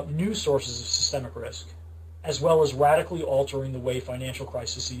build up new sources of systemic risk, as well as radically altering the way financial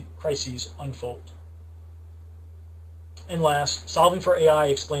crises unfold. And last, solving for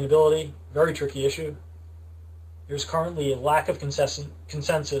AI explainability, very tricky issue. There's currently a lack of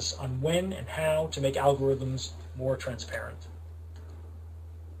consensus on when and how to make algorithms more transparent.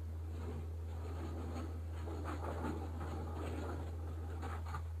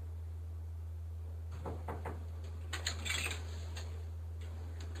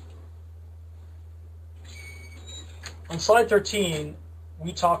 On slide 13,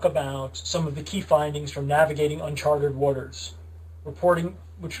 we talk about some of the key findings from Navigating Uncharted Waters, a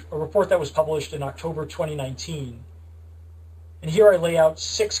report that was published in October 2019. And here I lay out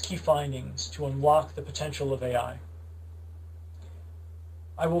 6 key findings to unlock the potential of AI.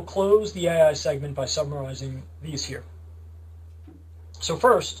 I will close the AI segment by summarizing these here. So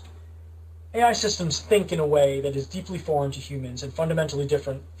first, AI systems think in a way that is deeply foreign to humans and fundamentally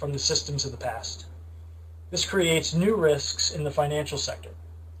different from the systems of the past. This creates new risks in the financial sector.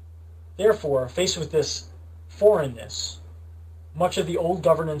 Therefore, faced with this foreignness, much of the old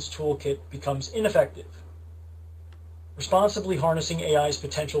governance toolkit becomes ineffective. Responsibly harnessing AI's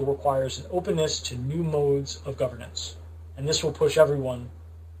potential requires an openness to new modes of governance, and this will push everyone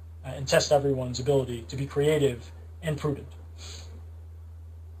and test everyone's ability to be creative and prudent.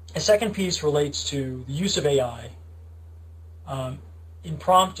 A second piece relates to the use of AI in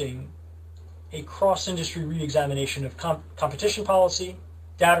prompting a cross-industry re-examination of competition policy,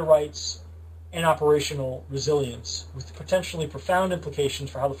 data rights, and operational resilience, with potentially profound implications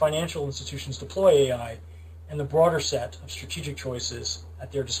for how the financial institutions deploy AI and the broader set of strategic choices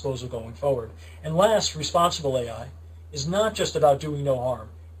at their disposal going forward. And last, responsible AI is not just about doing no harm.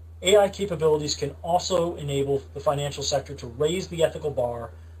 AI capabilities can also enable the financial sector to raise the ethical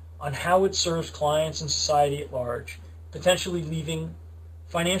bar on how it serves clients and society at large, potentially leaving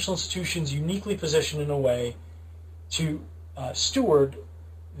financial institutions uniquely positioned in a way to steward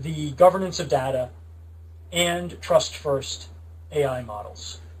the governance of data and trust-first AI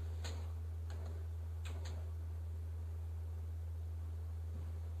models.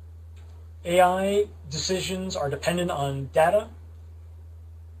 AI decisions are dependent on data,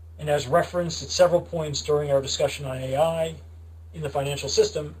 and as referenced at several points during our discussion on AI in the financial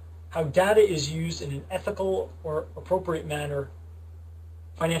system, how data is used in an ethical or appropriate manner.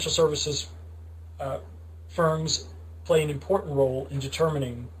 Financial services firms play an important role in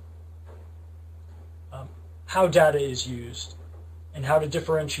determining how data is used and how to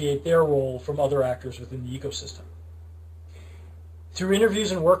differentiate their role from other actors within the ecosystem. Through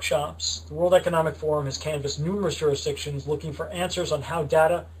interviews and workshops, the World Economic Forum has canvassed numerous jurisdictions looking for answers on how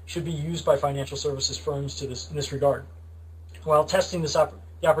data should be used by financial services firms in this regard, while testing the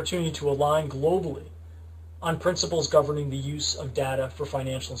opportunity to align globally on principles governing the use of data for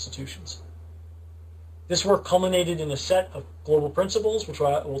financial institutions. This work culminated in a set of global principles, which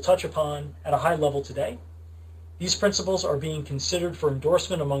I will touch upon at a high level today. These principles are being considered for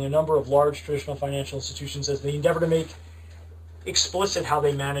endorsement among a number of large traditional financial institutions as they endeavor to make explicit how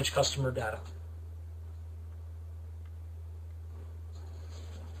they manage customer data.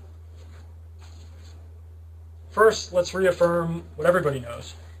 First, let's reaffirm what everybody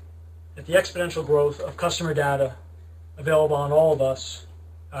knows, that the exponential growth of customer data available on all of us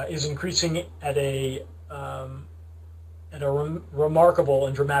is increasing at a at a remarkable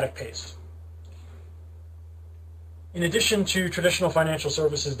and dramatic pace. In addition to traditional financial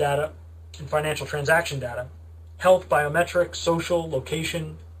services data and financial transaction data, health, biometrics, social,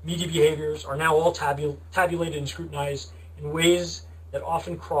 location, media behaviors are now all tabulated and scrutinized in ways that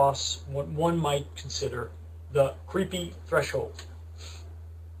often cross what one might consider the creepy threshold.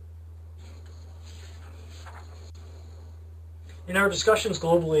 In our discussions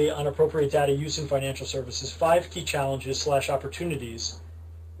globally on appropriate data use in financial services, 5 key challenges/opportunities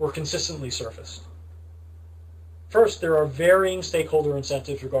were consistently surfaced. First, there are varying stakeholder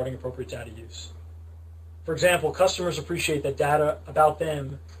incentives regarding appropriate data use. For example, customers appreciate that data about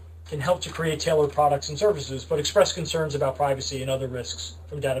them can help to create tailored products and services, but express concerns about privacy and other risks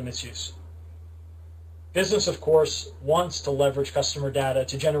from data misuse. Business, of course, wants to leverage customer data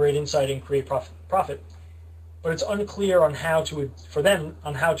to generate insight and create profit, but it's unclear on how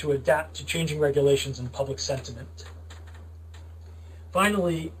to adapt to changing regulations and public sentiment.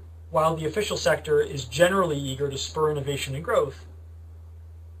 Finally, while the official sector is generally eager to spur innovation and growth,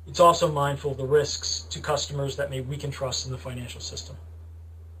 it's also mindful of the risks to customers that may weaken trust in the financial system.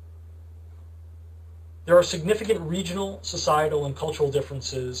 There are significant regional, societal, and cultural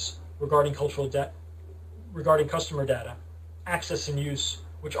differences regarding customer data, access and use,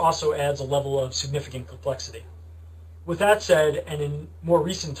 which also adds a level of significant complexity. With that said, and in more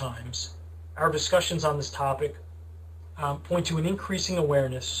recent times, our discussions on this topic point to an increasing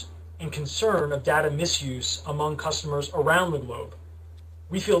awareness and concern of data misuse among customers around the globe.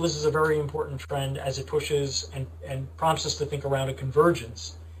 We feel this is a very important trend as it pushes and prompts us to think around a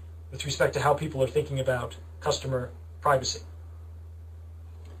convergence with respect to how people are thinking about customer privacy.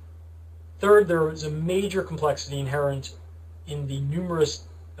 Third, there is a major complexity inherent in the numerous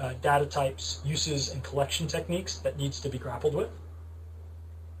data types, uses, and collection techniques that needs to be grappled with.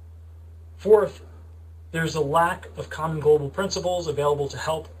 Fourth, there's a lack of common global principles available to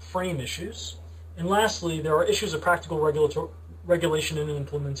help frame issues. And lastly, there are issues of practical regulation and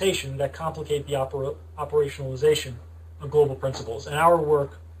implementation that complicate the operationalization of global principles. And our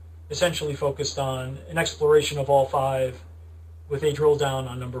work essentially focused on an exploration of all 5 with a drill down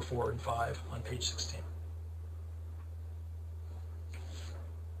on number 4 and 5 on page 16.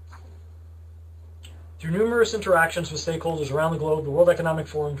 Through numerous interactions with stakeholders around the globe, the World Economic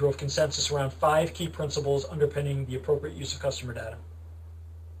Forum drove consensus around 5 key principles underpinning the appropriate use of customer data.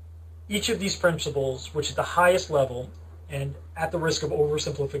 Each of these principles, which at the highest level, and at the risk of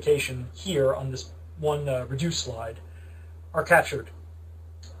oversimplification here on this one reduced slide, are captured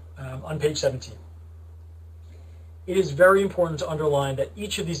on page 17. It is very important to underline that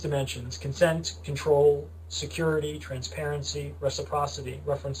each of these dimensions, consent, control, security, transparency, reciprocity,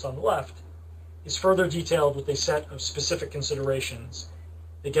 referenced on the left, is further detailed with a set of specific considerations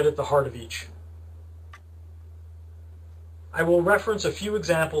that get at the heart of each. I will reference a few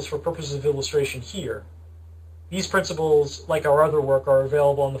examples for purposes of illustration here. These principles, like our other work, are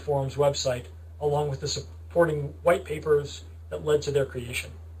available on the forum's website, along with the supporting white papers that led to their creation.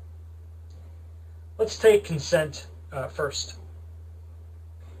 Let's take consent first.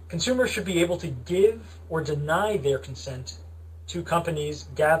 Consumers should be able to give or deny their consent to companies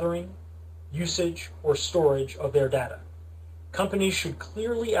gathering, usage, or storage of their data. Companies should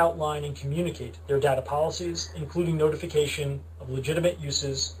clearly outline and communicate their data policies, including notification of legitimate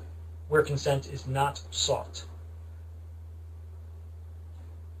uses where consent is not sought.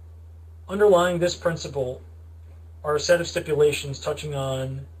 Underlying this principle are a set of stipulations touching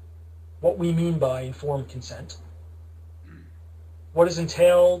on what we mean by informed consent, what is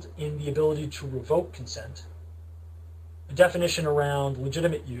entailed in the ability to revoke consent, a definition around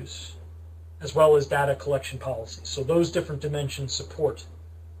legitimate use, as well as data collection policies. So those different dimensions support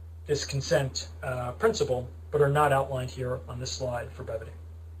this consent principle, but are not outlined here on this slide for brevity.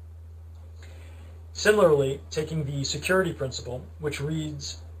 Similarly, taking the security principle, which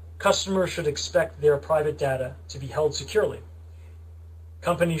reads, customers should expect their private data to be held securely.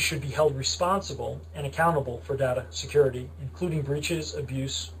 Companies should be held responsible and accountable for data security, including breaches,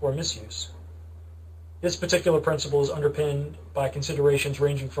 abuse, or misuse. This particular principle is underpinned by considerations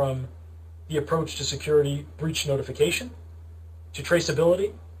ranging from the approach to security breach notification, to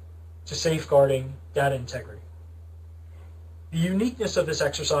traceability, to safeguarding data integrity. The uniqueness of this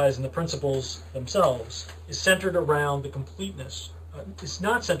exercise and the principles themselves is centered around the completeness. It's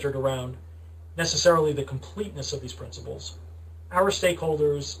not centered around necessarily the completeness of these principles. Our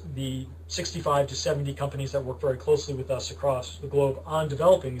stakeholders, the 65 to 70 companies that work very closely with us across the globe on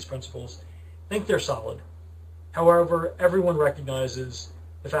developing these principles, think they're solid. However, everyone recognizes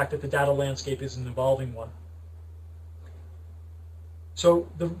the fact that the data landscape is an evolving one. So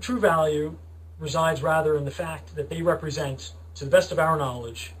the true value resides rather in the fact that they represent, to the best of our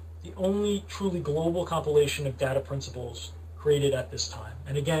knowledge, the only truly global compilation of data principles created at this time.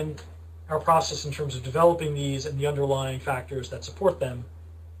 And again, our process in terms of developing these and the underlying factors that support them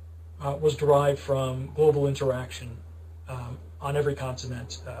was derived from global interaction on every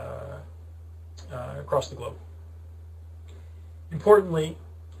continent across the globe. Importantly,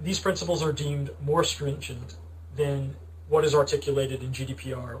 these principles are deemed more stringent than what is articulated in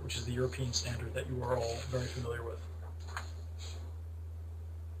GDPR, which is the European standard that you are all very familiar with.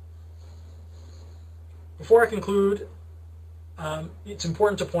 Before I conclude, it's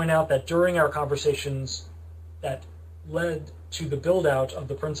important to point out that during our conversations that led to the build-out of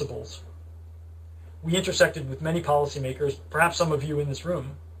the principles, we intersected with many policymakers, perhaps some of you in this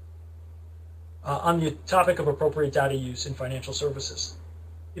room, on the topic of appropriate data use in financial services.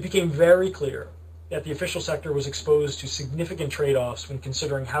 It became very clear that the official sector was exposed to significant trade-offs when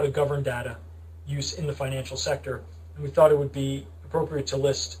considering how to govern data use in the financial sector, and we thought it would be appropriate to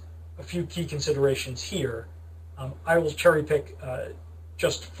list a few key considerations here. I will cherry pick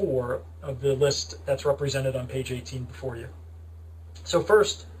just 4 of the list that's represented on page 18 before you. So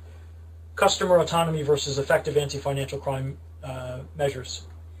first, customer autonomy versus effective anti-financial crime measures.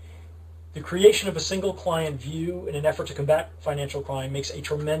 The creation of a single client view in an effort to combat financial crime makes a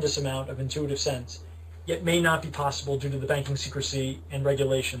tremendous amount of intuitive sense, yet may not be possible due to the banking secrecy and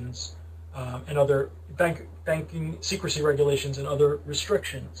regulations and other banking secrecy regulations and other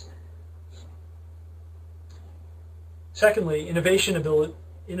restrictions. Secondly, innovation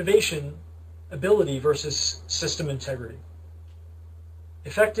ability versus system integrity.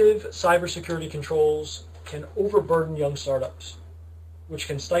 Effective cybersecurity controls can overburden young startups, which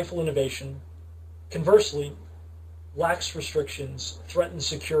can stifle innovation. Conversely, lax restrictions threaten the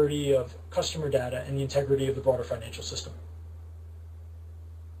security of customer data and the integrity of the broader financial system.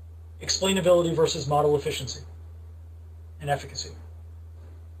 Explainability versus model efficiency and efficacy.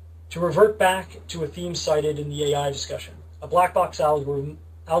 To revert back to a theme cited in the AI discussion, a black box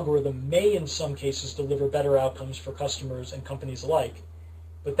algorithm may in some cases deliver better outcomes for customers and companies alike,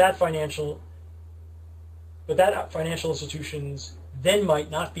 but that financial institutions then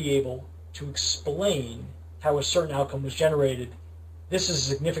might not be able to explain how a certain outcome was generated. This is a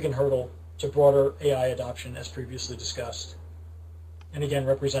significant hurdle to broader AI adoption, as previously discussed, and again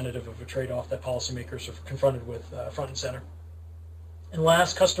representative of a trade-off that policymakers are confronted with front and center. And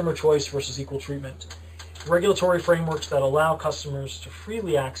last, customer choice versus equal treatment. Regulatory frameworks that allow customers to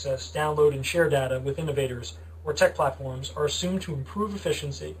freely access, download, and share data with innovators or tech platforms are assumed to improve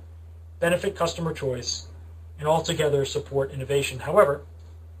efficiency, benefit customer choice, and altogether support innovation. However,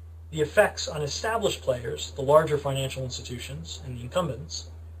 the effects on established players, the larger financial institutions and the incumbents,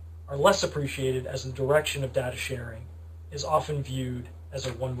 are less appreciated, as the direction of data sharing is often viewed as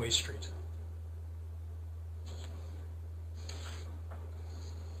a one-way street.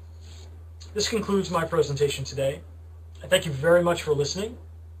 This concludes my presentation today. I thank you very much for listening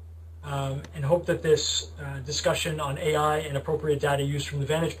and hope that this discussion on AI and appropriate data use from the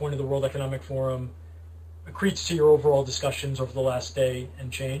vantage point of the World Economic Forum accretes to your overall discussions over the last day and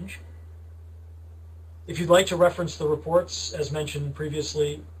change. If you'd like to reference the reports, as mentioned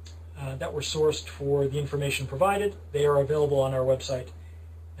previously, that were sourced for the information provided, they are available on our website.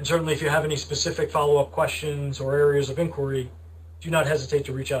 And certainly if you have any specific follow-up questions or areas of inquiry, do not hesitate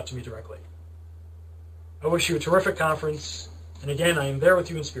to reach out to me directly. I wish you a terrific conference, and again, I am there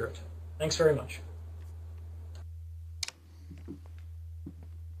with you in spirit. Thanks very much.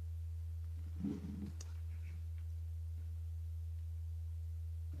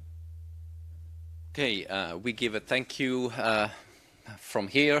 Okay, we give a thank you from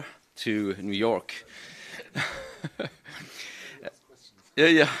here to New York.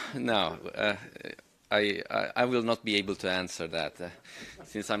 No, I will not be able to answer that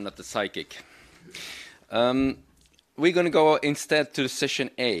since I'm not a psychic. We're going to go instead to session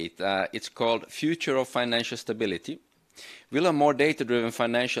 8. It's called Future of Financial Stability. Will a more data-driven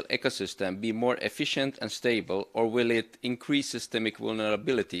financial ecosystem be more efficient and stable, or will it increase systemic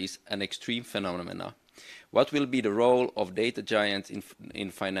vulnerabilities and extreme phenomena? What will be the role of data giants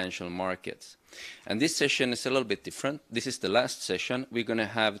in financial markets? And this session is a little bit different. This is the last session. We're going to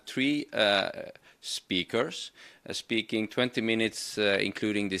have 3 speakers speaking 20 minutes,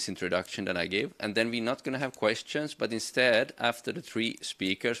 including this introduction that I gave. And then we're not going to have questions, but instead, after the 3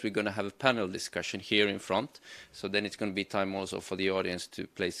 speakers, we're going to have a panel discussion here in front. So then it's going to be time also for the audience to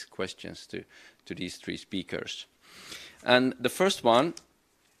place questions to these 3 speakers. And the first one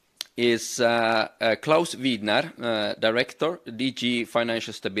is Klaus Wiedner, Director, DG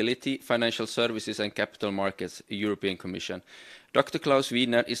Financial Stability, Financial Services and Capital Markets, European Commission. Dr. Klaus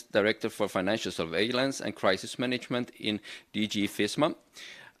Wiedner is Director for Financial Surveillance and Crisis Management in DG FISMA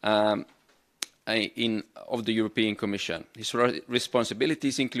of the European Commission. His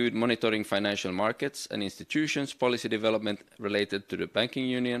responsibilities include monitoring financial markets and institutions, policy development related to the banking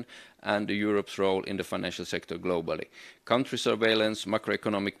union, and Europe's role in the financial sector globally, country surveillance,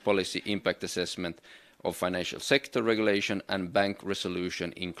 macroeconomic policy impact assessment of financial sector regulation, and bank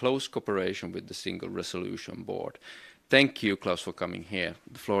resolution in close cooperation with the Single Resolution Board. Thank you, Klaus, for coming here.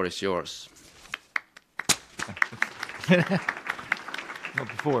 The floor is yours. Not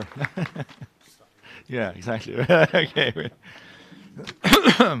before. Yeah, exactly. Okay.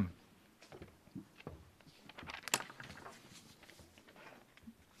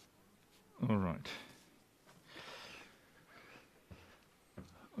 All right.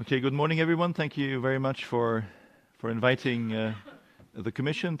 Okay, good morning, everyone. Thank you very much for inviting the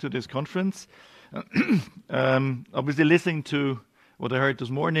Commission to this conference. Obviously, listening to what I heard this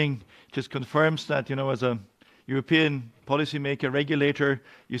morning just confirms that, you know, as a European policymaker, regulator,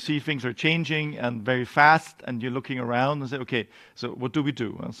 you see things are changing and very fast, and you're looking around and say, okay, so what do we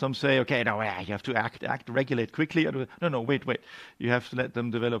do? And some say, okay, no, you have to act, regulate quickly. No, wait. You have to let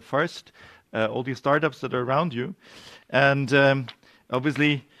them develop first, all these startups that are around you. And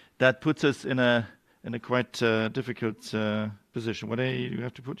obviously, that puts us in a quite difficult position. What do you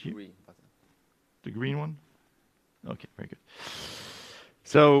have to put here? Green button. The green one? Okay, very good.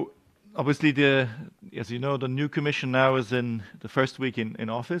 So obviously, as you know, the new Commission now is in the first week in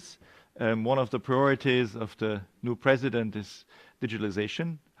office. One of the priorities of the new president is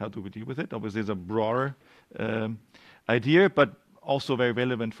digitalization. How do we deal with it? Obviously, it's a broader idea, but also very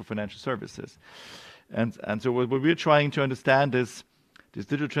relevant for financial services. And so what we're trying to understand is this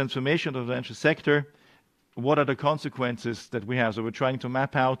digital transformation of the financial sector. What are the consequences that we have? So we're trying to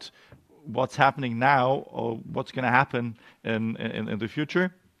map out what's happening now or what's going to happen in the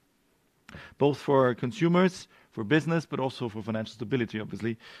future, both for consumers, for business, but also for financial stability,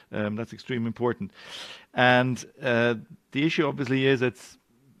 obviously. That's extremely important. And the issue, obviously, is it's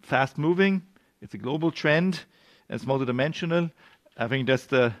fast-moving, it's a global trend, it's multidimensional. I think that's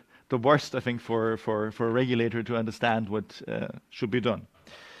the worst, I think, for a regulator to understand what should be done.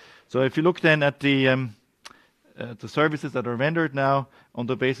 So if you look then at the services that are rendered now on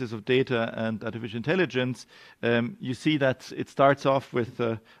the basis of data and artificial intelligence, you see that it starts off with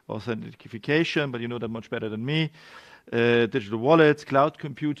authentication, but you know that much better than me, digital wallets, cloud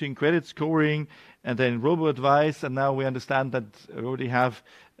computing, credit scoring, and then robo-advice. And now we understand that we already have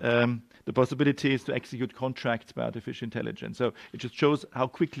the possibilities to execute contracts by artificial intelligence. So it just shows how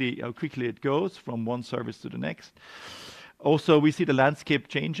quickly it goes from one service to the next. Also, we see the landscape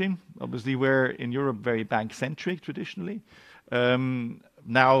changing. Obviously, we're in Europe very bank-centric traditionally.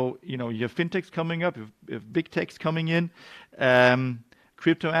 Now, you know, you have fintechs coming up, you have big techs coming in,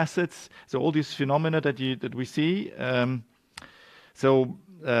 crypto assets. So all these phenomena that we see. So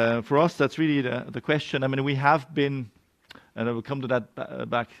for us, that's really the question. I mean, we have been, and I will come to that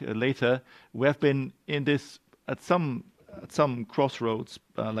back later. We have been in this at some crossroads,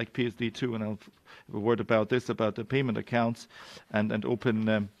 like PSD2, and I'll have a word about this, about the payment accounts and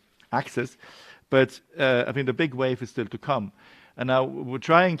open access. But I think the big wave is still to come. And now what we're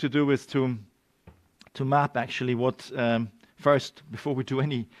trying to do is to map actually what first, before we do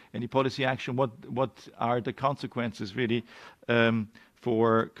any policy action, what are the consequences really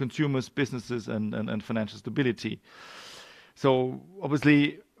for consumers, businesses, and financial stability. So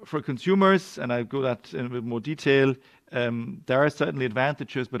obviously for consumers, and I'll go that in a bit more detail, there are certainly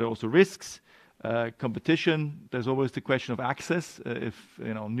advantages, but also risks. Competition, there's always the question of access. If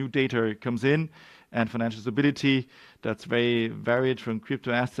new data comes in, and financial stability, that's very varied from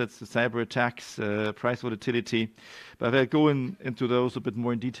crypto assets to cyber attacks, price volatility. But I'll go into those a bit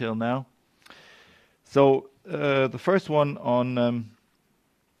more in detail now. So the first one on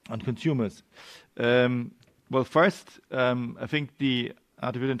consumers. Well, first, I think the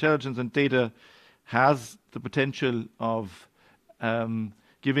artificial intelligence and data has the potential of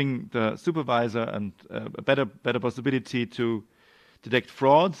giving the supervisor and a better possibility to detect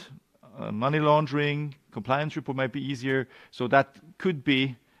fraud, money laundering, compliance report might be easier. So that could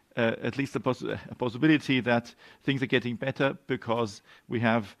be at least a possibility that things are getting better because we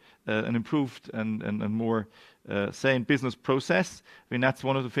have an improved and more sane business process. I mean, that's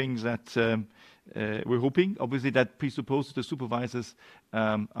one of the things that we're hoping. Obviously, that presupposes the supervisors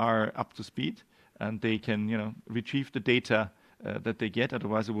are up to speed and they can, retrieve the data that they get.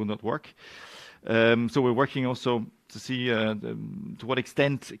 Otherwise, it will not work. So we're working also to see to what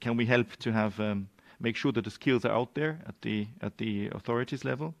extent can we help to have make sure that the skills are out there at the authorities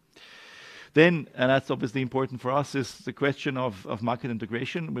level. Then, and that's obviously important for us, is the question of market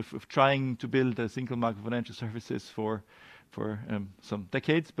integration. With trying to build a single market for financial services for some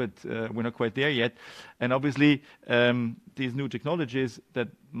decades, but we're not quite there yet. And obviously, these new technologies that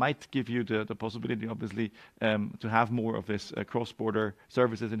might give you the possibility, obviously, to have more of this cross-border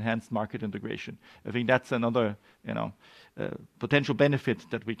services, enhanced market integration. I think that's another, potential benefit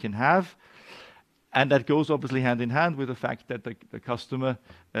that we can have. And that goes obviously hand in hand with the fact that the customer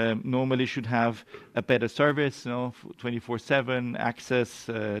normally should have a better service, 24/7 access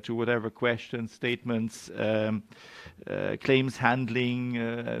to whatever questions, statements, claims handling,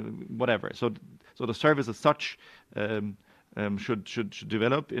 whatever. So the service as such should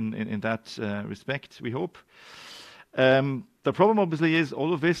develop in that respect, we hope. The problem obviously is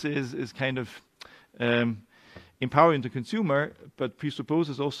all of this is kind of empowering the consumer, but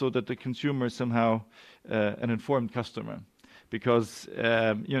presupposes also that the consumer is somehow an informed customer, because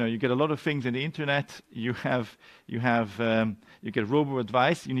you get a lot of things in the internet. You get robo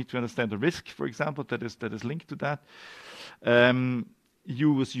advice. You need to understand the risk, for example, that is linked to that.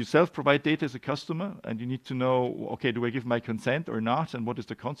 You yourself provide data as a customer, and you need to know, okay, do I give my consent or not, and what is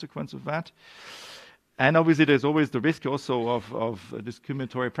the consequence of that? And obviously, there's always the risk also of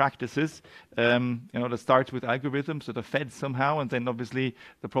discriminatory practices. That starts with algorithms that are fed somehow, and then obviously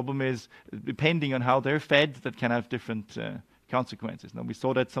the problem is, depending on how they're fed, that can have different consequences. Now, we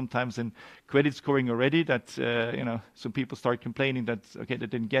saw that sometimes in credit scoring already, that some people start complaining that they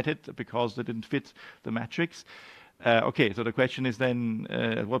didn't get it because they didn't fit the metrics. So the question is then,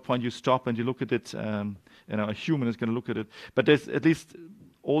 at what point you stop and you look at it? A human is going to look at it, but there's at least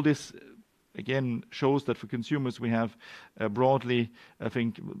all this. Again, shows that for consumers we have broadly, I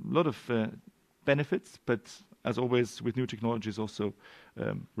think, a lot of benefits, but as always with new technologies, also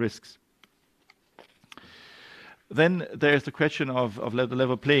risks. Then there's the question of the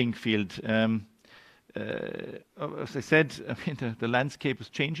level playing field. As I said, the landscape is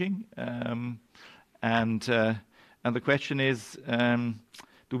changing, and the question is,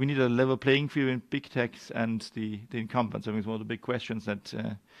 do we need a level playing field in big techs and the incumbents? I mean, it's one of the big questions that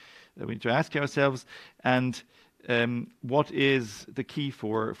we need to ask ourselves. And what is the key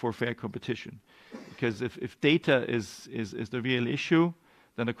for fair competition? Because if data is the real issue,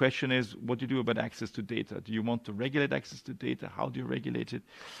 then the question is, what do you do about access to data? Do you want to regulate access to data? How do you regulate it?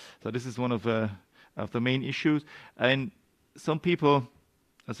 So this is one of the main issues. And some people,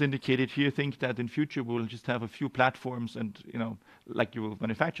 as indicated here, think that in future we'll just have a few platforms, and like you will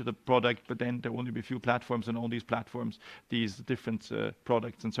manufacture the product, but then there will only be a few platforms, and on these platforms these different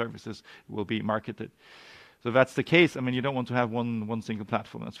products and services will be marketed. So if that's the case, I mean, you don't want to have one single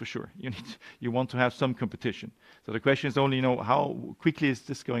platform, that's for sure. You want to have some competition. So the question is only, how quickly is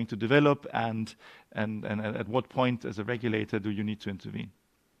this going to develop, and at what point as a regulator do you need to intervene?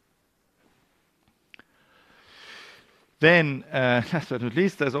 Then, last but not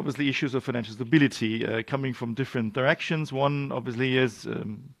least, there's obviously issues of financial stability coming from different directions. One obviously is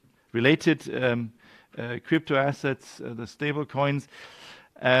related crypto assets, the stable coins,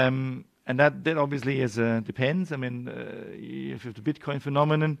 and that obviously depends. I mean, you have the Bitcoin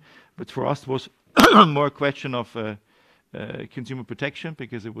phenomenon, but for us it was more a question of consumer protection,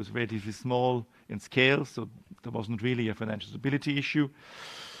 because it was relatively small in scale, so there wasn't really a financial stability issue.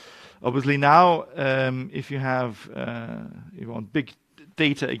 Obviously now, if you want big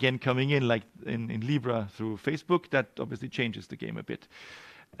data again coming in, like in Libra through Facebook, that obviously changes the game a bit.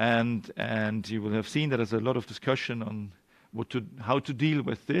 And you will have seen that there's a lot of discussion on how to deal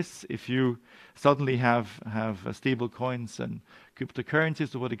with this. If you suddenly have stable coins and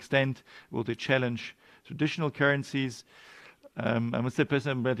cryptocurrencies, to what extent will they challenge traditional currencies? I must say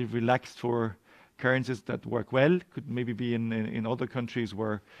personally, I'm very relaxed for currencies that work well. Could maybe be in other countries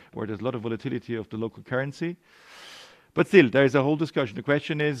where there's a lot of volatility of the local currency. But still, there is a whole discussion. The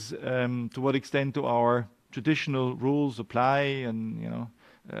question is, to what extent do our traditional rules apply, and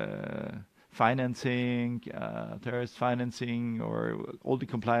financing, terrorist financing, or all the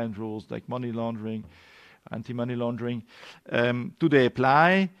compliant rules like money laundering, anti-money laundering, do they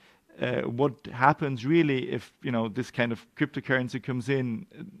apply? What happens really if this kind of cryptocurrency comes in,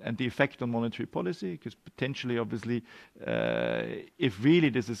 and the effect on monetary policy? Because potentially, obviously, if really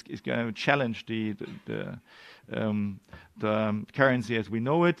this is going to challenge the currency as we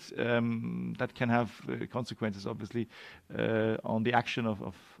know it, that can have consequences, obviously, on the action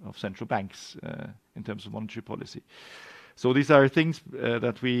of central banks in terms of monetary policy. So these are things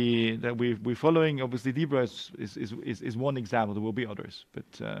that we're following. Obviously, Libra is one example. There will be others,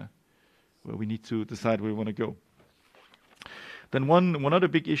 but where we need to decide where we want to go. Then one other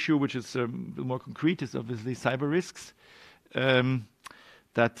big issue, which is more concrete, is obviously cyber risks.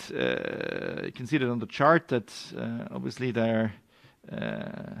 that you can see that on the chart that obviously there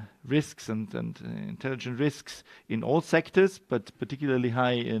are risks and intelligent risks in all sectors, but particularly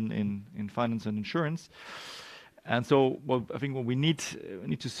high in finance and insurance. And so, I think what we need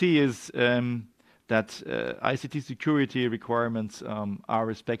to see is that ICT security requirements are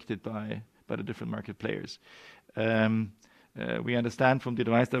respected by the different market players. We understand from the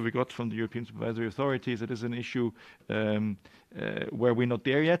advice that we got from the European supervisory authorities that is an issue where we're not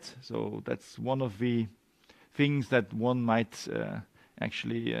there yet. So that's one of the things that one might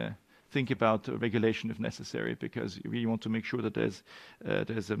actually think about regulation if necessary, because we want to make sure that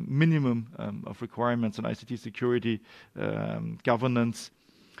there's a minimum of requirements on ICT security governance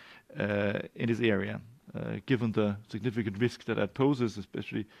in this area, given the significant risk that that poses,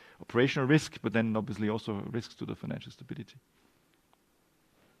 especially operational risk, but then obviously also risks to the financial stability.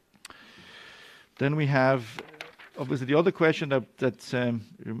 Then we have obviously the other question that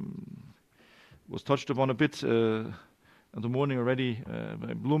was touched upon a bit in the morning already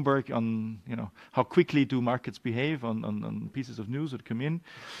by Bloomberg on how quickly do markets behave on pieces of news that come in,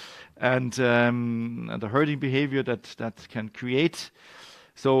 and the herding behavior that can create.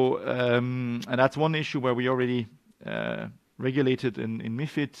 So and that's one issue where we already regulated in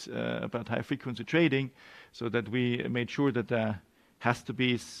MiFID about high frequency trading, so that we made sure that there has to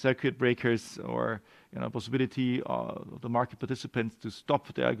be circuit breakers or possibility of the market participants to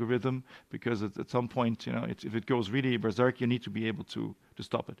stop the algorithm, because at some point, if it goes really berserk, you need to be able to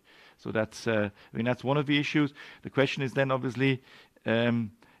stop it. So that's that's one of the issues. The question is then obviously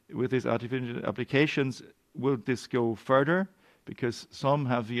with these artificial applications, will this go further? Because some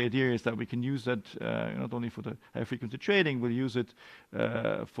have the idea is that we can use that not only for the high frequency trading, we'll use it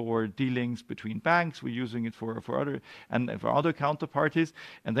for dealings between banks, we're using it for other counterparties.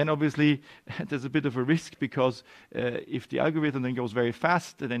 And then obviously there's a bit of a risk, because if the algorithm then goes very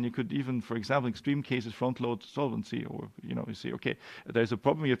fast, then you could even, for example, in extreme cases, front load solvency, or you say, okay, there's a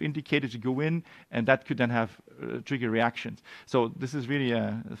problem, you have indicators, you go in, and that could then have trigger reactions. So this is really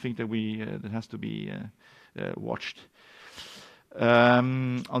a thing that that has to be watched.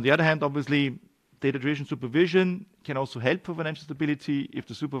 On the other hand, obviously, data-driven supervision can also help for financial stability if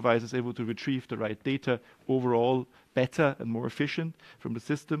the supervisor is able to retrieve the right data overall better and more efficient from the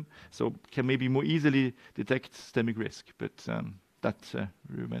system, so can maybe more easily detect systemic risk, but that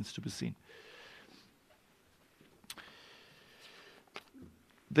remains to be seen.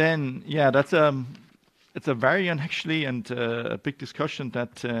 Then, that's it's a variant actually, and a big discussion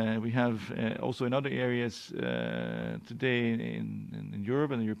that we have also in other areas today in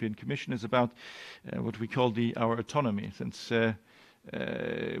Europe, and the European Commission is about what we call our autonomy. Since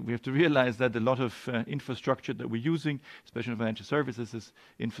we have to realize that a lot of infrastructure that we're using, especially in financial services, is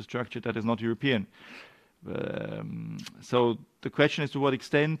infrastructure that is not European. So the question is, to what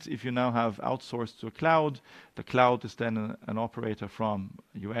extent, if you now have outsourced to a cloud, the cloud is then an operator from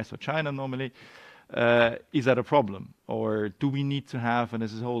US or China normally, is that a problem? Or do we need to have, and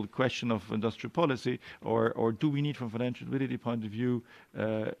this is a whole question of industrial policy, or do we need, from a financial stability point of view,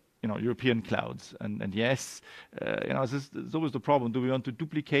 European clouds? And yes, it's always the problem. Do we want to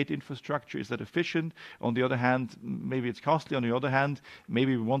duplicate infrastructure? Is that efficient? On the other hand, maybe it's costly. On the other hand,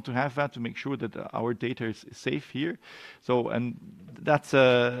 maybe we want to have that to make sure that our data is safe here. So, and that's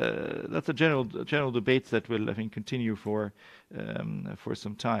a general debate that will, I think, continue for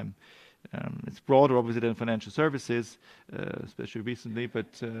some time. It's broader, obviously, than financial services, especially recently,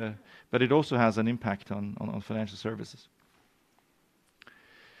 but it also has an impact on financial services.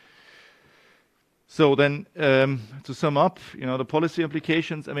 So then, to sum up, the policy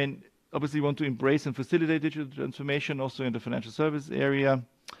implications. I mean, obviously, we want to embrace and facilitate digital transformation also in the financial service area.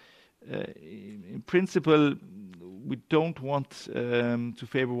 In principle, we don't want to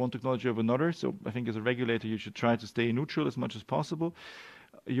favor one technology over another. So I think as a regulator, you should try to stay neutral as much as possible.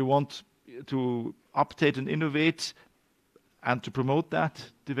 You want to update and innovate, and to promote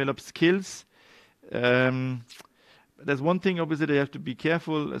that, develop skills. There's one thing, obviously, that you have to be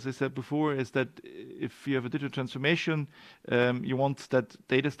careful, as I said before, is that if you have a digital transformation, you want that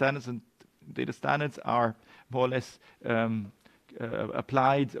data standards are more or less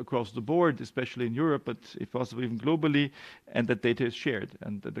applied across the board, especially in Europe, but if possible even globally, and that data is shared.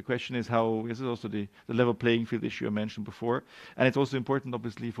 And the question is how, this is also the level playing field issue I mentioned before, and it's also important,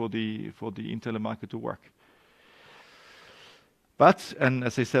 obviously, for the internal market to work. But, and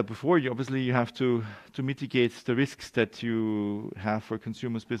as I said before, you have to mitigate the risks that you have for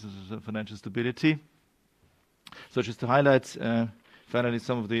consumers, businesses, and financial stability. So just to highlight, finally,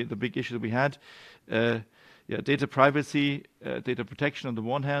 some of the big issues that we had. Data privacy, data protection on the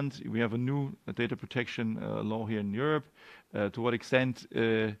one hand. We have a new data protection law here in Europe, To what extent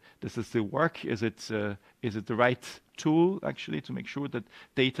does this still work? Is it the right tool actually to make sure that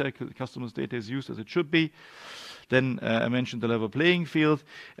customers' data is used as it should be? Then I mentioned the level playing field,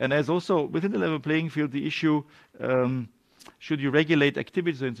 and there's also within the level playing field the issue. Should you regulate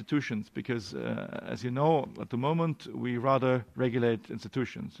activities of institutions? Because, as you know, at the moment, we rather regulate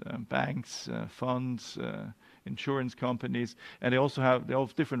institutions, banks, funds, insurance companies, and they all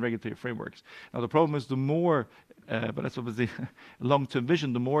have different regulatory frameworks. Now, the problem is the more, but that's obviously a long-term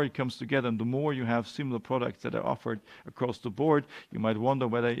vision, the more it comes together and the more you have similar products that are offered across the board, you might wonder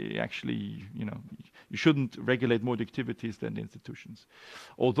whether you actually, you shouldn't regulate more the activities than the institutions.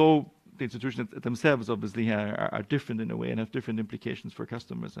 Although the institutions themselves obviously are different in a way and have different implications for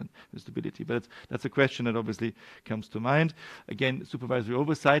customers and stability. But that's a question that obviously comes to mind. Again, supervisory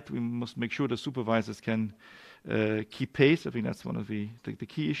oversight, we must make sure the supervisors can keep pace. I think that's one of the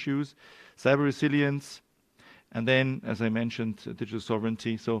key issues. Cyber resilience. And then, as I mentioned, digital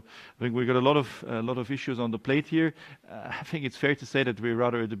sovereignty. So I think we've got a lot of issues on the plate here. I think it's fair to say that we're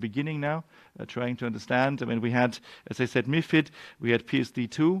rather at the beginning now, trying to understand. I mean, we had, as I said, MiFID, we had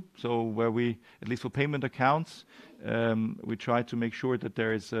PSD2, so where we, at least for payment accounts, we try to make sure that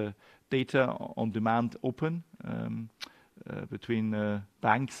there is data on demand open between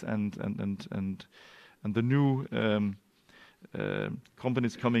banks and the new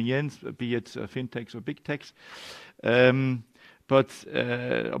companies coming in, be it fintechs or big techs. But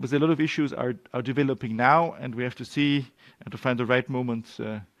obviously a lot of issues are developing now, and we have to see and to find the right moment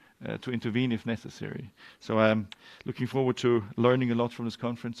to intervene if necessary. So I'm looking forward to learning a lot from this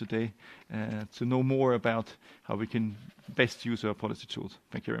conference today, to know more about how we can best use our policy tools.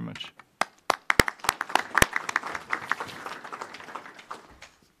 Thank you very much.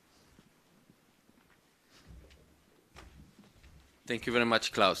 Thank you very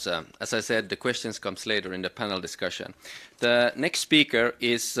much, Klaus. As I said, the questions comes later in the panel discussion. The next speaker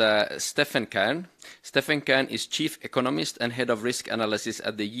is Stefan Kern. Stefan Kern is Chief Economist and Head of Risk Analysis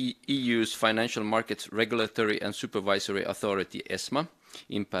at the EU's Financial Markets Regulatory and Supervisory Authority, ESMA,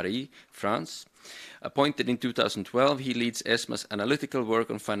 in Paris, France. Appointed in 2012, he leads ESMA's analytical work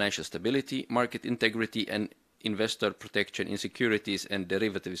on financial stability, market integrity, and investor protection in securities and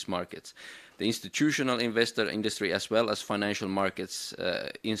derivatives markets, the institutional investor industry, as well as financial markets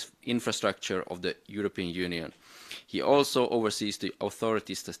infrastructure of the European Union. He also oversees the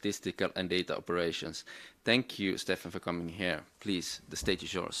authority's statistical and data operations. Thank you, Stefan, for coming here. Please, the stage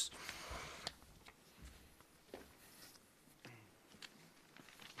is yours.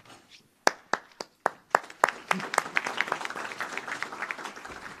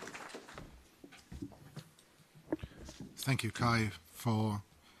 Thank you, Kai, for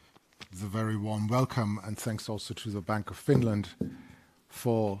the very warm welcome, and thanks also to the Bank of Finland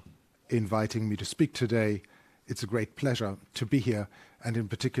for inviting me to speak today. It's a great pleasure to be here, and in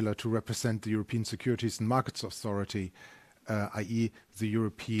particular to represent the European Securities and Markets Authority, i.e. the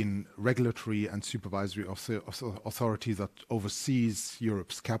European Regulatory and Supervisory Authority that oversees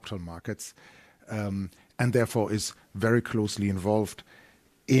Europe's capital markets, and therefore is very closely involved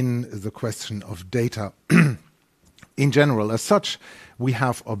in the question of data in general. As such, we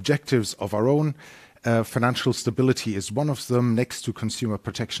have objectives of our own. Financial stability is one of them, next to consumer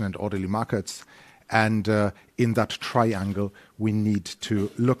protection and orderly markets. And in that triangle, we need to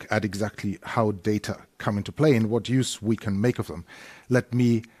look at exactly how data come into play and what use we can make of them. Let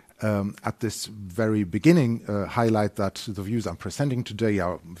me, at this very beginning, highlight that the views I'm presenting today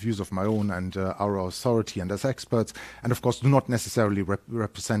are views of my own and our authority and as experts, and of course do not necessarily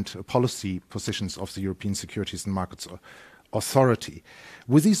represent policy positions of the European Securities and Markets Authority.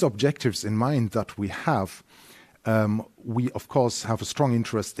 With these objectives in mind that we have, we of course have a strong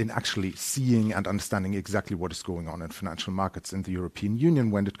interest in actually seeing and understanding exactly what is going on in financial markets in the European Union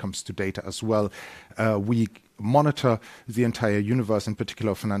when it comes to data as well. We monitor the entire universe, in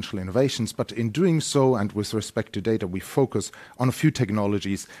particular financial innovations, but in doing so and with respect to data, we focus on a few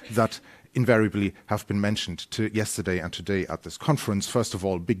technologies that invariably have been mentioned yesterday and today at this conference. First of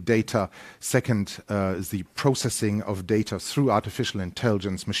all, big data. Second, the processing of data through artificial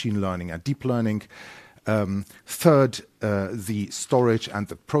intelligence, machine learning and deep learning. Third, the storage and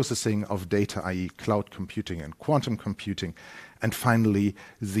the processing of data, i.e. cloud computing and quantum computing. And finally,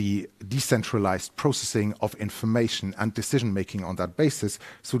 the decentralized processing of information and decision-making on that basis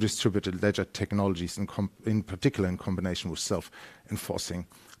through distributed ledger technologies, in particular in combination with self-enforcing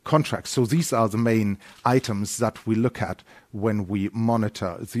contracts. So these are the main items that we look at when we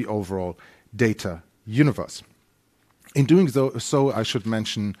monitor the overall data universe. In doing so, I should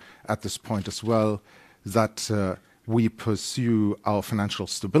mention at this point as well that we pursue our financial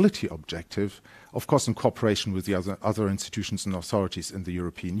stability objective, of course, in cooperation with the other institutions and authorities in the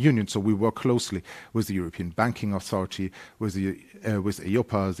European Union. So we work closely with the European Banking Authority, with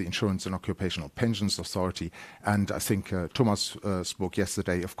EIOPA, the Insurance and Occupational Pensions Authority, and I think Thomas spoke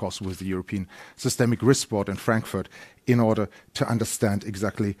yesterday, of course, with the European Systemic Risk Board in Frankfurt, in order to understand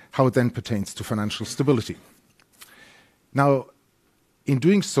exactly how it then pertains to financial stability. Now, in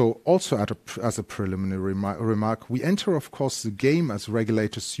doing so, also as a preliminary remark, we enter, of course, the game as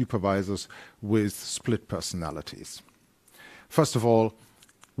regulators, supervisors with split personalities. First of all,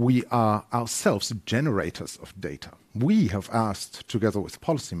 we are ourselves generators of data. We have asked, together with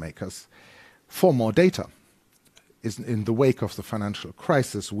policymakers, for more data. In the wake of the financial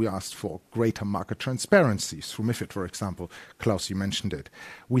crisis, we asked for greater market transparency through MiFID, for example. Klaus, you mentioned it.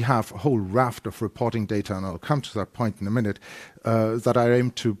 We have a whole raft of reporting data, and I'll come to that point in a minute, that I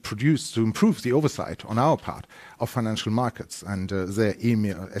aim to produce to improve the oversight on our part of financial markets. And their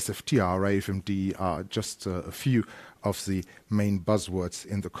EMIR, SFTR, AFMD are just a few of the main buzzwords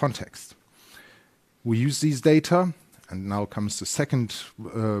in the context. We use these data, and now comes the second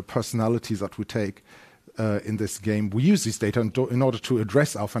personality that we take in this game. We use these data in order to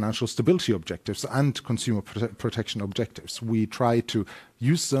address our financial stability objectives and consumer protection objectives. We try to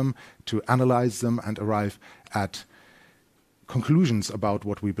use them, to analyze them, and arrive at conclusions about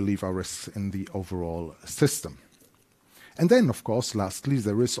what we believe are risks in the overall system. And then, of course, lastly,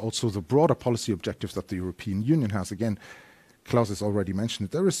 there is also the broader policy objective that the European Union has. Again, Klaus has already mentioned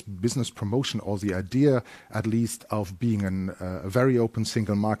it. There is business promotion, or the idea, at least, of being a very open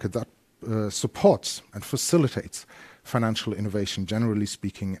single market that supports and facilitates financial innovation, generally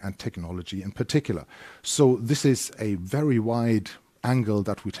speaking, and technology in particular. So this is a very wide angle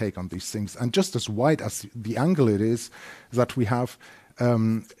that we take on these things. And just as wide as the angle it is that we have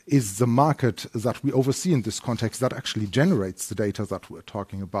is the market that we oversee in this context that actually generates the data that we're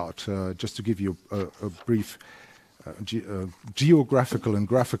talking about. Just to give you a brief geographical and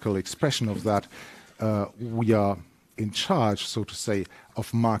graphical expression of that, we are in charge, so to say,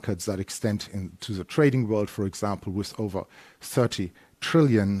 of markets that extend into the trading world, for example, with over 30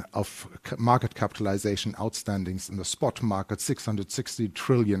 trillion of market capitalization outstandings in the spot market, 660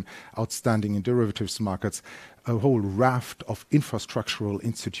 trillion outstanding in derivatives markets, a whole raft of infrastructural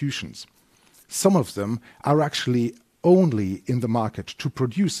institutions. Some of them are actually only in the market to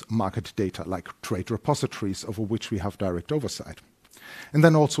produce market data, like trade repositories over which we have direct oversight. And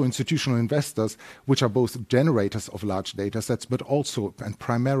then also institutional investors, which are both generators of large data sets, but also and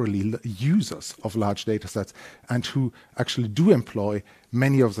primarily users of large data sets, and who actually do employ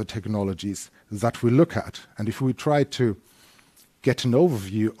many of the technologies that we look at. And if we try to get an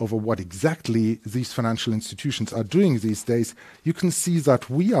overview over what exactly these financial institutions are doing these days, you can see that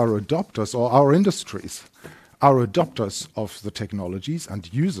we are adopters, or our industries are adopters of the technologies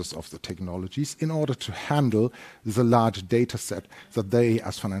and users of the technologies in order to handle the large data set that they,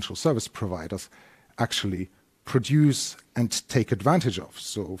 as financial service providers, actually produce and take advantage of.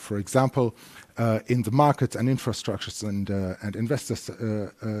 So, for example, in the markets and infrastructures and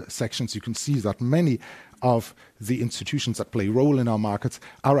investor sections, you can see that many of the institutions that play a role in our markets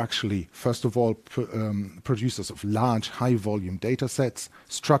are actually, first of all, producers of large, high-volume data sets,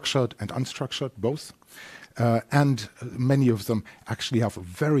 structured and unstructured, both. And many of them actually have a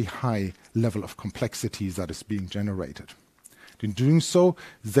very high level of complexity that is being generated. In doing so,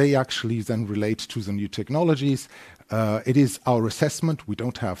 they actually then relate to the new technologies. It is our assessment. We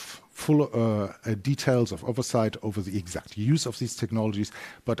don't have full details of oversight over the exact use of these technologies,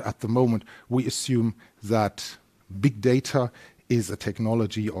 but at the moment we assume that big data is a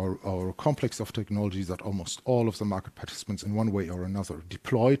technology or a complex of technologies that almost all of the market participants in one way or another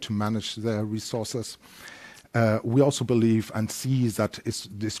deploy to manage their resources. We also believe and see that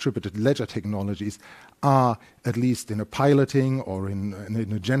distributed ledger technologies are, at least in a piloting or in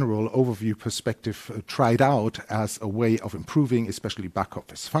a general overview perspective, tried out as a way of improving, especially back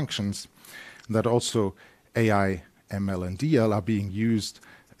office functions. That also AI, ML, and DL are being used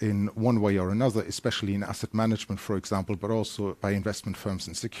in one way or another, especially in asset management, for example, but also by investment firms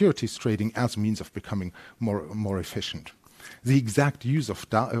in securities trading as means of becoming more efficient. The exact use of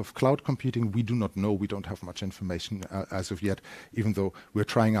cloud computing, we do not know. We don't have much information as of yet, even though we're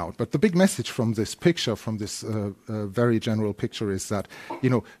trying out. But the big message from this picture, from this very general picture, is that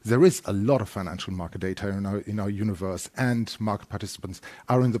there is a lot of financial market data in our universe, and market participants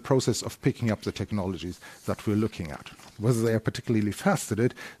are in the process of picking up the technologies that we're looking at. Whether they are particularly fast at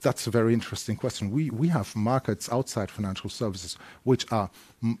it, that's a very interesting question. We have markets outside financial services which are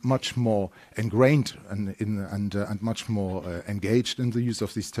much more ingrained and much more more engaged in the use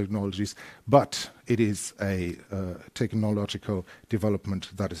of these technologies, but it is a technological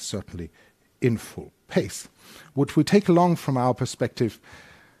development that is certainly in full pace. What we take along from our perspective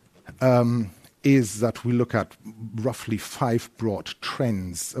is that we look at roughly 5 broad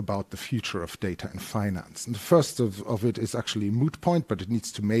trends about the future of data and finance. And the first of it is actually a moot point, but it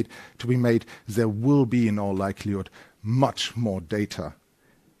needs to be made. There will be, in all likelihood, much more data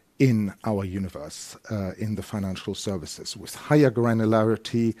in our universe, in the financial services. With higher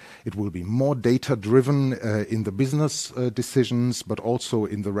granularity, it will be more data-driven in the business decisions, but also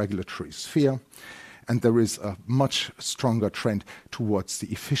in the regulatory sphere. And there is a much stronger trend towards the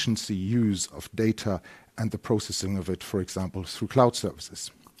efficiency use of data and the processing of it, for example, through cloud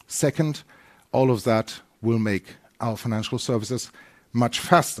services. Second, all of that will make our financial services much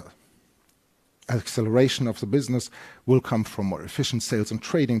faster. Acceleration of the business will come from more efficient sales and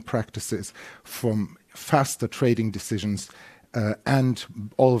trading practices, from faster trading decisions, and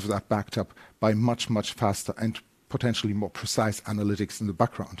all of that backed up by much, much faster and potentially more precise analytics in the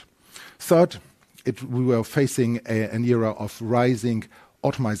background. Third, we were facing an era of rising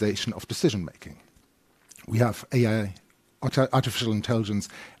automation of decision-making. We have AI, artificial intelligence,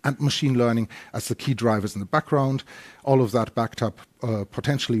 and machine learning as the key drivers in the background, all of that backed up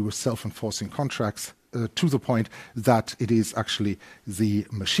potentially with self-enforcing contracts to the point that it is actually the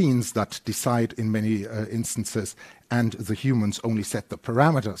machines that decide in many instances, and the humans only set the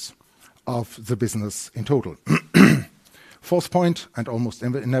parameters of the business in total. Fourth point, and almost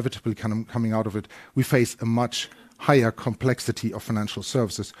inevitably coming out of it, we face a much higher complexity of financial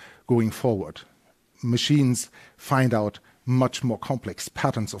services going forward. Machines find out much more complex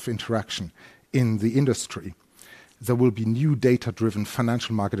patterns of interaction in the industry. There will be new data-driven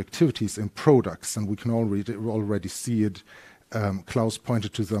financial market activities in products, and we can already see it. Klaus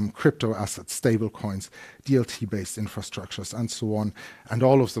pointed to them: crypto assets, stable coins, DLT-based infrastructures, and so on. And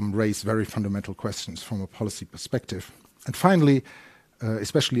all of them raise very fundamental questions from a policy perspective. And finally,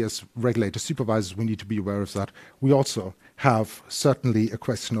 especially as regulator supervisors, we need to be aware of that. We also have certainly a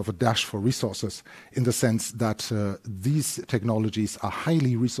question of a dash for resources, in the sense that these technologies are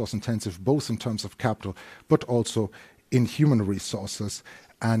highly resource intensive, both in terms of capital, but also in human resources.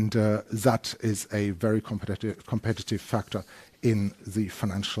 And that is a very competitive factor in the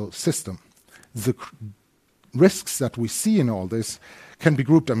financial system. The risks that we see in all this can be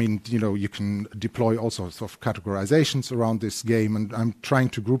grouped. I mean, you can deploy all sorts of categorizations around this game, and I'm trying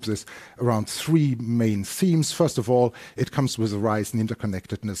to group this around 3 main themes. First of all, it comes with a rise in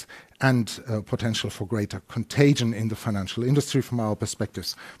interconnectedness and potential for greater contagion in the financial industry from our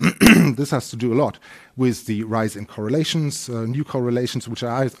perspectives. This has to do a lot with the rise in correlations, new correlations, which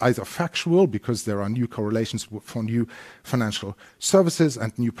are either factual, because there are new correlations for new financial services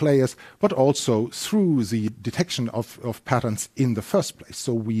and new players, but also through the detection of patterns in the first place.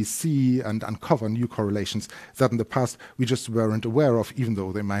 So we see and uncover new correlations that in the past we just weren't aware of, even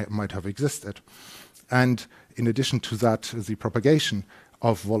though they might have existed. And in addition to that, the propagation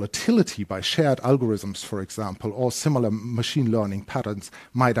of volatility by shared algorithms, for example, or similar machine learning patterns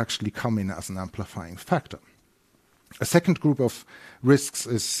might actually come in as an amplifying factor. A second group of risks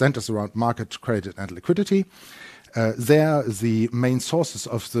centers around market credit and liquidity. There, the main sources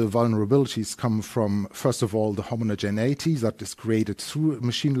of the vulnerabilities come from, first of all, the homogeneity that is created through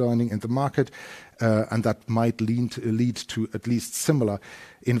machine learning in the market, and that might lead to at least similar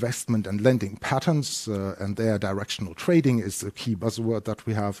investment and lending patterns, and their directional trading is a key buzzword that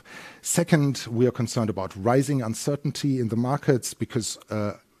we have. Second, we are concerned about rising uncertainty in the markets, because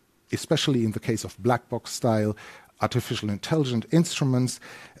especially in the case of black box style artificial intelligent instruments,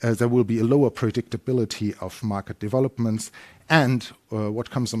 there will be a lower predictability of market developments. And what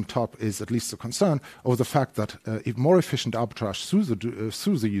comes on top is at least a concern over the fact that more efficient arbitrage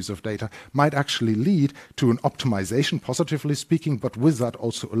through the use of data might actually lead to an optimization, positively speaking, but with that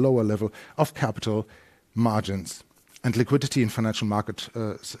also a lower level of capital margins and liquidity in financial market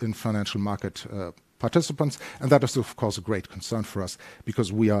participants. And that is, of course, a great concern for us,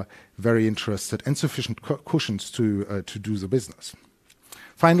 because we are very interested in sufficient cushions to do the business.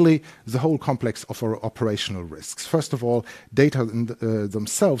 Finally, the whole complex of our operational risks. First of all, data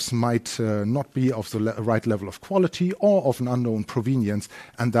themselves might not be of the right level of quality or of an unknown provenience,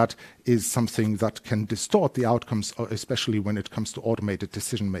 and that is something that can distort the outcomes, especially when it comes to automated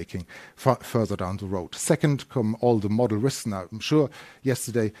decision-making further down the road. Second, come all the model risks. Now, I'm sure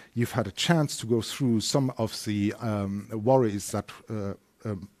yesterday you've had a chance to go through some of the worries that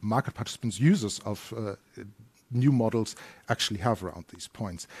market participants, users of new models actually have around these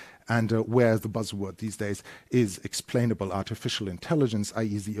points. And where the buzzword these days is explainable artificial intelligence,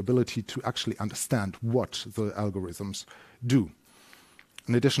 i.e. the ability to actually understand what the algorithms do.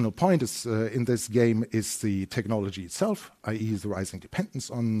 An additional point is in this game is the technology itself, i.e. the rising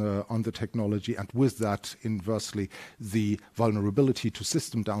dependence on the technology, and with that, inversely, the vulnerability to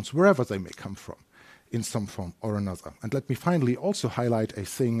system downs, wherever they may come from, in some form or another. And let me finally also highlight a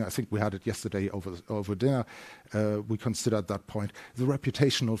thing, I think we had it yesterday over dinner, we considered that point, the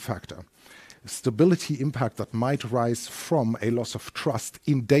reputational factor. Stability impact that might rise from a loss of trust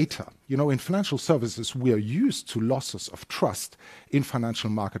in data. You know, in financial services, we are used to losses of trust in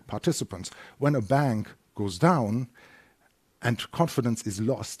financial market participants. When a bank goes down and confidence is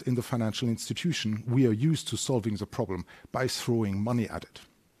lost in the financial institution, we are used to solving the problem by throwing money at it.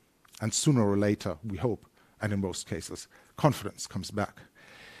 And sooner or later, we hope, and in most cases, confidence comes back.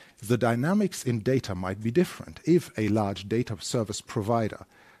 The dynamics in data might be different if a large data service provider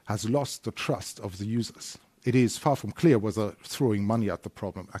has lost the trust of the users. It is far from clear whether throwing money at the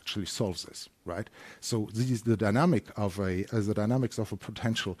problem actually solves this, right? So this is the dynamics of a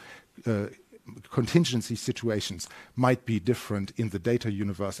potential contingency situations might be different in the data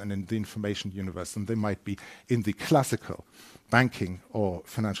universe and in the information universe than they might be in the classical banking or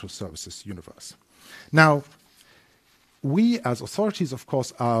financial services universe. Now, we as authorities, of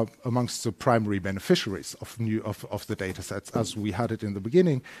course, are amongst the primary beneficiaries of the data sets. As we had it in the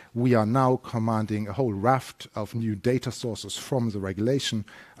beginning, we are now commanding a whole raft of new data sources from the regulation.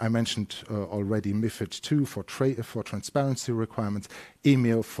 I mentioned already MiFID II for transparency requirements,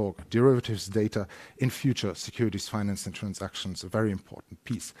 EMIR for derivatives data, in future securities financing transactions, a very important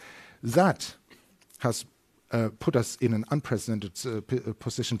piece. That has put us in an unprecedented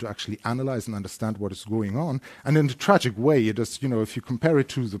position to actually analyze and understand what is going on. And in a tragic way, it is, you know, if you compare it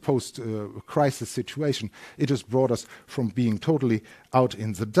to the post-crisis situation, it has brought us from being totally out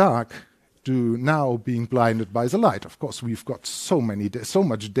in the dark to now being blinded by the light. Of course, we've got so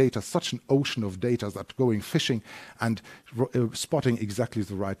much data, such an ocean of data that going fishing and spotting exactly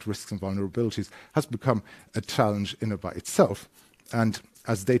the right risks and vulnerabilities has become a challenge in and by itself. And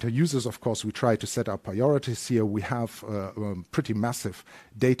as data users, of course, we try to set our priorities here. We have pretty massive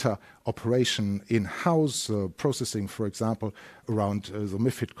data operation in-house, processing, for example, around the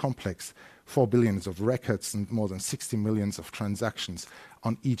MiFID complex, 4 billion of records and more than 60 million of transactions.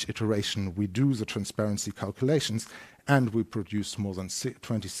 On each iteration, we do the transparency calculations, and we produce more than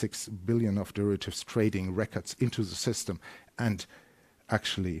 26 billion of derivatives trading records into the system and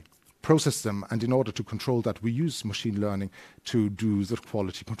actually process them. And in order to control that, we use machine learning to do the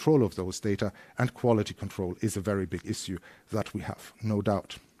quality control of those data, and quality control is a very big issue that we have, no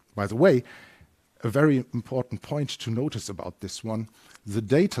doubt. By the way, a very important point to notice about this one, the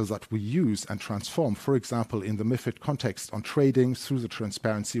data that we use and transform, for example, in the MiFID context on trading through the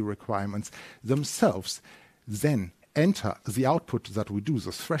transparency requirements themselves, then enter the output that we do, the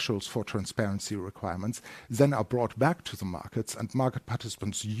thresholds for transparency requirements, then are brought back to the markets, and market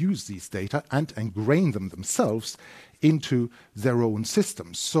participants use these data and ingrain them themselves into their own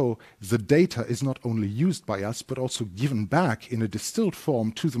systems. So the data is not only used by us, but also given back in a distilled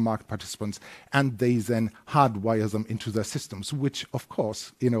form to the market participants, and they then hardwire them into their systems, which, of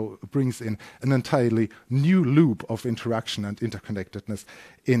course, you know, brings in an entirely new loop of interaction and interconnectedness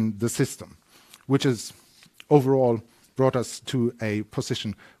in the system, which is overall brought us to a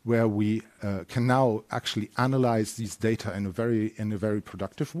position where we can now actually analyze these data in a very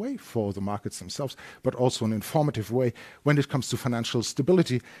productive way for the markets themselves, but also an informative way when it comes to financial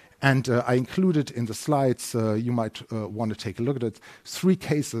stability. And I included in the slides, you might want to take a look at it, 3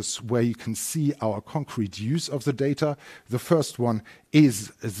 cases where you can see our concrete use of the data. The first one is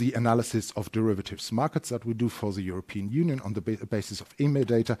the analysis of derivatives markets that we do for the European Union on the basis of EMIR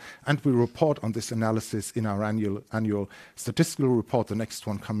data, and we report on this analysis in our annual statistical report, the next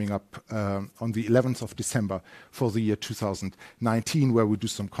one coming up on the 11th of December for the year 2019, where we do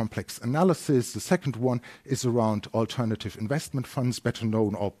some complex analysis. The second one is around alternative investment funds, better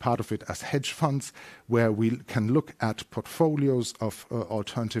known or part of it as hedge funds, where we can look at portfolios of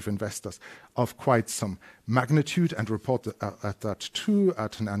alternative investors of quite some magnitude and report at that too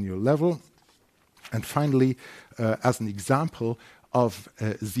at an annual level. And finally, as an example of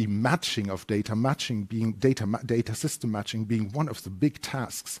the matching of data, data system matching being one of the big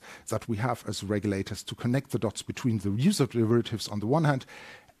tasks that we have as regulators, to connect the dots between the use of derivatives on the one hand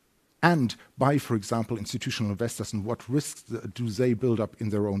and by, for example, institutional investors, and what risks do they build up in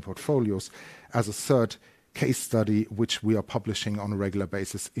their own portfolios, as a third case study, which we are publishing on a regular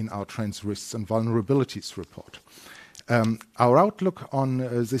basis in our Trends, Risks and Vulnerabilities report. Our outlook on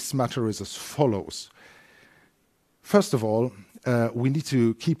this matter is as follows. First of all, we need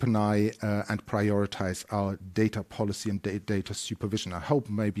to keep an eye and prioritize our data policy and data supervision. I hope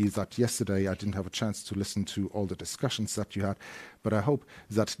maybe that yesterday I didn't have a chance to listen to all the discussions that you had, but I hope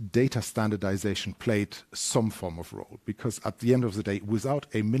that data standardization played some form of role, because at the end of the day, without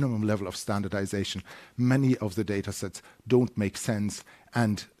a minimum level of standardization, many of the data sets don't make sense,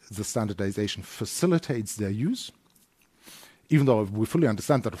 and the standardization facilitates their use. Even though we fully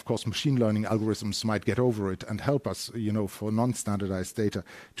understand that, of course, machine learning algorithms might get over it and help us, for non-standardized data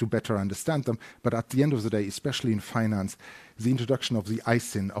to better understand them. But at the end of the day, especially in finance, the introduction of the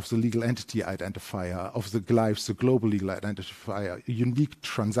ISIN, of the legal entity identifier, of the GLIFEs, the global legal identifier, unique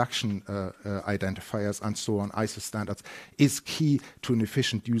transaction identifiers, and so on, ISO standards, is key to an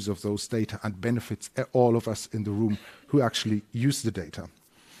efficient use of those data and benefits all of us in the room who actually use the data.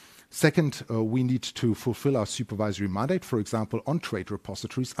 Second, we need to fulfill our supervisory mandate, for example, on trade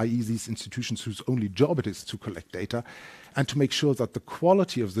repositories, i.e. these institutions whose only job it is to collect data, and to make sure that the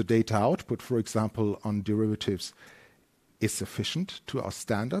quality of the data output, for example, on derivatives, is sufficient to our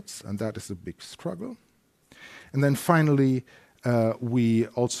standards, and that is a big struggle. And then finally, we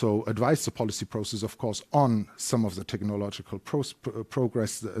also advise the policy process, of course, on some of the technological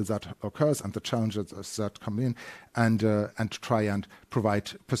progress that occurs and the challenges that come in, and try and provide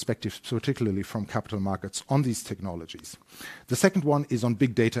perspectives, particularly from capital markets, on these technologies. The second one is on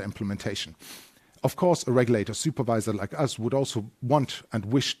big data implementation. Of course, a regulator, supervisor like us would also want and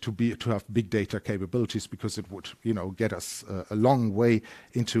wish to have big data capabilities, because it would, get us a long way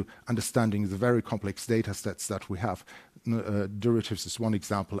into understanding the very complex data sets that we have. Derivatives is one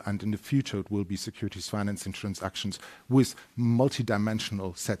example, and in the future it will be securities financing transactions with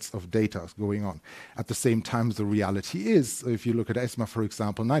multidimensional sets of data going on. At the same time, the reality is, if you look at ESMA, for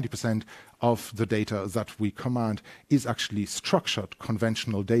example, 90% of the data that we command is actually structured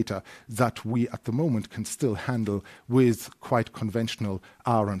conventional data that we at the moment can still handle with quite conventional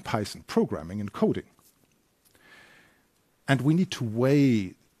R and Python programming and coding. And we need to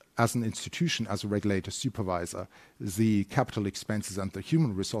weigh, as an institution, as a regulator supervisor, the capital expenses and the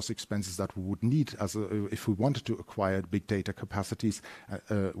human resource expenses that we would need if we wanted to acquire big data capacities.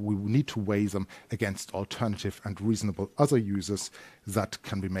 We need to weigh them against alternative and reasonable other uses that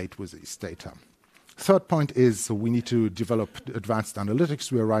can be made with these data. Third point is we need to develop advanced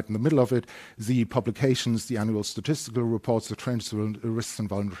analytics. We are right in the middle of it. The publications, the annual statistical reports, the trends, risks and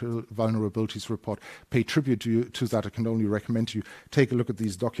vulnerabilities report pay tribute to that. I can only recommend you take a look at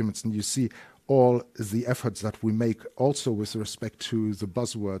these documents, and you see all the efforts that we make also with respect to the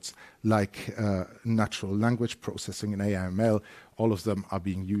buzzwords like natural language processing and AML. All of them are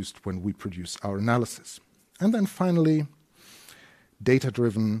being used when we produce our analysis. And then finally,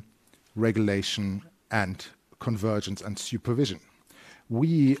 data-driven regulation and convergence and supervision.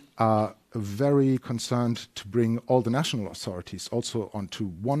 We are very concerned to bring all the national authorities also onto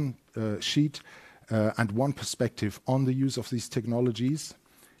one sheet and one perspective on the use of these technologies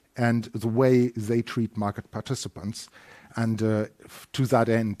and the way they treat market participants. And to that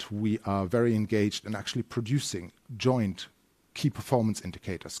end, we are very engaged in actually producing joint key performance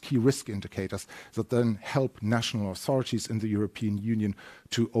indicators, key risk indicators that then help national authorities in the European Union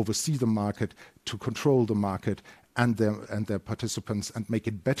to oversee the market, to control the market and their participants, and make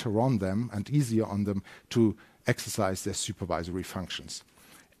it better on them and easier on them to exercise their supervisory functions.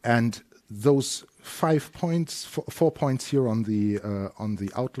 And those 5 points, 4 points here on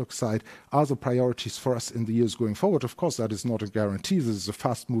the outlook side are the priorities for us in the years going forward. Of course, that is not a guarantee. This is a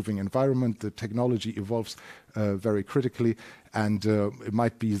fast-moving environment. The technology evolves very critically, and it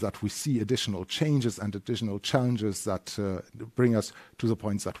might be that we see additional changes and additional challenges that bring us to the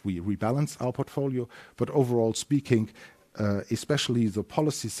points that we rebalance our portfolio. But overall speaking, especially the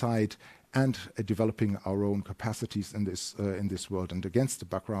policy side and developing our own capacities in this world, and against the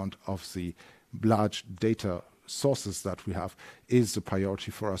background of the large data sources that we have, is the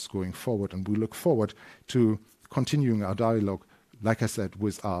priority for us going forward. And we look forward to continuing our dialogue, like I said,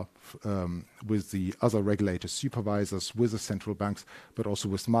 with the other regulators, supervisors, with the central banks, but also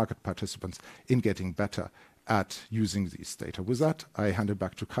with market participants in getting better at using these data. With that, I hand it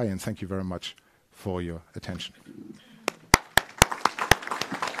back to Kai, and thank you very much for your attention.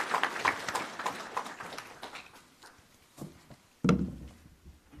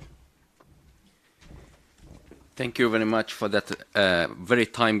 Thank you very much for that very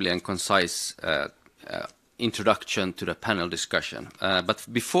timely and concise introduction to the panel discussion. But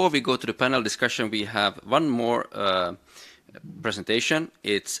before we go to the panel discussion, we have one more presentation.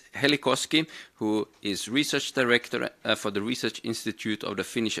 It's Heli Koski, who is Research Director for the Research Institute of the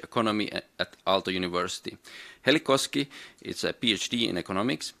Finnish Economy at Aalto University. Heli Koski is a PhD in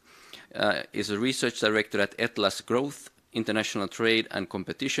economics. is a research director at Etlas Growth, International Trade and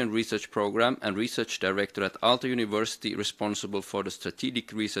Competition Research Program, and research director at Aalto University, responsible for the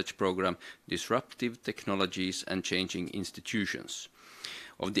strategic research program Disruptive Technologies and Changing Institutions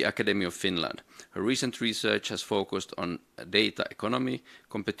of the Academy of Finland. Her recent research has focused on data economy,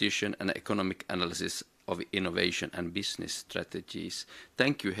 competition, and economic analysis of innovation and business strategies.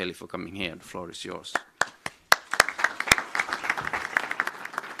 Thank you, Heli, for coming here. The floor is yours.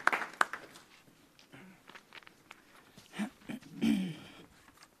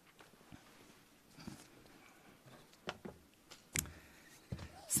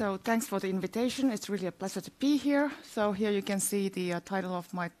 So thanks for the invitation. It's really a pleasure to be here. So here you can see the title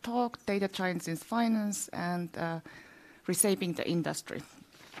of my talk, Data Giants in Finance and Reshaping the Industry.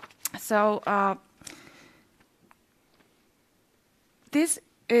 So this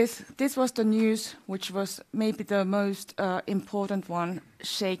was the news which was maybe the most important one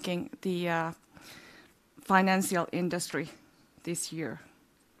shaking the financial industry this year.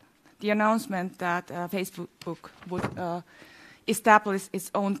 The announcement that Facebook would establish its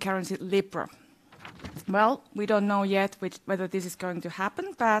own currency, Libra. Well, we don't know yet whether this is going to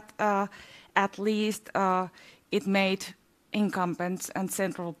happen, but at least it made incumbents and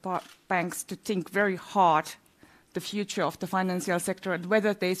central banks to think very hard the future of the financial sector and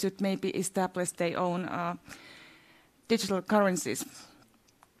whether they should maybe establish their own digital currencies.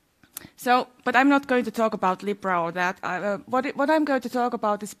 So, but I'm not going to talk about Libra or that. What I'm going to talk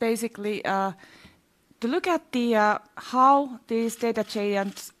about is basically to look at the how these data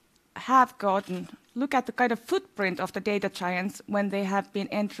giants have gotten, look at the kind of footprint of the data giants when they have been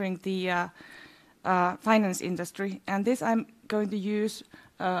entering the finance industry. And this I'm going to use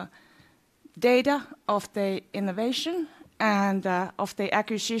data of the innovation and of the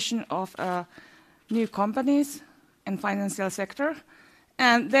acquisition of new companies in financial sector.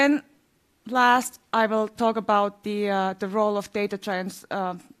 And then last, I will talk about the role of data giants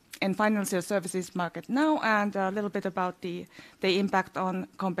in financial services market now, and a little bit about the impact on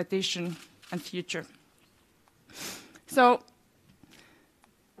competition and future. So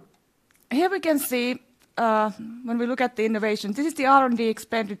here we can see, when we look at the innovation, this is the R&D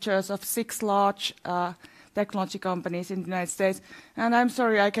expenditures of 6 large technology companies in the United States. And I'm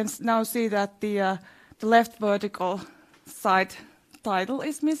sorry, I can now see that the left vertical side title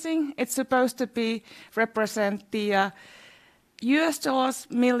is missing. It's supposed to be represent the US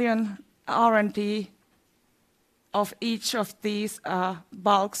million R&D of each of these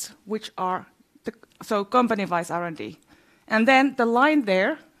bulks, which are so company-wise R&D. And then the line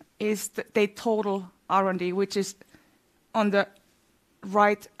there is the total R&D, which is on the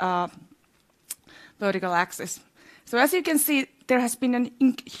right vertical axis. So as you can see, there has been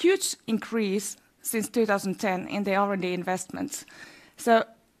a huge increase since 2010 in the R&D investments. So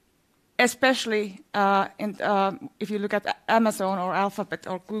especially if you look at Amazon or Alphabet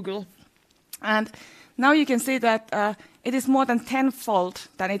or Google. And now you can see that it is more than tenfold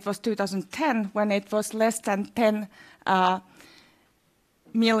than it was 2010, when it was less than 10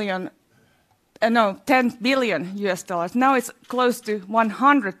 billion US dollars. Now it's close to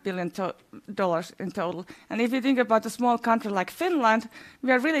 $100 billion in total. And if you think about a small country like Finland,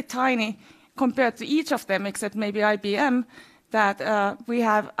 we are really tiny compared to each of them, except maybe IBM, that we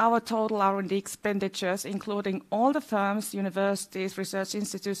have our total R&D expenditures, including all the firms, universities, research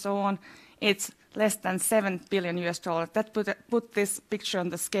institutes, so on, it's less than $7 billion US dollars. That put this picture on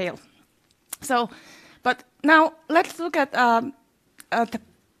the scale. So, but now let's look at the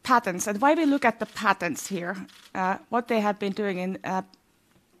patents, and why we look at the patents here. What they have been doing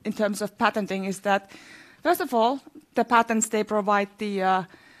in terms of patenting is that, first of all, the patents, they provide the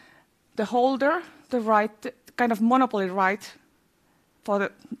holder the right, kind of monopoly right,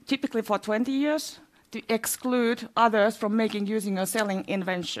 typically for 20 years, to exclude others from making, using, or selling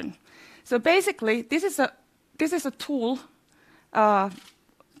invention. So basically, this is a tool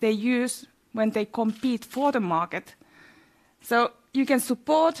they use when they compete for the market. So you can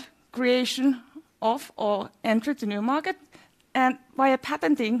support creation of or entry to new market, and via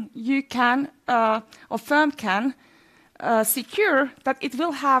patenting, you can or firm can secure that it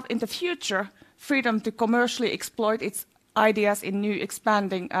will have in the future freedom to commercially exploit its ideas in new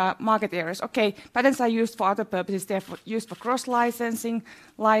expanding market areas. Okay, patents are used for other purposes. They're used for cross-licensing,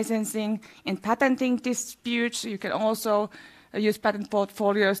 licensing, in patenting disputes. You can also use patent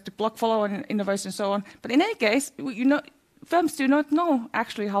portfolios to block follow-on innovation and so on. But in any case, firms do not know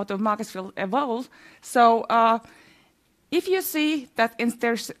actually how the markets will evolve. So if you see that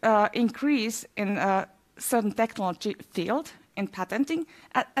there's increase in a certain technology field, in patenting,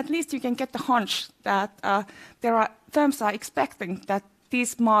 at least you can get the hunch that firms are expecting that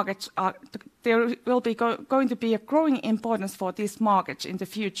these markets are, there will be going to be a growing importance for these markets in the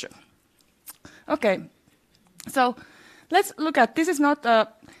future. Okay, so let's look at, this is not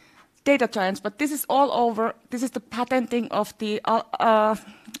data giants, but this is all over, this is the patenting of the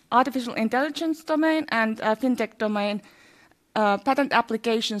artificial intelligence domain and fintech domain patent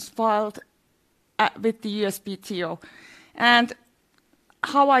applications filed with the USPTO. And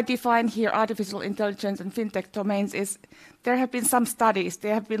how I define here artificial intelligence and fintech domains is there have been some studies. They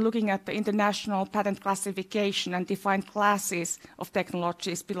have been looking at the international patent classification and defined classes of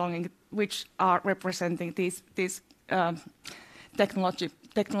technologies belonging, which are representing these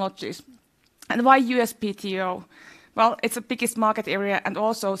technologies. And why USPTO? Well, it's the biggest market area, and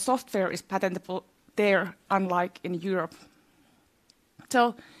also software is patentable there, unlike in Europe.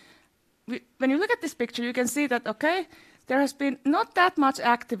 So when you look at this picture, you can see that, okay, there has been not that much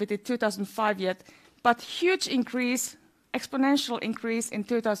activity in 2005 yet, but huge increase, exponential increase in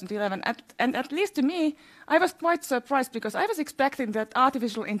 2011. And at least to me, I was quite surprised because I was expecting that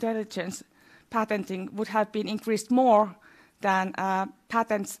artificial intelligence patenting would have been increased more than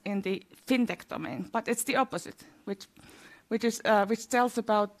patents in the fintech domain. But it's the opposite, which tells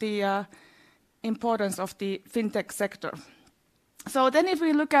about the importance of the fintech sector. So then if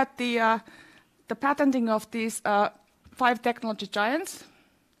we look at the patenting of these 5 technology giants,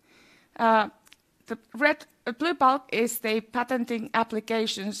 the blue bulk is the patenting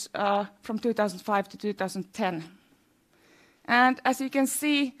applications from 2005 to 2010. And as you can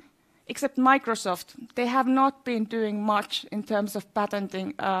see, except Microsoft, they have not been doing much in terms of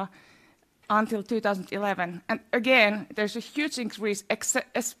patenting until 2011. And again, there's a huge increase,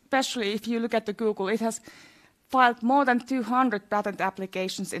 especially if you look at the Google. It has filed more than 200 patent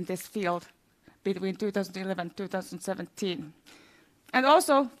applications in this field between 2011 and 2017. And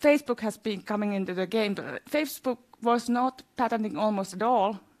also, Facebook has been coming into the game. Facebook was not patenting almost at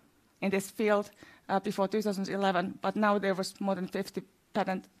all in this field before 2011, but now there was more than 50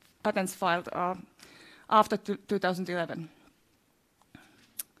 patents filed after 2011.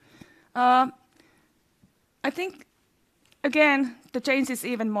 I think, again, the change is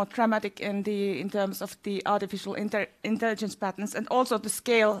even more dramatic in terms of the artificial intelligence patents and also the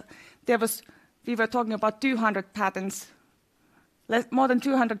scale. We were talking about 200 patents, more than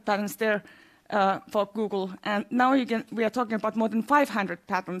 200 patents there for Google, and now we are talking about more than 500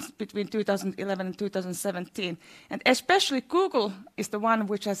 patents between 2011 and 2017. And especially Google is the one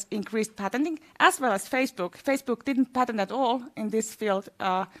which has increased patenting, as well as Facebook. Facebook didn't patent at all in this field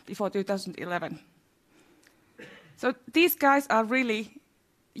before 2011. So these guys are really,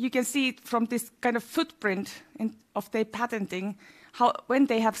 you can see from this kind of footprint of their patenting, when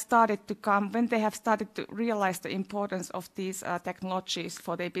they have started to come, when they have started to realize the importance of these technologies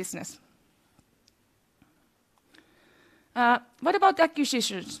for their business. What about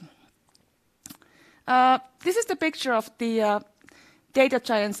acquisitions? This is the picture of the data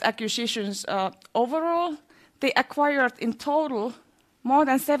giants acquisitions overall. They acquired in total more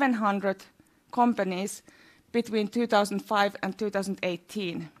than 700 companies between 2005 and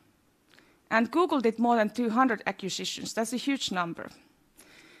 2018. And Google did more than 200 acquisitions. That's a huge number.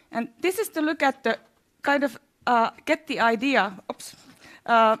 And this is to look at the kind of, get the idea,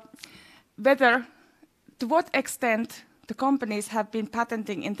 whether, to what extent the companies have been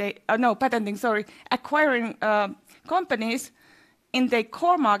acquiring companies in the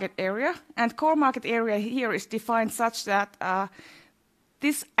core market area. And core market area here is defined such that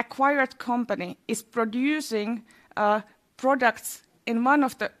this acquired company is producing products in one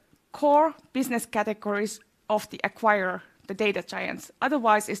of the core business categories of the acquirer, the data giants.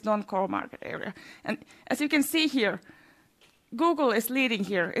 Otherwise, it's non-core market area. And as you can see here, Google is leading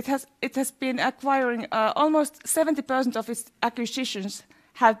here. It has been acquiring almost 70% of its acquisitions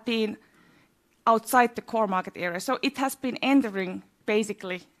have been outside the core market area. So it has been entering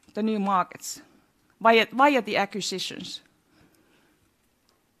basically the new markets via the acquisitions.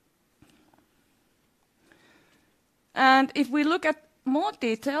 And if we look at more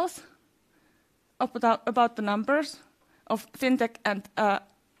details about the numbers of fintech and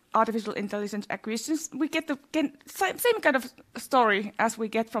artificial intelligence acquisitions, we get the same kind of story as we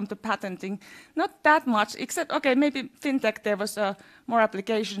get from the patenting. Not that much, except, okay, maybe fintech there was more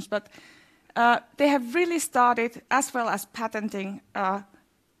applications, but they have really started as well as patenting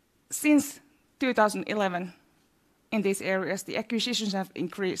since 2011 in these areas. The acquisitions have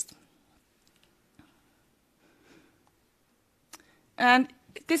increased. And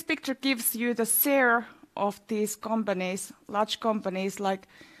this picture gives you the share of these companies, large companies, like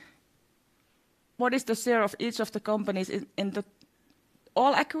what is the share of each of the companies in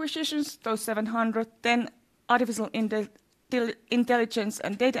all acquisitions, those 700, then artificial intelligence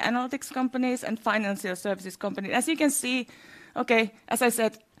and data analytics companies and financial services companies. As you can see, okay, as I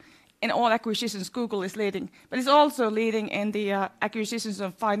said, in all acquisitions, Google is leading, but it's also leading in the acquisitions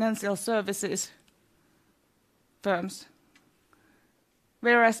of financial services firms,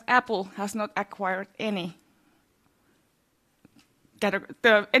 whereas Apple has not acquired any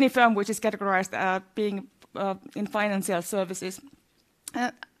firm which is categorized being in financial services.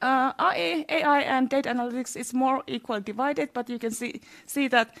 AI and data analytics is more equally divided, but you can see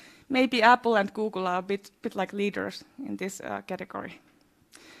that maybe Apple and Google are a bit like leaders in this category.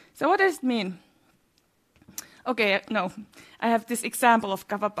 So what does it mean? Okay, no, I have this example of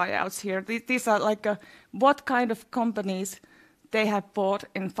cover buyouts here. These are like what kind of companies they have bought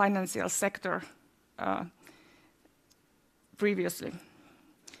in financial sector previously.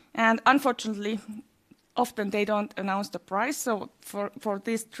 And unfortunately, often they don't announce the price. So for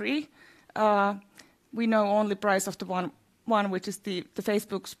these three, we know only price of the one which is the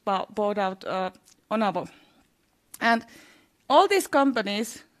Facebook's bought out Onavo. And all these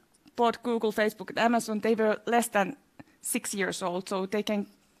companies bought Google, Facebook, and Amazon. They were less than 6 years old, so they can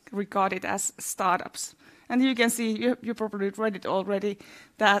regard it as startups. And you can see, you probably read it already,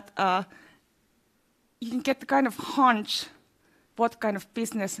 that you can get the kind of hunch what kind of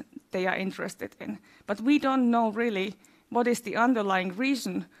business they are interested in. But we don't know really what is the underlying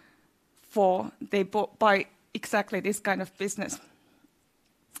reason for they buy exactly this kind of business.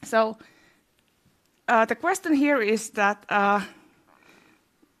 So the question here is that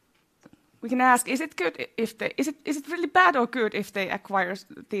we can ask: is it good if they? Is it really bad or good if they acquire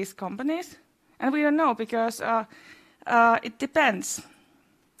these companies? And we don't know because it depends.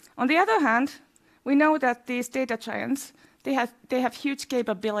 On the other hand, we know that these data giants they have huge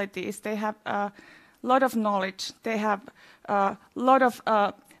capabilities. They have a lot of knowledge. They have a lot of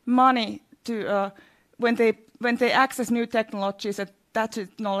money to when they access new technologies and that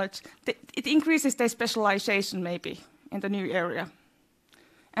knowledge. It increases their specialization maybe in the new area.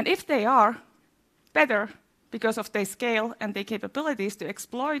 And if they are better because of their scale and their capabilities to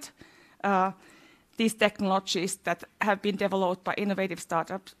exploit these technologies that have been developed by innovative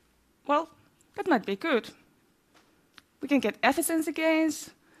startups, well, that might be good. We can get efficiency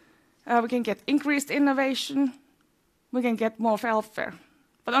gains, we can get increased innovation, we can get more welfare.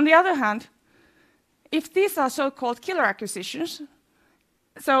 But on the other hand, if these are so-called killer acquisitions,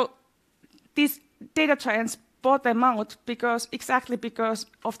 so these data giants bought them out exactly because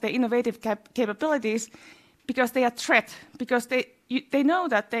of their innovative capabilities, because they are a threat, because they know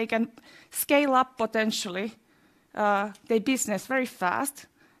that they can scale up potentially their business very fast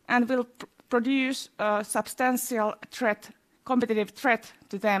and will produce a substantial competitive threat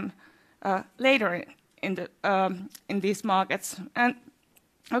to them later in these markets. And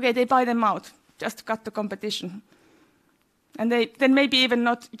okay, they buy them out just to cut the competition. And they then maybe even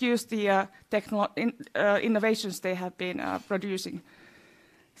not use the innovations they have been producing.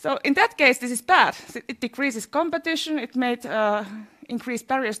 So in that case, this is bad. It decreases competition, it made increased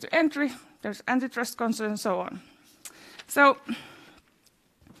barriers to entry, there's antitrust concerns and so on. So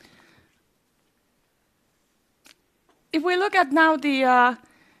if we look at now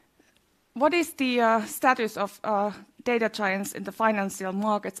what is the status of data giants in the financial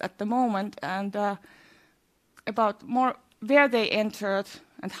markets at the moment, and about more where they entered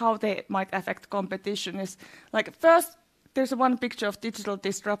and how they might affect competition is, like, first, there's one picture of digital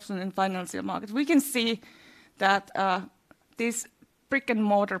disruption in financial markets. We can see that these brick and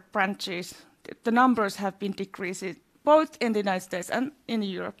mortar branches, the numbers have been decreasing, both in the United States and in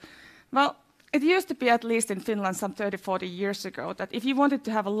Europe. Well, it used to be, at least in Finland some 30, 40 years ago, that if you wanted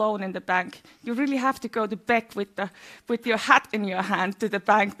to have a loan in the bank, you really have to go to Beck with your hat in your hand to the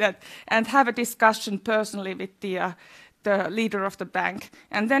bank and have a discussion personally with the leader of the bank.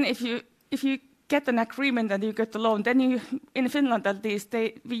 And then if you get an agreement and you get the loan, then you, in Finland at least,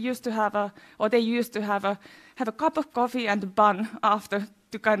 they used to have a cup of coffee and a bun after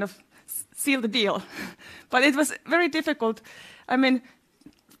to kind of seal the deal. But it was very difficult. I mean,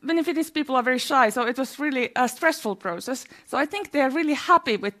 many Finnish people are very shy, so it was really a stressful process. So I think they're really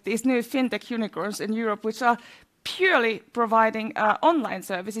happy with these new fintech unicorns in Europe, which are purely providing online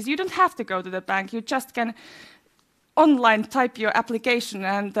services. You don't have to go to the bank. You just can online type your application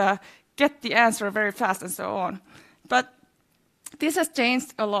and get the answer very fast and so on. But this has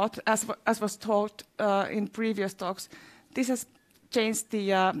changed a lot, as was told in previous talks. This has changed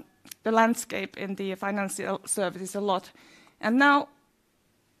the landscape in the financial services a lot. And now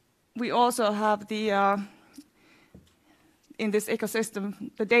we also have in this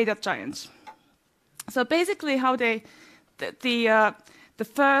ecosystem, the data giants. So basically how the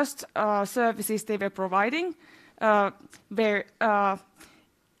first services they were providing where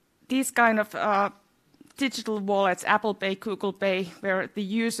these kind of digital wallets, Apple Pay, Google Pay, where the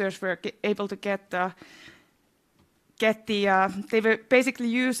users were able to they were basically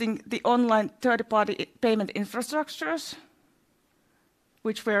using the online third-party payment infrastructures,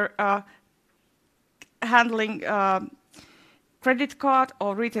 which were handling credit card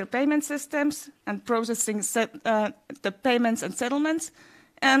or retail payment systems and processing the payments and settlements.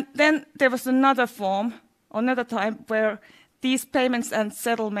 And then there was another form, another time, where these payments and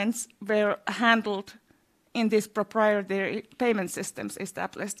settlements were handled in these proprietary payment systems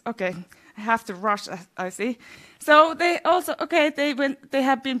established. Okay, I have to rush, I see. So they also, they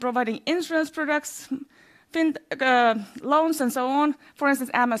have been providing insurance products, loans and so on, for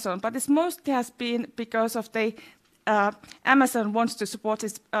instance, Amazon. But this mostly has been because of Amazon wants to support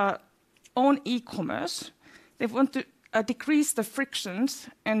its own e-commerce. They want to decrease the frictions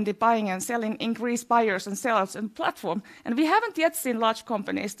in the buying and selling, increase buyers and sellers and platform. And we haven't yet seen large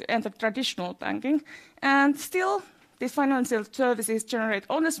companies to enter traditional banking. And still, these financial services generate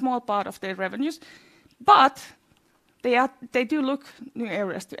only a small part of their revenues. But they do look new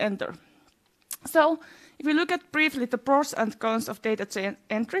areas to enter. So if we look at briefly the pros and cons of data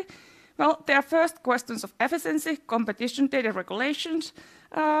entry, well, there are first questions of efficiency, competition, data regulations,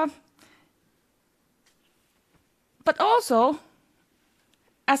 but also,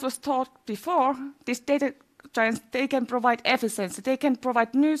 as was taught before, these data giants, they can provide efficiency. They can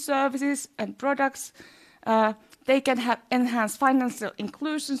provide new services and products. They can have enhanced financial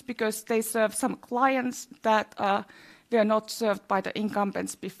inclusions because they serve some clients that were not served by the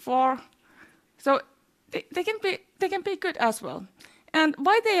incumbents before. So they can be good as well. And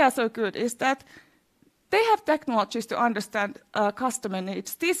why they are so good is that they have technologies to understand customer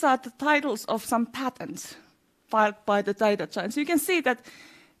needs. These are the titles of some patents filed by the data giants. You can see that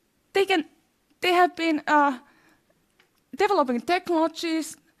they have been developing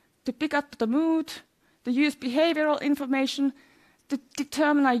technologies to pick up the mood, to use behavioral information, to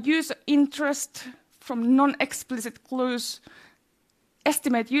determine user interest from non-explicit clues,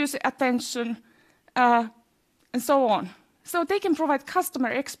 estimate user attention, and so on. So they can provide customer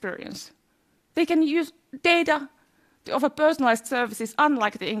experience. They can use data to offer personalized services,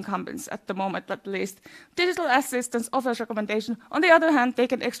 unlike the incumbents at the moment, at least. Digital assistance offers recommendation. On the other hand, they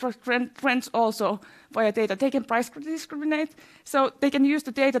can extract trends also via data. They can price discriminate, so they can use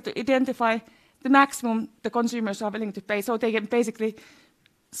the data to identify the maximum the consumers are willing to pay. So they can basically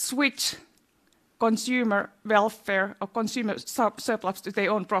switch consumer welfare or consumer surplus to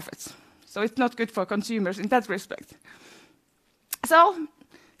their own profits. So it's not good for consumers in that respect. So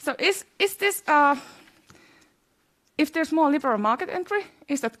is this, if there's more liberal market entry,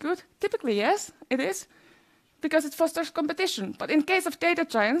 is that good? Typically, yes, it is, because it fosters competition. But in case of data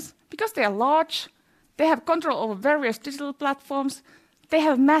giants, because they are large, they have control over various digital platforms, they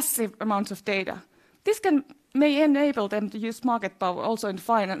have massive amounts of data. This may enable them to use market power also in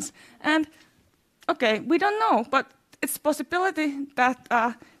finance. And okay, we don't know, but it's a possibility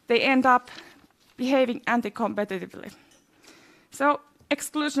that they end up behaving anti-competitively. So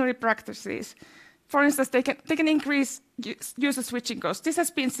exclusionary practices. For instance, they can increase user switching costs. This has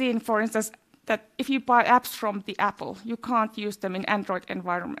been seen, for instance, that if you buy apps from the Apple, you can't use them in Android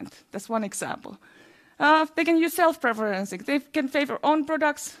environment. That's one example. They can use self-preferencing. They can favor own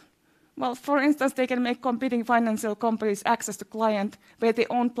products. Well, for instance, they can make competing financial companies access to client where they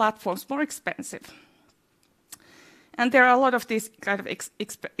own platforms more expensive. And there are a lot of these kind of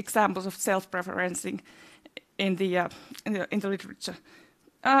examples of self-preferencing in the literature.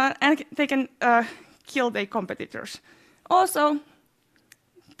 And they can kill their competitors. Also,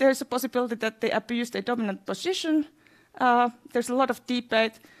 there's a possibility that they abuse their dominant position. There's a lot of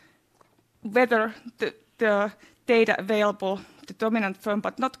debate whether the data available to dominant firm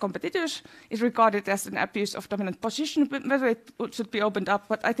but not competitors is regarded as an abuse of dominant position, whether it should be opened up.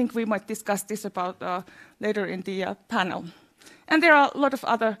 But I think we might discuss this about later in the panel. And there are a lot of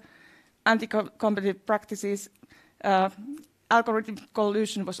other anti-competitive practices. Algorithmic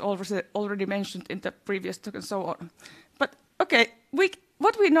collusion was already mentioned in the previous talk and so on. But okay,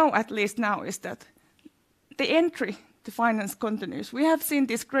 what we know at least now is that the entry to finance continues. We have seen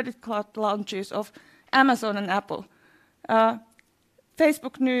these credit card launches of Amazon and Apple,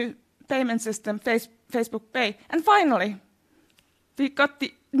 Facebook new payment system, Facebook Pay. And finally, we got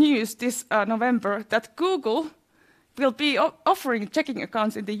the news this November that Google will be offering checking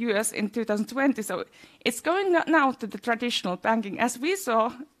accounts in the US in 2020. So it's going now to the traditional banking, as we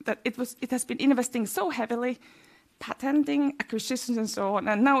saw that it has been investing so heavily, patenting, acquisitions, and so on.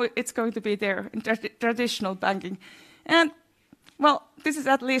 And now it's going to be there in traditional banking. And well, this is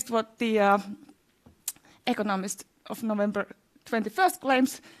at least what the economist of November 21st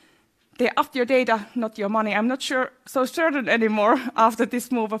claims, they're after your data, not your money. I'm not so certain anymore after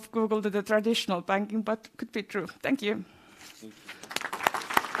this move of Google to the traditional banking, but could be true. Thank you.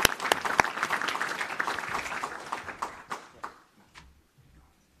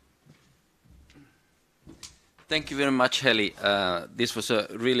 Thank you very much, Heli. This was a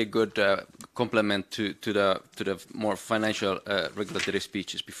really good complement to the more financial regulatory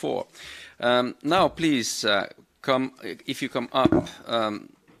speeches before. Now, please if you come up,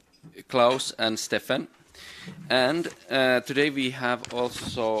 Klaus and Stefan. And today we have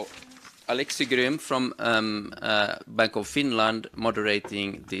also Aleksi Grym from Bank of Finland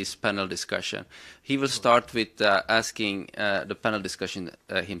moderating this panel discussion. He will start with asking the panel discussion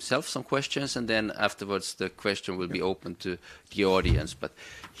himself some questions, and then afterwards the question will be open to the audience, but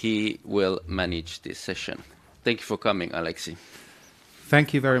he will manage this session. Thank you for coming, Aleksi.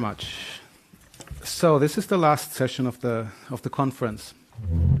 Thank you very much. So this is the last session of the conference,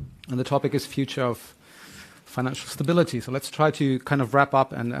 and the topic is future of financial stability. So let's try to kind of wrap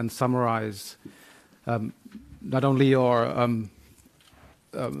up and summarize not only your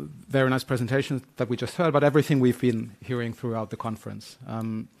very nice presentation that we just heard, but everything we've been hearing throughout the conference,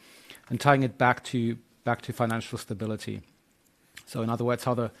 and tying it back to financial stability. So in other words,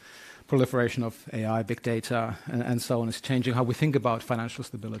 how the proliferation of AI, big data, and so on is changing how we think about financial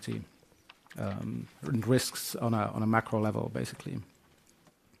stability and risks on a macro level, basically.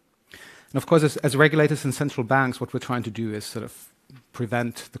 And of course, as regulators and central banks, what we're trying to do is sort of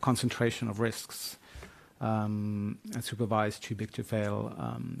prevent the concentration of risks and supervise too big to fail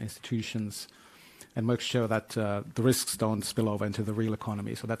institutions, and make sure that the risks don't spill over into the real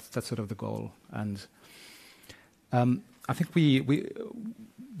economy. So that's sort of the goal. And I think we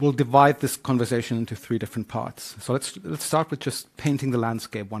will divide this conversation into three different parts. So let's start with just painting the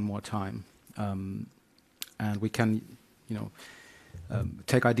landscape one more time, and we can,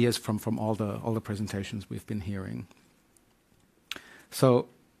 take ideas from all the presentations we've been hearing. So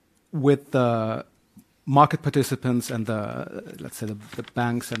with the market participants and let's say the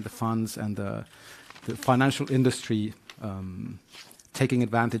banks and the funds and the financial industry taking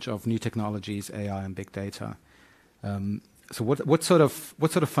advantage of new technologies, AI and big data. So what sort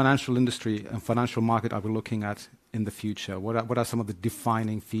of financial industry and financial market are we looking at in the future? What are some of the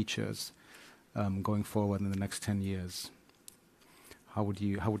defining features going forward in the next 10 years? How would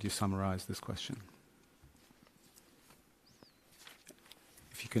you summarize this question?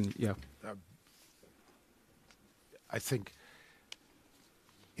 If you can, yeah. I think,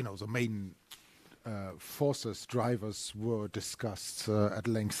 the main forces, drivers were discussed at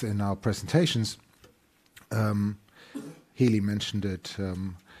length in our presentations. Heli mentioned it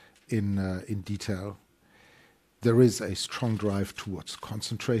in detail. There is a strong drive towards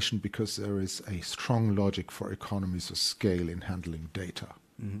concentration because there is a strong logic for economies of scale in handling data.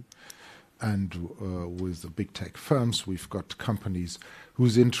 Mm-hmm. And with the big tech firms, we've got companies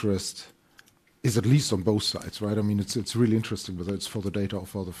whose interest is at least on both sides, right? I mean, it's really interesting whether it's for the data or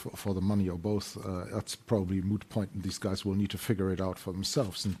for the money or both. That's probably a moot point, and these guys will need to figure it out for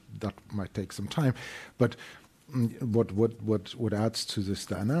themselves, and that might take some time. But what adds to this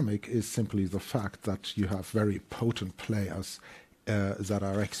dynamic is simply the fact that you have very potent players that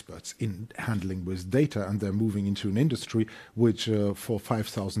are experts in handling with data, and they're moving into an industry which for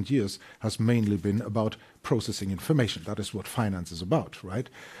 5,000 years has mainly been about processing information. That is what finance is about, right?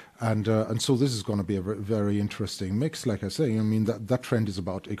 And so this is going to be a very interesting mix. Like I say, I mean, that trend is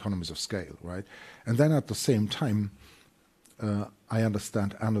about economies of scale, right? And then at the same time, I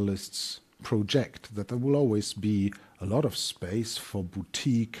understand analysts project that there will always be a lot of space for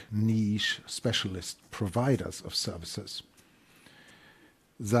boutique, niche, specialist providers of services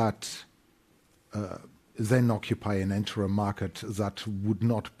that then occupy and enter a market that would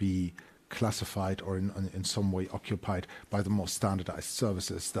not be classified or in some way occupied by the more standardized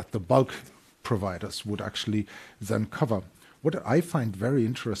services that the bulk providers would actually then cover. What I find very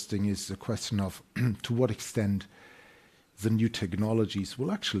interesting is the question of to what extent the new technologies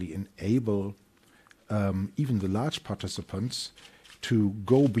will actually enable even the large participants to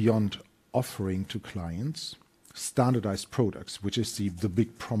go beyond offering to clients standardized products, which is the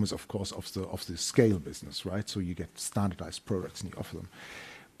big promise, of course, of the scale business, right? So you get standardized products and you offer them.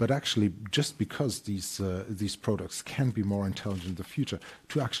 But actually, just because these products can be more intelligent in the future,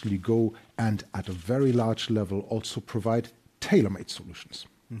 to actually go and at a very large level also provide tailor-made solutions.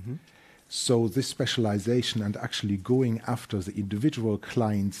 Mm-hmm. So this specialization and actually going after the individual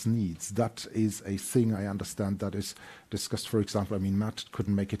client's needs, that is a thing I understand that is discussed. For example, I mean, Matt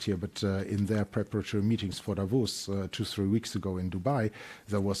couldn't make it here, but in their preparatory meetings for Davos 2-3 weeks ago in Dubai,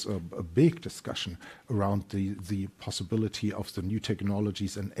 there was a big discussion around the possibility of the new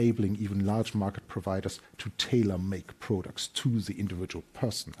technologies enabling even large market providers to tailor-make products to the individual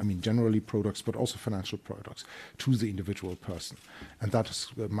person. I mean, generally products, but also financial products to the individual person. And that is,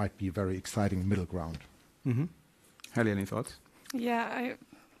 might be a very exciting middle ground. Mm-hmm. Heli, any thoughts? Yeah, I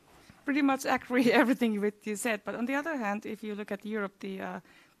pretty much agree everything with you said. But on the other hand, if you look at Europe, the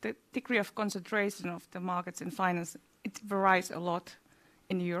degree of concentration of the markets in finance, it varies a lot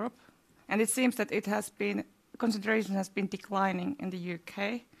in Europe. And it seems that concentration has been declining in the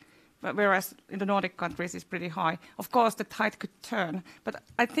UK, but whereas in the Nordic countries it's pretty high. Of course, the tide could turn, but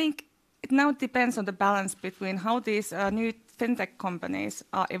I think it now depends on the balance between how these new fintech companies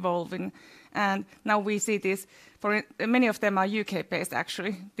are evolving. And now we see this, many of them are UK-based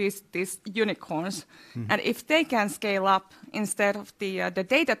actually, these unicorns. Mm-hmm. And if they can scale up instead of the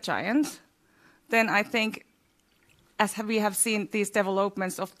data giants, then I think, as we have seen these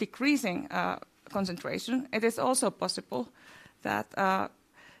developments of decreasing concentration, it is also possible that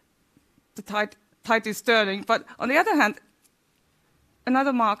the tide is turning. But on the other hand,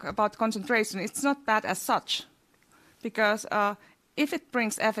 another mark about concentration, it's not bad as such, because if it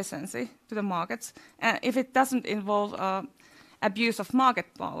brings efficiency to the markets, if it doesn't involve abuse of market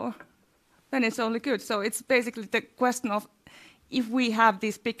power, then it's only good. So it's basically the question of, if we have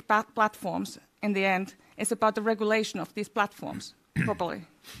these big platforms, in the end, it's about the regulation of these platforms properly.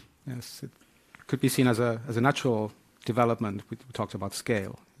 Yes, it could be seen as a natural development. We talked about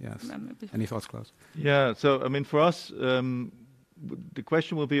scale. Yes. Any thoughts, Klaus? Yeah. So I mean, for us, the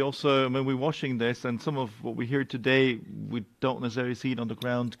question will be also, I mean, we're watching this, and some of what we hear today, we don't necessarily see it on the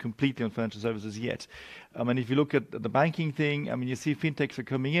ground completely on financial services yet. I mean, if you look at the banking thing, I mean, you see fintechs are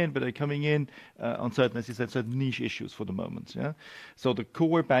coming in, but they're coming in on certain, as you said, certain niche issues for the moment. Yeah. So the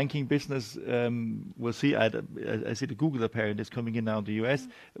core banking business, we'll see. I see the Google apparent is coming in now in the US.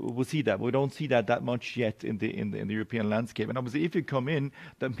 We'll see that. We don't see that much yet in the European landscape. And obviously, if you come in,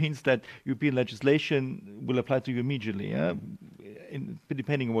 that means that European legislation will apply to you immediately. Yeah.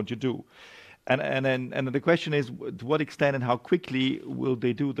 Depending on what you do. And then the question is, to what extent and how quickly will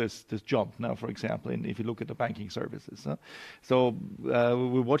they do this job now, for example, if you look at the banking services. So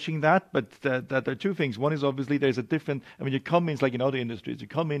we're watching that, but there are two things. One is obviously there's a different, I mean, you come in, it's like in other industries, you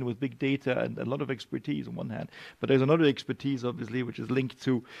come in with big data and a lot of expertise on one hand, but there's another expertise, obviously, which is linked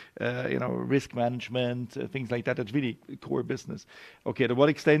to, risk management, things like that. That's really core business. Okay, to what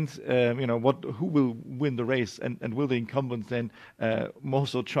extent, who will win the race, and will the incumbents then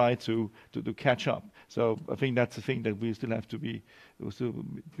also try to catch up? So I think that's the thing that we still have to be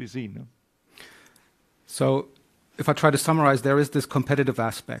seen. No? So if I try to summarize, there is this competitive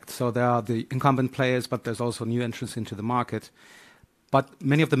aspect. So there are the incumbent players, but there's also new entrants into the market. But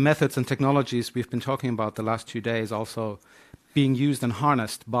many of the methods and technologies we've been talking about the last 2 days also being used and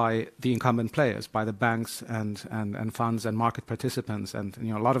harnessed by the incumbent players, by the banks and funds and market participants. And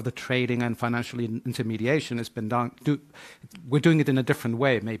a lot of the trading and financial intermediation has been done. We're doing it in a different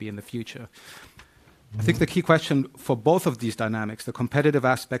way, maybe in the future. I think the key question for both of these dynamics, the competitive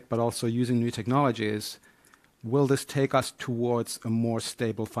aspect, but also using new technology, is, will this take us towards a more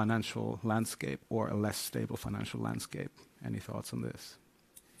stable financial landscape or a less stable financial landscape? Any thoughts on this?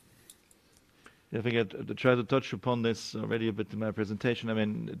 Yeah, I think I tried to touch upon this already a bit in my presentation. I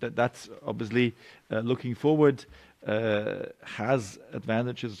mean, that's obviously looking forward has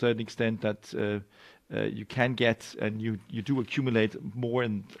advantages to a certain extent that you can get, and you do accumulate more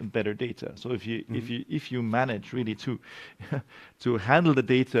and better data. So if you manage really to handle the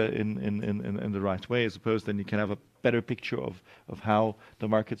data in the right way, I suppose, then you can have a better picture of how the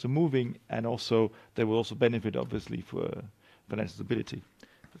markets are moving, and also they will also benefit obviously for financial stability.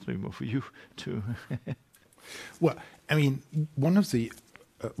 That's maybe more for you too. Well, I mean, one of the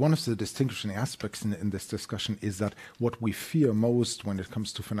distinguishing aspects in this discussion is that what we fear most when it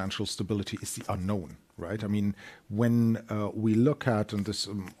comes to financial stability is the unknown, right? I mean, when we look at, and this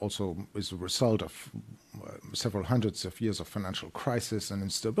also is a result of several hundreds of years of financial crisis and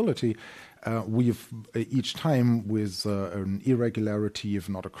instability, we've each time with an irregularity, if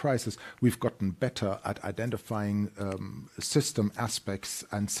not a crisis, we've gotten better at identifying system aspects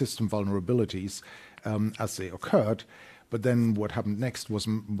and system vulnerabilities as they occurred. But then what happened next was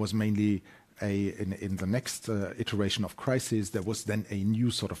mainly in the next iteration of crisis, there was then a new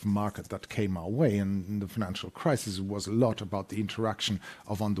sort of market that came our way. And in the financial crisis, it was a lot about the interaction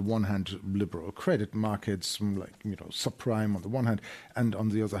of, on the one hand, liberal credit markets, like, you know, subprime on the one hand, and on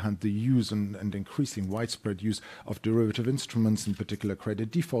the other hand, the use and increasing widespread use of derivative instruments, in particular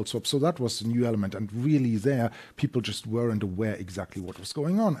credit default swaps. So that was a new element. And really there, people just weren't aware exactly what was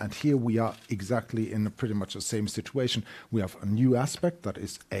going on. And here we are exactly in pretty much the same situation. We have a new aspect that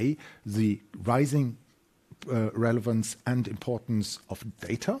is the rising relevance and importance of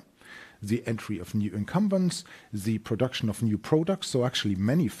data, the entry of new incumbents, the production of new products, so actually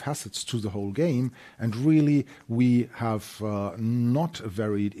many facets to the whole game. And really, we have not a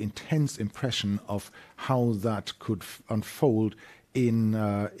very intense impression of how that could unfold in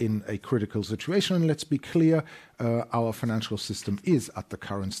a critical situation. And let's be clear, our financial system is at the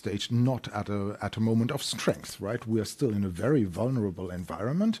current stage not at a moment of strength, right? We are still in a very vulnerable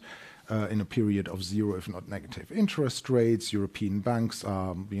environment, in a period of zero, if not negative interest rates. European banks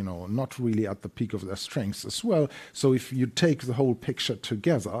are, you know, not really at the peak of their strengths as well. So if you take the whole picture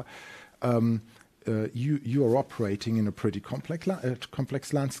together, you are operating in a pretty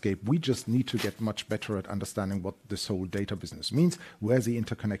complex landscape. We just need to get much better at understanding what this whole data business means, where the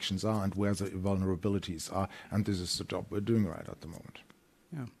interconnections are and where the vulnerabilities are. And this is the job we're doing right at the moment.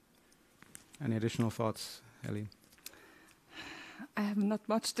 Yeah. Any additional thoughts, Ellie? I have not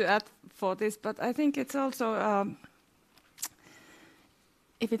much to add for this, but I think it's also,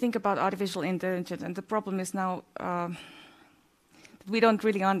 if you think about artificial intelligence, and the problem is now that we don't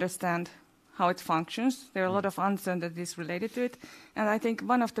really understand how it functions. There are a lot of uncertainties related to it. And I think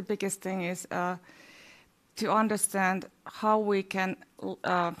one of the biggest things is to understand how we can, or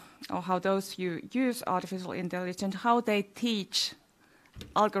how those who use artificial intelligence, how they teach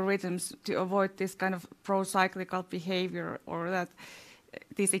algorithms to avoid this kind of pro-cyclical behavior, or that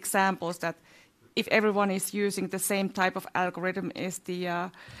these examples that if everyone is using the same type of algorithm as the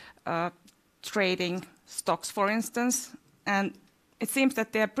trading stocks, for instance, and it seems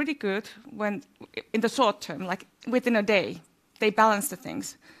that they're pretty good when in the short term, like within a day, they balance the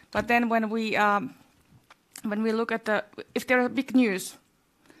things. But then when we look at if there are big news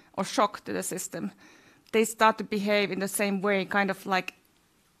or shock to the system, they start to behave in the same way, kind of like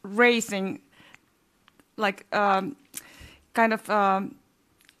racing, like going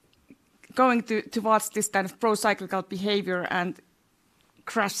towards this kind of pro-cyclical behavior and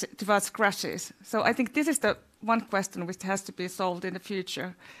towards crashes. So I think this is the one question which has to be solved in the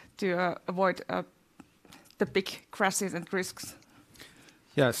future to avoid the big crashes and risks.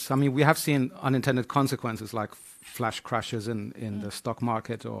 Yes, I mean, we have seen unintended consequences like flash crashes in the stock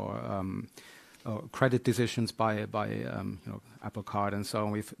market, or credit decisions by Apple Card and so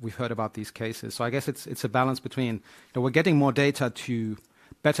on. We've heard about these cases. So I guess it's a balance between, we're getting more data to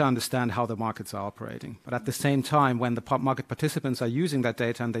better understand how the markets are operating, but at the same time, when the market participants are using that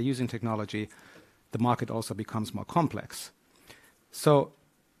data and they're using technology, the market also becomes more complex. So,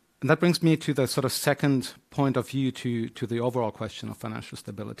 and that brings me to the sort of second point of view to the overall question of financial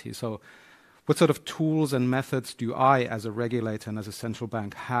stability. So what sort of tools and methods do I, as a regulator and as a central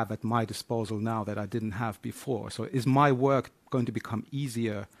bank, have at my disposal now that I didn't have before? So is my work going to become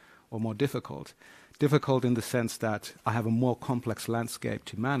easier or more difficult? Difficult in the sense that I have a more complex landscape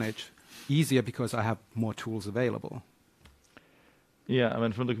to manage, easier because I have more tools available. Yeah, I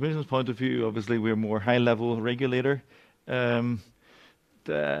mean, from the Commission's point of view, obviously we're a more high-level regulator.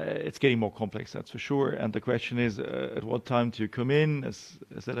 It's getting more complex, that's for sure. And the question is, at what time do you come in? As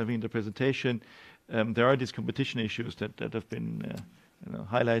said, I mean, in the presentation, there are these competition issues that have been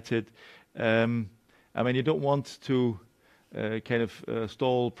highlighted. I mean, you don't want to kind of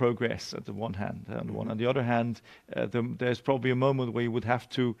stall progress at the one hand. On the other hand, there's probably a moment where you would have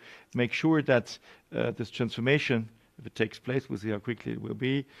to make sure that this transformation, if it takes place, we'll see how quickly it will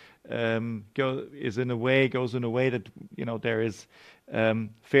be, goes in a way that there is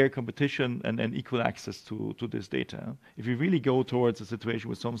fair competition and equal access to this data. If we really go towards a situation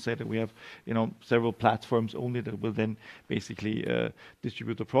where some say that we have several platforms only that will then basically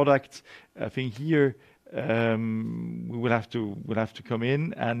distribute the products, I think here we will have to come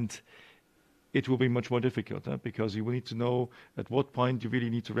in, and it will be much more difficult because you will need to know at what point you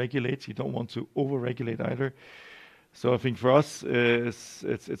really need to regulate. You don't want to over-regulate either. So I think for us,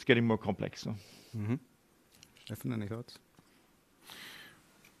 it's getting more complex. So. Mm-hmm. Stefan, any thoughts?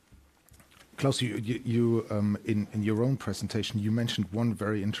 Klaus, you in your own presentation, you mentioned one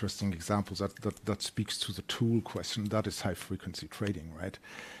very interesting example that speaks to the tool question. That is high-frequency trading, right?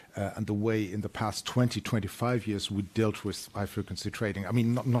 And the way in the past 20, 25 years we dealt with high-frequency trading. I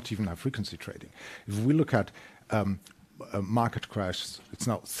mean, not even high-frequency trading. If we look at market crash. It's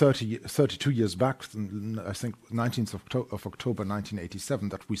now 32 years back, I think 19th of October 1987,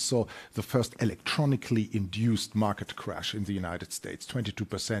 that we saw the first electronically induced market crash in the United States,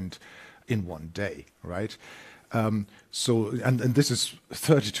 22% in one day, right? And this is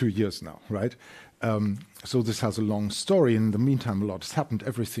 32 years now, right? So this has a long story. In the meantime, a lot has happened.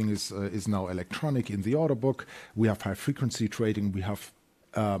 Everything is now electronic in the order book. We have high frequency trading. We have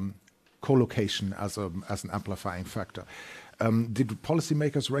co-location as an amplifying factor. Did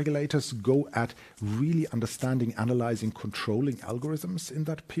policymakers, regulators go at really understanding, analyzing, controlling algorithms in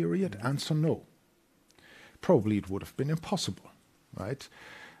that period? Answer no. Probably it would have been impossible, right?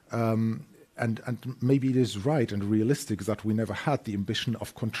 And maybe it is right and realistic that we never had the ambition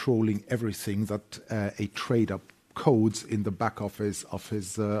of controlling everything that a trader codes in the back office of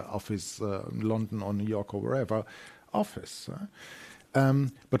his London or New York or wherever office.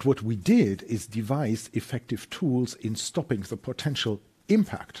 But what we did is devise effective tools in stopping the potential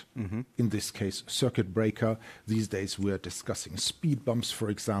impact. In this case, circuit breaker. These days we're discussing speed bumps, for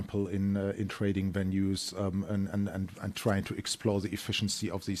example, in trading venues, and trying to explore the efficiency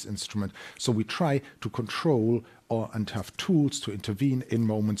of these instruments. So we try to control and have tools to intervene in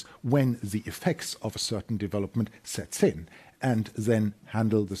moments when the effects of a certain development sets in, and then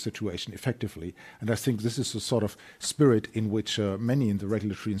handle the situation effectively. And I think this is the sort of spirit in which many in the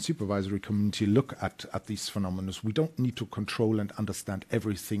regulatory and supervisory community look at these phenomena. We don't need to control and understand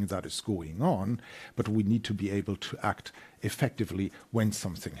everything that is going on, but we need to be able to act effectively when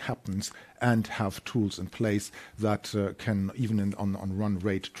something happens and have tools in place that can, even on run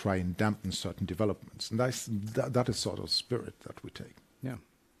rate, try and dampen certain developments. And that is sort of spirit that we take. Yeah,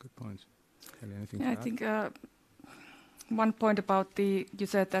 good point. Kelly, anything Yeah, to I add? think one point about you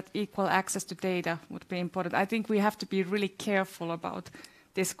said that equal access to data would be important. I think we have to be really careful about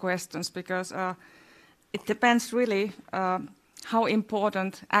these questions, because it depends really how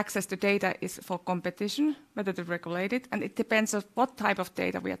important access to data is for competition, whether to regulate it, and it depends on what type of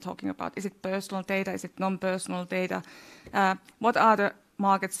data we are talking about. Is it personal data? Is it non-personal data? What are the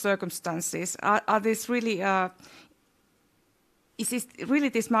market circumstances? Are these really is this really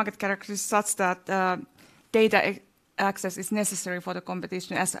this market characteristics such that data access is necessary for the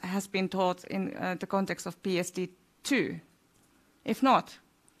competition, as has been taught in the context of PSD2? If not,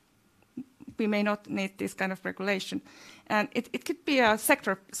 we may not need this kind of regulation. And it could be a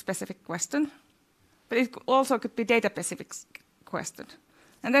sector-specific question, but it also could be data-specific question.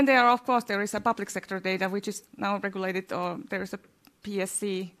 And then there is a public sector data which is now regulated, or there is a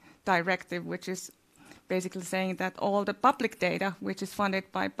PSC directive which is basically saying that all the public data which is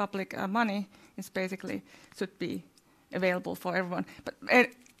funded by public money is basically should be available for everyone.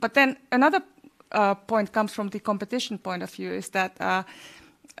 But then another point comes from the competition point of view, is that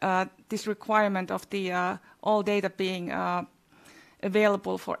this requirement of the all data being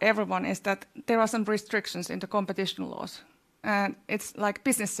available for everyone is that there are some restrictions in the competition laws, and it's like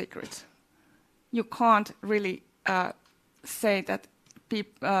business secrets. You can't really say that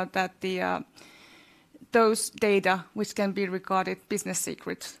those data which can be regarded business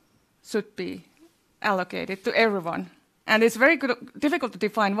secrets should be allocated to everyone. And it's very difficult to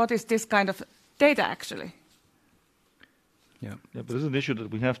define what is this kind of data actually. Yeah, but this is an issue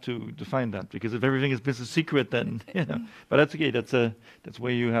that we have to define that, because if everything is business secret, then But that's okay. That's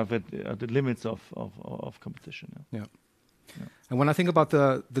where you have it, the limits of competition. Yeah. And when I think about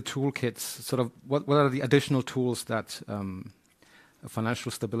the toolkits, sort of what are the additional tools that a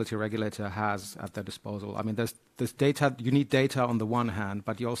financial stability regulator has at their disposal? I mean, there's data. You need data on the one hand,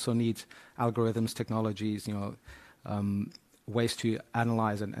 but you also need algorithms, technologies, ways to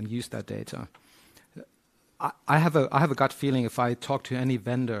analyze and use that data. I have a gut feeling if I talk to any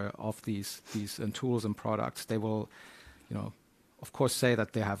vendor of these tools and products, they will, of course, say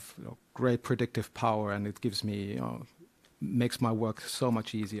that they have great predictive power and it gives me, makes my work so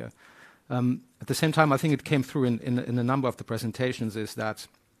much easier. At the same time, I think it came through in a number of the presentations, is that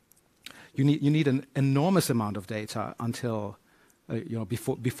you need an enormous amount of data until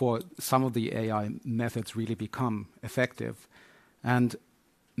before some of the AI methods really become effective. And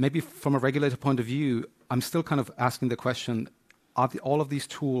maybe from a regulator point of view, I'm still kind of asking the question, are all of these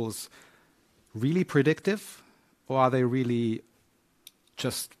tools really predictive, or are they really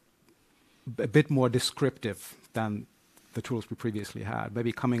just a bit more descriptive than the tools we previously had?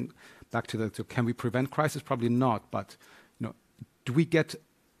 Maybe coming back to can we prevent crisis? Probably not, but do we get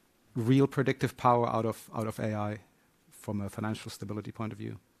real predictive power out of AI from a financial stability point of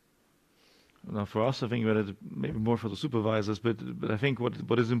view? Now, for us, I think that it's maybe more for the supervisors, but I think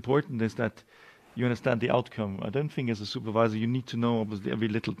what is important is that you understand the outcome. I don't think as a supervisor you need to know obviously every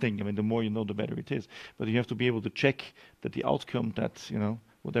little thing. I mean, the more you know, the better it is. But you have to be able to check that the outcome that,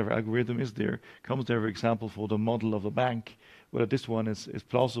 whatever algorithm is there, comes there, for example, for the model of a bank, whether this one is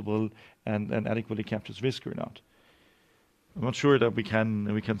plausible and adequately captures risk or not. I'm not sure that we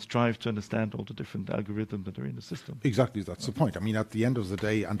can strive to understand all the different algorithms that are in the system. Exactly, that's the point. I mean, at the end of the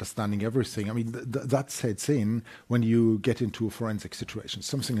day, understanding everything, I mean, that sets in when you get into a forensic situation.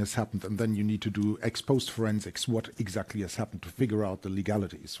 Something has happened, and then you need to do ex post forensics, what exactly has happened to figure out the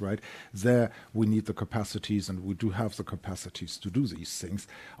legalities, right? There, we need the capacities, and we do have the capacities to do these things.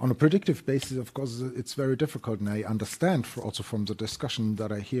 On a predictive basis, of course, it's very difficult, and I understand also from the discussion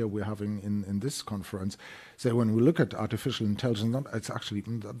that I hear we're having in this conference. So when we look at artificial intelligence, it's actually,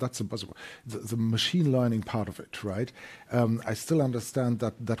 that's a buzzword, the machine learning part of it, right? I still understand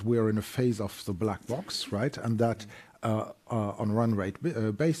that we're in a phase of the black box, right? And that on a run rate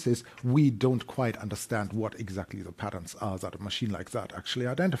basis, we don't quite understand what exactly the patterns are that a machine like that actually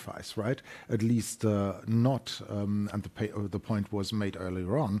identifies, right? At least not, and the point was made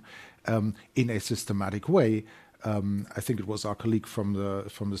earlier on, in a systematic way. I think it was our colleague from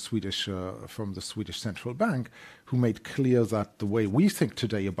the Swedish central bank who made clear that the way we think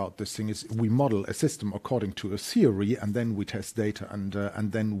today about this thing is we model a system according to a theory, and then we test data,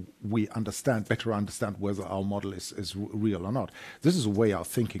 and then we better understand whether our model is real or not. This is a way our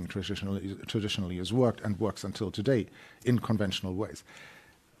thinking traditionally has worked and works until today in conventional ways.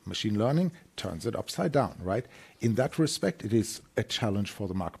 Machine learning turns it upside down, right? In that respect, it is a challenge for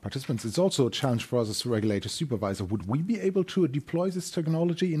the market participants. It's also a challenge for us as a regulator supervisor. Would we be able to deploy this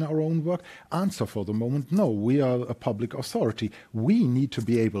technology in our own work? Answer for the moment, no. We are a public authority. We need to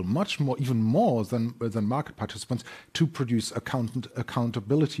be able much more, even more than market participants, to produce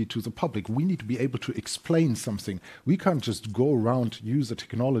accountability to the public. We need to be able to explain something. We can't just go around, use a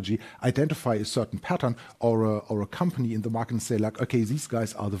technology, identify a certain pattern or a company in the market and say like, okay, these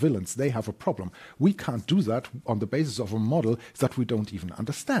guys are the villains. They have a problem. We can't do that on the basis of a model that we don't even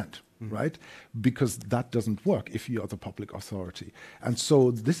understand, right? Because that doesn't work if you are the public authority. And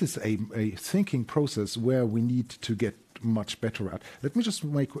so this is a thinking process where we need to get much better at. Let me just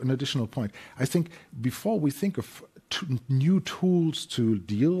make an additional point. I think before we think of new tools to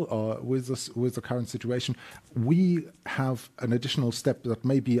deal with the current situation, we have an additional step that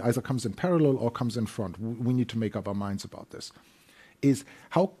maybe either comes in parallel or comes in front. We need to make up our minds about this. Is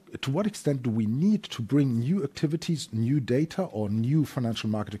to what extent do we need to bring new activities, new data, or new financial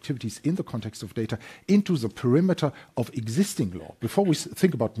market activities in the context of data into the perimeter of existing law? Before we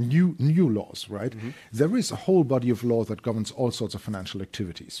think about new laws, right? There is a whole body of law that governs all sorts of financial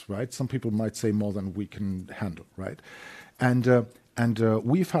activities, right? Some people might say more than we can handle, right? And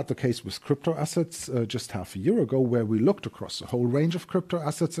we've had the case with crypto assets just half a year ago, where we looked across a whole range of crypto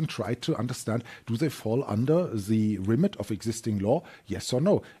assets and tried to understand, do they fall under the remit of existing law? Yes or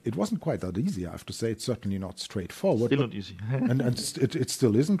no? It wasn't quite that easy, I have to say. It's certainly not straightforward. Still not easy. and it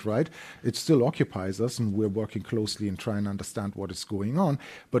still isn't, right? It still occupies us, and we're working closely and trying to understand what is going on.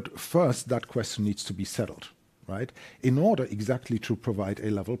 But first, that question needs to be settled. Right? In order exactly to provide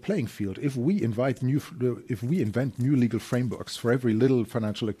a level playing field, if we invent new legal frameworks for every little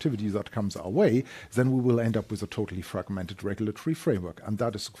financial activity that comes our way, then we will end up with a totally fragmented regulatory framework. And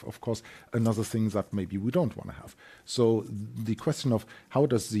that is, of course, another thing that maybe we don't want to have. So the question of how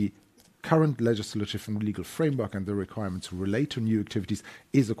does the current legislative and legal framework and the requirements relate to new activities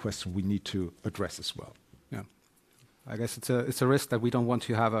is a question we need to address as well. Yeah, I guess it's a risk that we don't want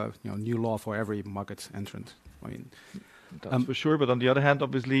to have a new law for every market entrant. I mean, that's for sure. But on the other hand,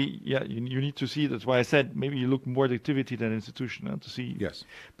 obviously, yeah, you need to see. That's why I said maybe you look more at activity than institution to see. Yes.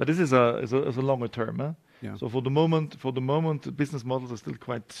 But this is a longer term. Huh? Yeah. So for the moment, the business models are still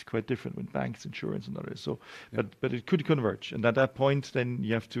quite different with banks, insurance, and others. So, yeah. but it could converge, and at that point, then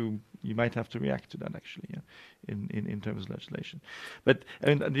you might have to react to that actually, in terms of legislation. But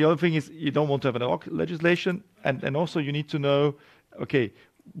and the other thing is you don't want to have an ad hoc legislation, and also you need to know, okay,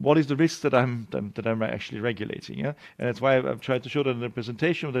 what is the risk that I'm actually regulating? Yeah, and that's why I've tried to show that in the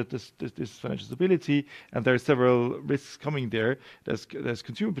presentation that this financial stability, and there are several risks coming there. There's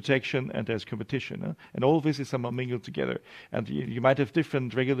consumer protection and there's competition, and all of this is somehow mingled together. And you might have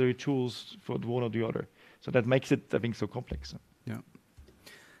different regulatory tools for the one or the other. So that makes it, I think, so complex. Yeah.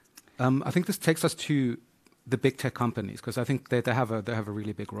 I think this takes us to the big tech companies, because I think they have a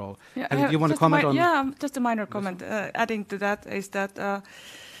really big role. Yeah, and you want to comment on? Yeah, just a minor comment. Adding to that is that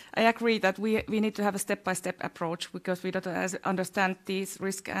I agree that we need to have a step-by-step approach, because we don't understand these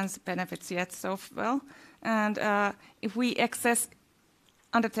risks and benefits yet so well. And if we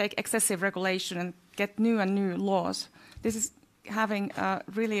undertake excessive regulation and get new and new laws, this is having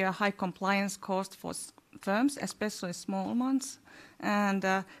really a high compliance cost for firms, especially small ones. And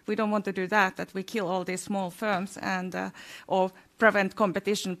we don't want to do that we kill all these small firms and or prevent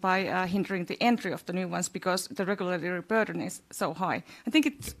competition by hindering the entry of the new ones because the regulatory burden is so high. I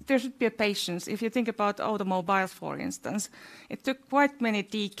think there should be a patience. If you think about automobiles, for instance, it took quite many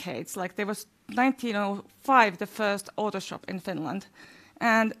decades. Like there was 1905, the first auto shop in Finland.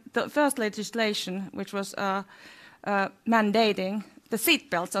 And the first legislation, which was mandating the seat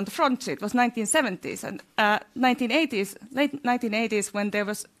belts on the front seat, was 1970s. And 1980s, late 1980s, when there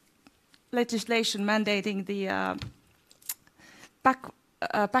was legislation mandating the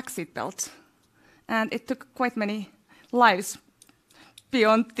back seat belts. And it took quite many lives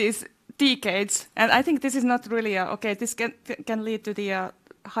beyond these decades. And I think this is not really, okay, this can lead to the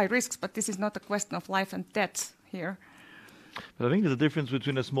high risks, but this is not a question of life and death here. But I think there's a difference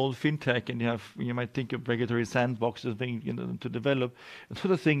between a small fintech and you might think of regulatory sandboxes being, to develop. The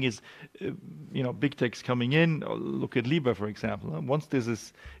other thing is, big techs coming in. Look at Libra, for example. Once this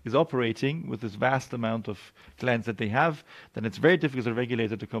is operating with this vast amount of clients that they have, then it's very difficult as a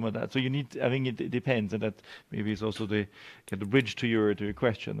regulator to come at that. So you need, I think it depends, and that maybe is also the bridge to your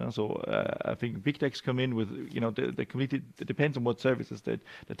question. So I think big techs come in with, they completely, it depends on what services they're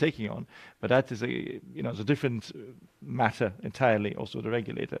taking on, but that is it's a different matter entirely, also the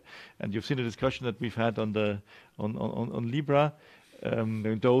regulator. And you've seen the discussion that we've had on Libra.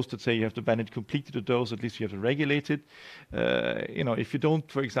 Those that say you have to ban it completely, to those at least you have to regulate it. If you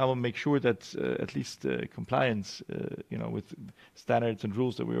don't, for example, make sure that at least compliance, with standards and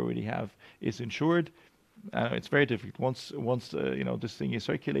rules that we already have is ensured, it's very difficult. Once this thing is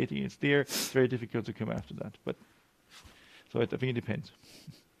circulating, it's there. It's very difficult to come after that. But so I think it depends.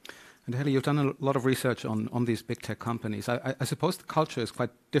 And Heli, you've done a lot of research on these big tech companies. I suppose the culture is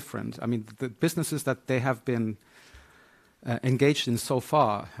quite different. I mean, the businesses that they have been engaged in so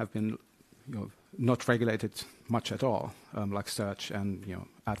far have been, not regulated much at all, like search and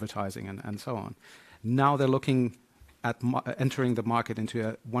advertising and so on. Now they're looking at entering the market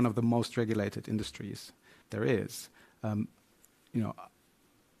into one of the most regulated industries there is.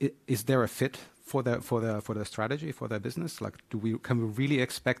 Is there a fit for their strategy, for their business? Like, can we really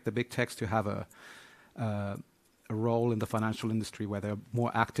expect the big techs to have a role in the financial industry where they're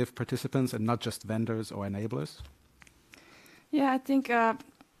more active participants and not just vendors or enablers? Yeah, I think that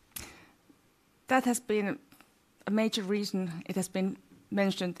has been a major reason. It has been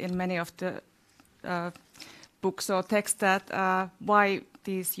mentioned in many of the books or texts that why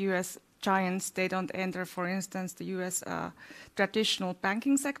these US giants, they don't enter, for instance, the US traditional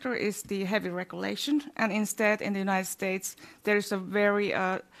banking sector is the heavy regulation. And instead, in the United States, there is a very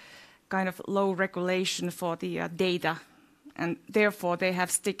kind of low regulation for the data. And therefore, they have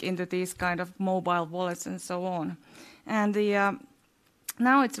stick into these kind of mobile wallets and so on. And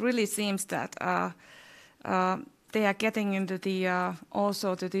now it really seems that they are getting into the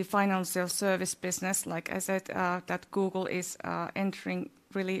also to the financial service business. Like I said, that Google is entering,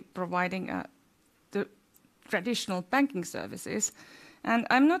 really providing the traditional banking services. And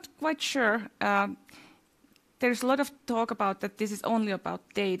I'm not quite sure. There's a lot of talk about that this is only about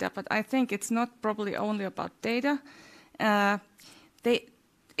data, but I think it's not probably only about data.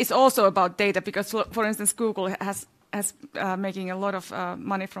 It's also about data because, for instance, Google has making a lot of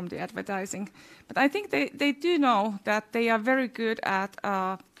money from the advertising. But I think they do know that they are very good at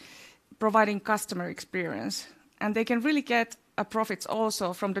providing customer experience. And they can really get profits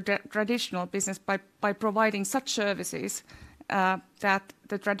also from the traditional business by providing such services that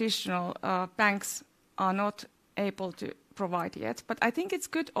the traditional banks are not able to provide yet. But I think it's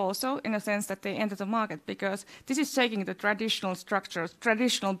good also in a sense that they enter the market because this is taking the traditional structures,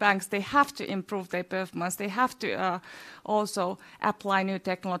 traditional banks, they have to improve their performance, they have to also apply new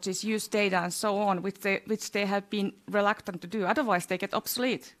technologies, use data and so on, which they have been reluctant to do. Otherwise they get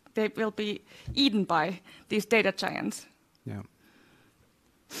obsolete. They will be eaten by these data giants. Yeah.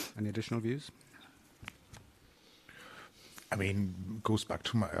 Any additional views? I mean, goes back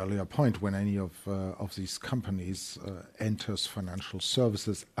to my earlier point. When any of these companies enters financial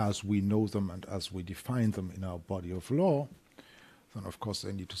services as we know them and as we define them in our body of law, then of course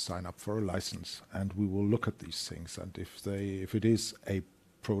they need to sign up for a license, and we will look at these things. And if it is a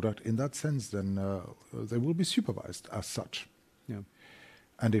product in that sense, then they will be supervised as such. Yeah.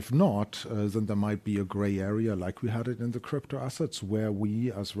 And if not, then there might be a gray area like we had it in the crypto assets, where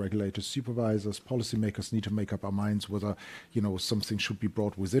we as regulators, supervisors, policymakers need to make up our minds whether, something should be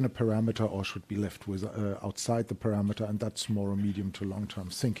brought within a parameter or should be left outside the parameter. And that's more a medium to long-term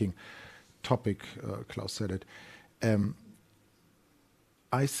thinking topic. Klaus said it.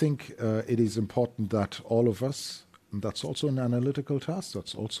 I think it is important that all of us and that's also an analytical task,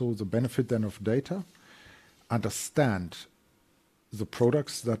 that's also the benefit then of data, understand the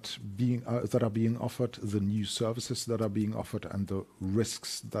products that are being offered, the new services that are being offered, and the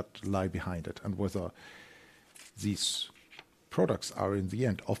risks that lie behind it, and whether these products are in the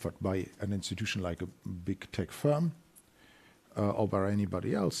end offered by an institution like a big tech firm or by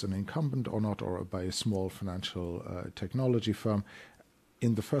anybody else, an incumbent or not, or by a small financial technology firm,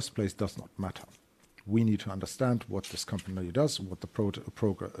 in the first place does not matter. We need to understand what this company does, what the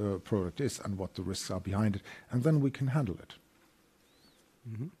product is, and what the risks are behind it, and then we can handle it.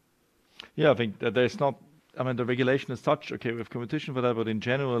 Mm-hmm. Yeah, I think that there's not, I mean, the regulation is such, okay, we have competition for that, but in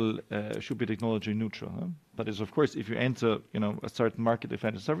general, should be technology neutral. Huh? But is of course, if you enter, a certain market, a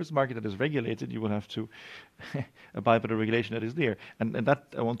financial service market that is regulated, you will have to abide by the regulation that is there. And that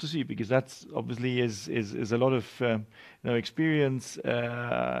I want to see, because that's obviously is a lot of, experience,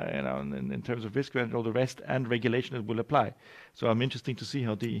 in terms of risk and all the rest, and regulation that will apply. So I'm interested to see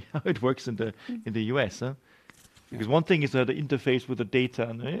how it works in the US. Huh? Because one thing is the interface with the data,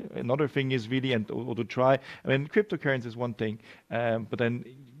 and another thing is really, or to try, I mean, cryptocurrency is one thing, but then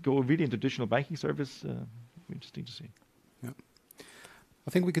go really into traditional banking service, interesting to see. Yeah.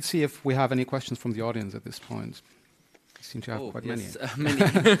 I think we could see if we have any questions from the audience at this point. We seem to have quite many. Many.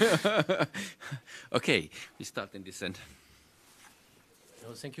 Okay, we start in this end.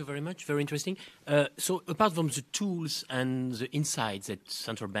 Thank you very much. Very interesting. So apart from the tools and the insights that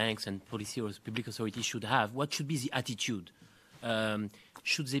central banks and policy or public authorities should have, what should be the attitude?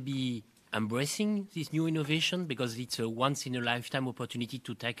 Should they be embracing this new innovation because it's a once-in-a-lifetime opportunity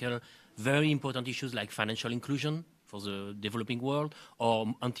to tackle very important issues like financial inclusion for the developing world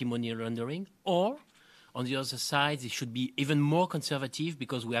or anti-money laundering? Or, on the other side, they should be even more conservative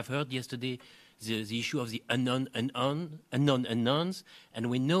because we have heard yesterday the issue of the unknown unknowns,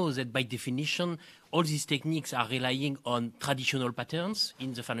 and we know that by definition all these techniques are relying on traditional patterns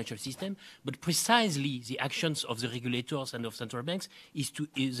in the financial system, but precisely the actions of the regulators and of central banks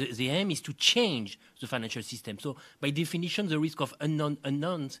the aim is to change the financial system. So by definition the risk of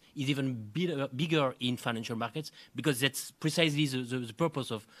unknowns is even bigger in financial markets, because that's precisely the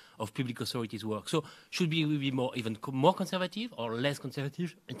purpose of public authorities' work. So should we be even more conservative or less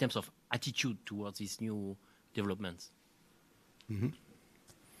conservative in terms of attitude towards these new developments? Mm-hmm.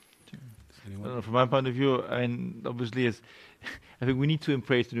 From my point of view, I mean, obviously, I think we need to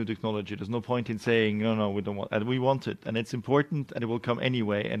embrace the new technology. There's no point in saying no, we don't want, and we want it, and it's important, and it will come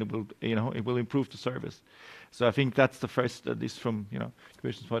anyway, and it will, it will improve the service. So I think that's the first, at least from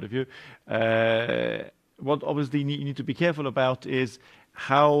Commission's point of view. What obviously you need to be careful about is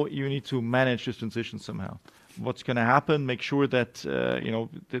how you need to manage this transition somehow. What's going to happen? Make sure that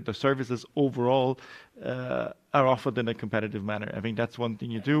the services overall are offered in a competitive manner. I think that's one thing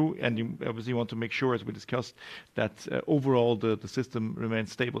you do, and you obviously want to make sure, as we discussed, that overall the system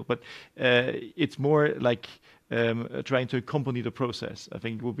remains stable. But it's more like trying to accompany the process. I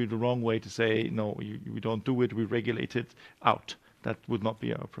think it would be the wrong way to say no, we don't do it, we regulate it out. That would not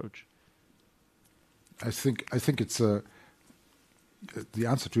be our approach. I think it's the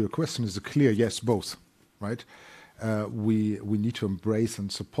answer to your question is a clear yes, both. Right, we need to embrace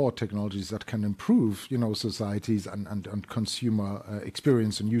and support technologies that can improve, societies and consumer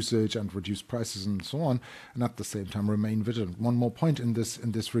experience and usage and reduce prices and so on, and at the same time remain vigilant. One more point in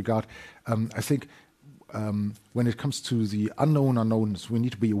this regard, I think. When it comes to the unknown unknowns, we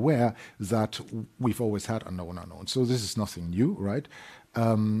need to be aware that we've always had unknown unknowns. So this is nothing new, right?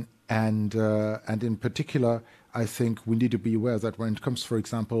 And in particular, I think we need to be aware that when it comes, for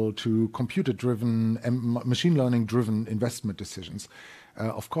example, to computer-driven and machine learning-driven investment decisions,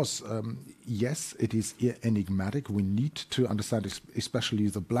 of course, yes, it is enigmatic. We need to understand especially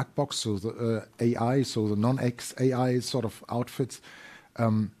the black box, so the AI, so the non-X AI sort of outfits.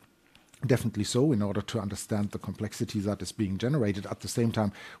 Definitely so, in order to understand the complexity that is being generated. At the same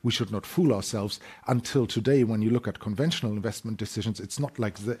time, we should not fool ourselves. Until today, when you look at conventional investment decisions, it's not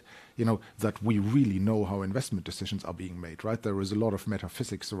like that we really know how investment decisions are being made, right? There is a lot of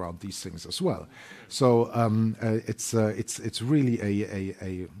metaphysics around these things as well. So it's really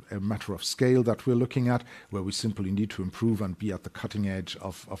a matter of scale that we're looking at, where we simply need to improve and be at the cutting edge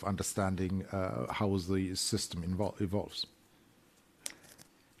of understanding how the system evolves.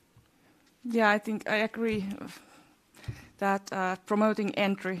 Yeah, I think I agree that promoting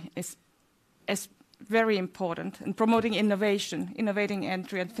entry is very important, and promoting innovating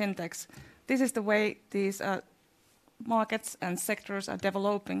entry and fintechs. This is the way these markets and sectors are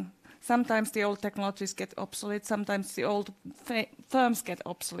developing. sometimes the old technologies get obsolete, sometimes the old firms get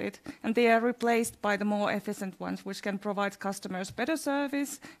obsolete, and they are replaced by the more efficient ones, which can provide customers better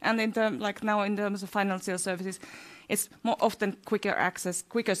service. And in terms of financial services, it's more often quicker access,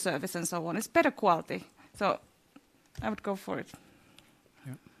 quicker service, and so on. It's better quality. So I would go for it.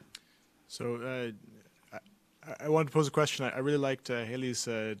 Yeah. So I want to pose a question. I really liked Haley's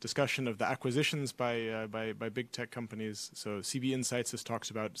discussion of the acquisitions by big tech companies. So CB Insights has talked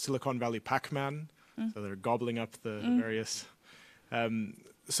about Silicon Valley Pac-Man. So they're gobbling up the various.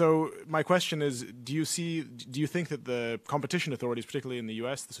 So my question is, do you think that the competition authorities, particularly in the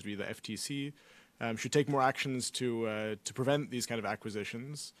US, this would be the FTC, should take more actions to prevent these kind of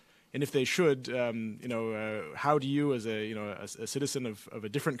acquisitions? And if they should, how do you, as a citizen of a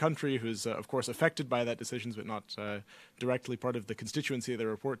different country who's of course affected by that decisions, but not directly part of the constituency they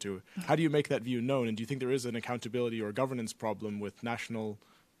report to, how do you make that view known? And do you think there is an accountability or governance problem with national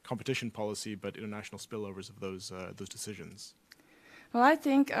competition policy, but international spillovers of those decisions? Well, I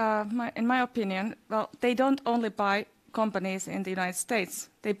think, in my opinion, they don't only buy companies in the United States.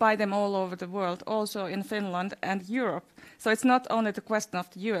 They buy them all over the world, also in Finland and Europe. So it's not only the question of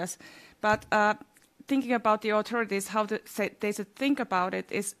the US. But thinking about the authorities, how they should think about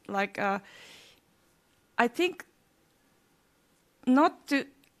it is like, I think not to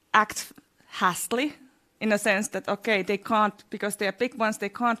act hastily in a sense that, okay, they can't, because they are big ones, they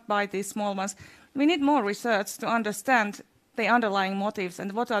can't buy these small ones. We need more research to understand the underlying motives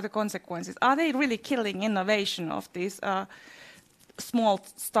and what are the consequences. Are they really killing innovation of these small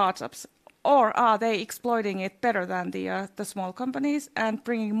startups, or are they exploiting it better than the small companies and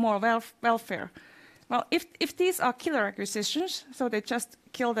bringing more welfare? Well, if these are killer acquisitions, so they just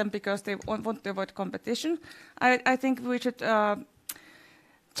kill them because they want to avoid competition, I think we should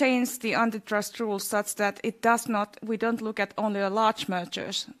change the antitrust rules such that we don't look at only large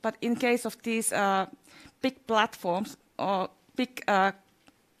mergers, but in case of these big platforms or big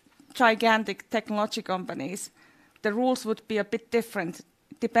gigantic technology companies, the rules would be a bit different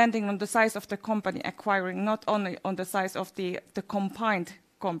depending on the size of the company acquiring, not only on the size of the combined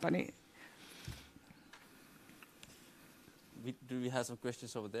company. Do we have some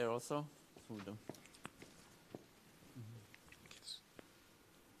questions over there also?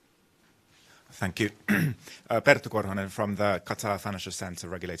 Thank you. Perttu Korhonen from the Qatar Financial Centre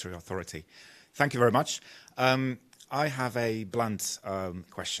Regulatory Authority. Thank you very much. I have a blunt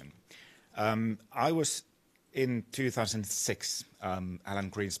question. I was in 2006,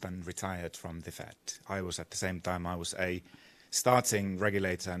 Alan Greenspan retired from the Fed. I was at the same time, I was a starting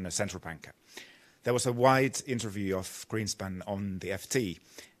regulator and a central banker. There was a wide interview of Greenspan on the FT,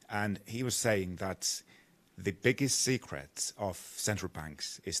 and he was saying that the biggest secret of central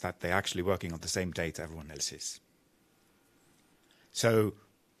banks is that they're actually working on the same data everyone else is. So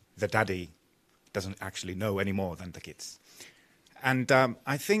the daddy doesn't actually know any more than the kids. And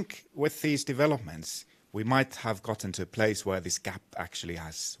I think with these developments, we might have gotten to a place where this gap actually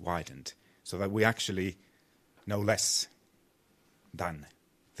has widened, so that we actually know less than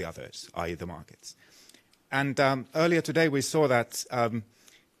the others, i.e. the markets. And earlier today we saw that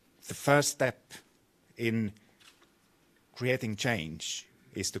the first step in creating change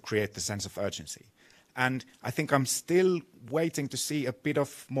is to create the sense of urgency. And I think I'm still waiting to see a bit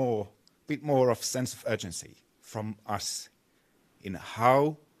more of sense of urgency from us in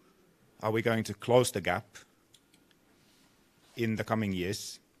how are we going to close the gap in the coming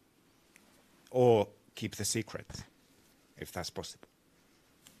years, or keep the secret, if that's possible.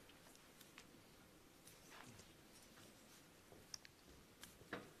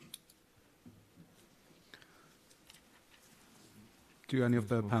 Do any of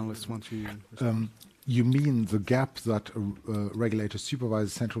the panelists want to respond? You mean the gap that regulators,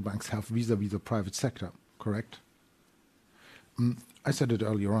 supervisors, central banks have vis-à-vis the private sector, correct? I said it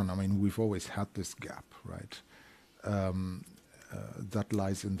earlier on. I mean, we've always had this gap, right? That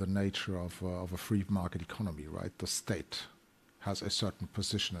lies in the nature of a free market economy, right? The state has a certain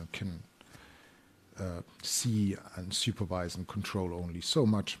position and can see and supervise and control only so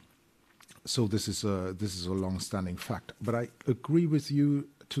much. So this is a long-standing fact. But I agree with you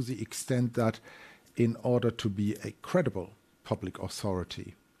to the extent that in order to be a credible public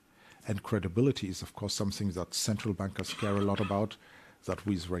authority, and credibility is, of course, something that central bankers care a lot about, that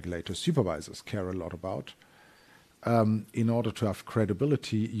we as regulators, supervisors care a lot about. In order to have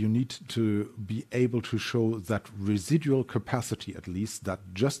credibility, you need to be able to show that residual capacity, at least, that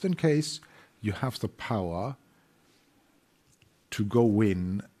just in case you have the power to go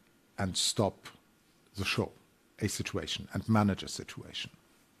in and stop the show, a situation, and manage a situation.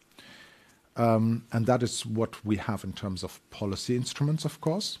 And that is what we have in terms of policy instruments, of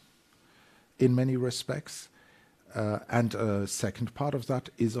course. in many respects. And a second part of that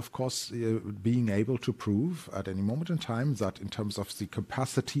is, of course, being able to prove at any moment in time that in terms of the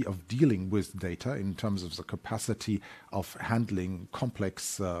capacity of dealing with data, in terms of the capacity of handling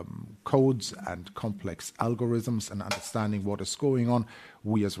complex codes and complex algorithms and understanding what is going on,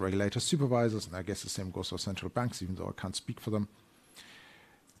 we as regulator supervisors, and I guess the same goes for central banks, even though I can't speak for them,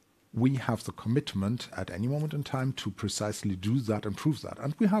 we have the commitment at any moment in time to precisely do that and prove that.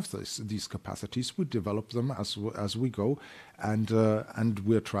 And we have these capacities. We develop them as we go. And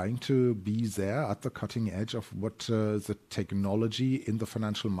we're trying to be there at the cutting edge of what the technology in the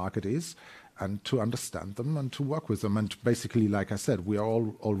financial market is, and to understand them and to work with them. And basically, like I said, we are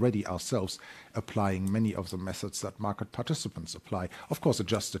already ourselves applying many of the methods that market participants apply, of course,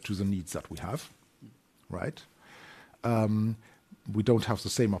 adjusted to the needs that we have, right? We don't have the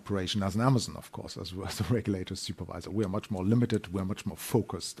same operation as an Amazon, of course, as a regulator supervisor. We are much more limited, we're much more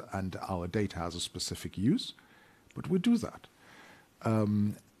focused, and our data has a specific use, but we do that.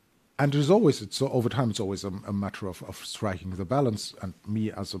 And there's always, over time, it's always a matter of striking the balance. And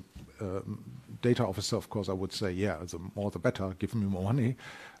me as a data officer, of course, I would say, yeah, the more the better, give me more money.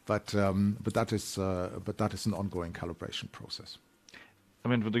 But that is an ongoing calibration process. I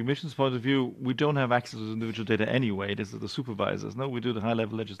mean, from the Commission's point of view, we don't have access to individual data anyway. This is the supervisors. No, we do the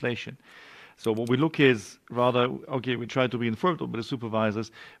high-level legislation. So what we look is rather, okay, we try to be informed with the supervisors,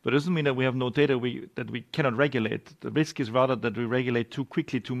 but it doesn't mean that we have no data that we cannot regulate. The risk is rather that we regulate too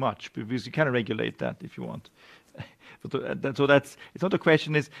quickly, too much, because you can regulate that if you want. But so that's, it's not the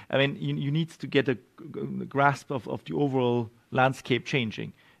question is, I mean, you need to get a grasp of the overall landscape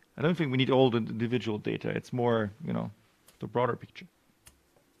changing. I don't think we need all the individual data. It's more, the broader picture.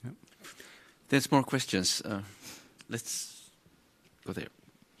 There's more questions. Let's go there.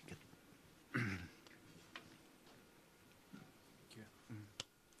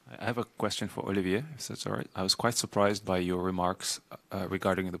 I have a question for Olivier, if that's all right. I was quite surprised by your remarks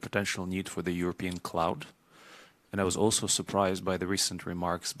regarding the potential need for the European cloud. And I was also surprised by the recent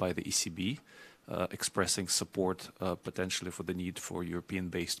remarks by the ECB expressing support potentially for the need for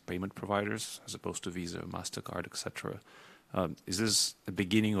European-based payment providers as opposed to Visa, MasterCard, etc. Is this the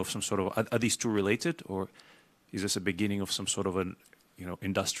beginning of some sort of, are these two related, or is this a beginning of some sort of an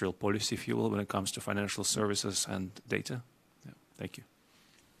industrial policy, if you will, when it comes to financial services and data? Yeah, thank you.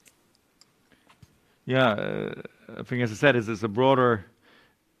 Yeah, I think, as I said, it's a broader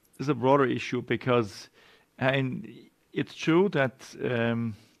issue because, and it's true that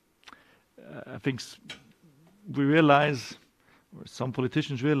I think we realize, or some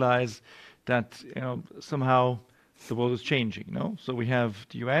politicians realize, that somehow the world is changing. So we have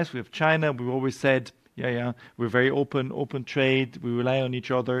the US, we have China. We've always said, yeah, we're very open trade. We rely on each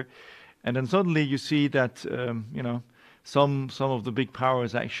other, and then suddenly you see that some of the big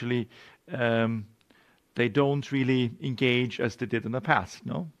powers actually they don't really engage as they did in the past,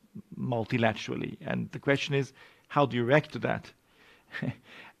 multilaterally. And the question is, how do you react to that?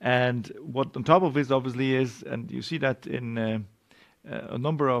 And what on top of this obviously is, and you see that in a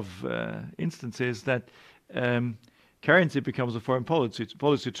number of instances, that currency becomes a foreign policy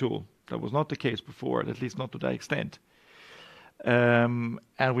tool. That was not the case before, at least not to that extent. And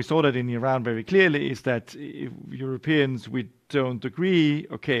we saw that in Iran very clearly, is that if Europeans, we don't agree,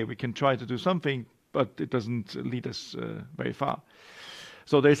 okay, we can try to do something, but it doesn't lead us very far.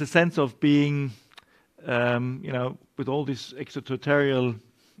 So there's a sense of being, with all these extraterritorial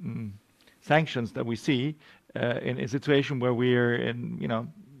sanctions that we see, in a situation where we're in,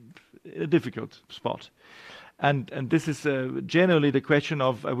 a difficult spot. And this is generally the question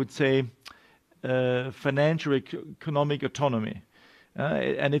of, I would say, financial economic autonomy.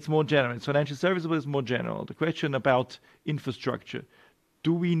 And it's more general. It's financial services, but it's more general. The question about infrastructure.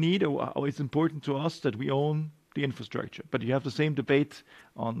 Do we need, or it's important to us that we own the infrastructure? But you have the same debate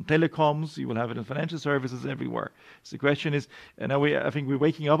on telecoms. You will have it in financial services everywhere. So the question is, and now I think we're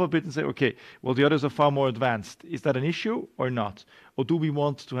waking up a bit and say, okay, well, the others are far more advanced. Is that an issue or not? Or do we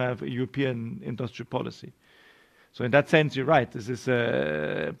want to have a European industrial policy? So in that sense, you're right. This is,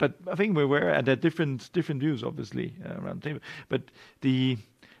 but I think we were at different views, obviously, around the table. But you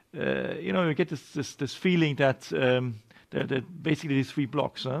get this feeling that there basically these three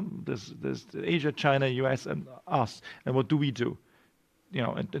blocks. There's Asia, China, US, and us. And what do we do?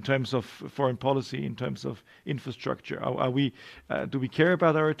 In terms of foreign policy, in terms of infrastructure, do we care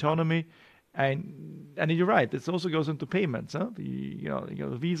about our autonomy? And you're right. This also goes into payments.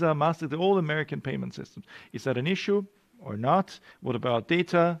 The Visa, Master, the all American payment systems. Is that an issue or not? What about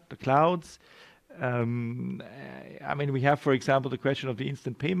data, the clouds? I mean, we have, for example, the question of the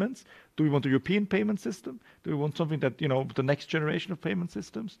instant payments. Do we want a European payment system? Do we want something that, the next generation of payment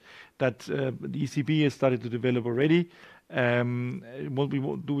systems that the ECB has started to develop already? Do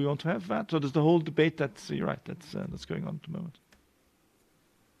we want to have that? So there's the whole debate you're right, that's going on at the moment.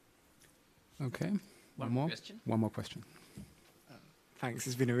 Okay. One more question. One more question. Thanks.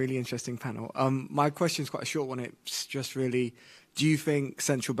 It's been a really interesting panel. My question is quite a short one. It's just really, do you think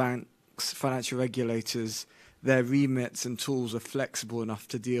central banks, financial regulators, their remits and tools are flexible enough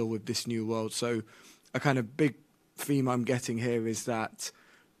to deal with this new world? So a kind of big theme I'm getting here is that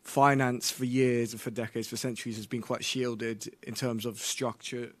finance for years and for decades, for centuries, has been quite shielded in terms of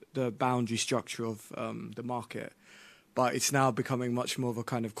structure, the boundary structure of the market. But it's now becoming much more of a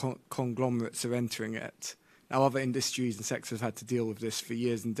kind of conglomerates are entering it. Now, other industries and sectors have had to deal with this for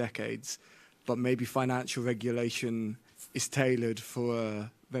years and decades, but maybe financial regulation is tailored for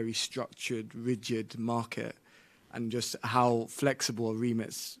a very structured, rigid market, and just how flexible are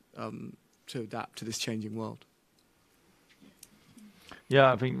remits to adapt to this changing world.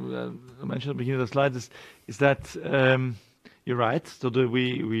 Yeah, I think I mentioned at the beginning of the slide is that you're right. So the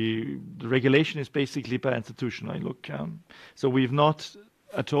regulation is basically per institution. So we've not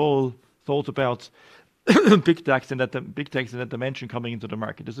at all thought about big techs in that dimension coming into the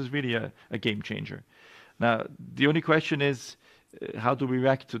market. This is really a game changer. Now, the only question is, how do we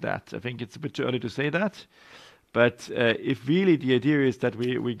react to that? I think it's a bit too early to say that. But if really the idea is that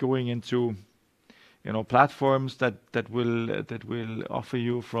we're going into platforms that will offer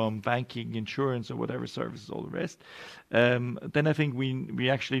you from banking, insurance, or whatever services, all the rest, then I think we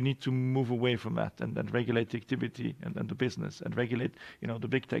actually need to move away from that and regulate the activity and the business and regulate the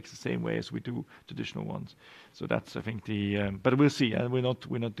big techs the same way as we do traditional ones. So that's, I think, but we'll see. We're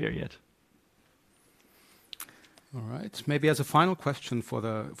not there yet. All right. Maybe as a final question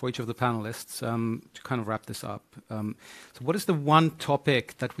for each of the panelists, to kind of wrap this up. So what is the one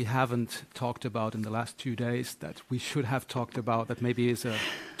topic that we haven't talked about in the last 2 days that we should have talked about, that maybe is a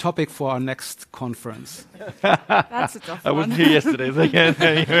topic for our next conference? That's a tough one. I wasn't here yesterday. What's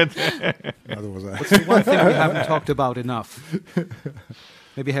the one thing we haven't talked about enough?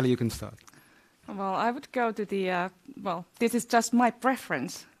 Maybe, Heli, you can start. Well, I would go to this is just my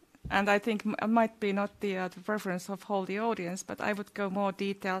preference. And I think might be not the preference of whole the audience, but I would go more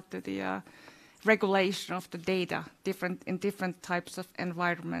detailed to the regulation of the data in different types of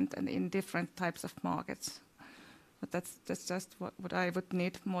environment and in different types of markets. But that's just what I would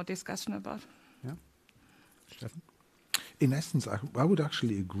need more discussion about. Yeah. Stefan? In essence, I would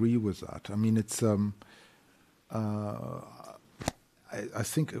actually agree with that. I mean, it's I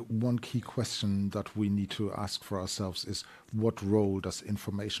think one key question that we need to ask for ourselves is, what role does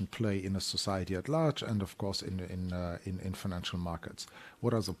information play in a society at large, and of course in financial markets?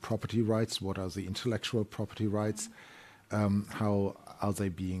 What are the property rights? What are the intellectual property rights? How are they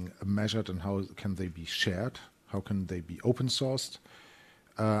being measured, and how can they be shared? How can they be open sourced?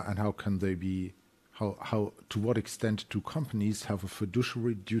 And how can they be? How to what extent do companies have a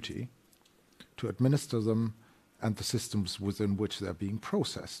fiduciary duty to administer them and the systems within which they're being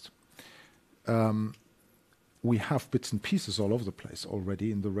processed? We have bits and pieces all over the place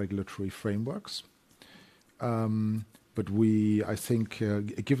already in the regulatory frameworks. But I think,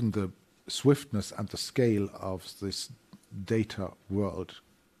 given the swiftness and the scale of this data world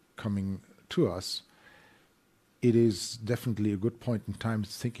coming to us, it is definitely a good point in time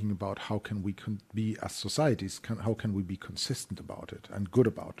thinking about how can we be, as societies, how can we be consistent about it and good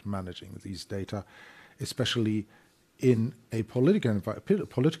about managing these data, especially in a political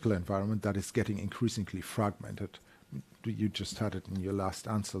environment that is getting increasingly fragmented. You just had it in your last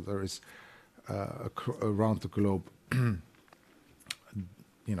answer. There is around the globe,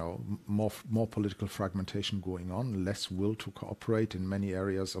 more political fragmentation going on, less will to cooperate in many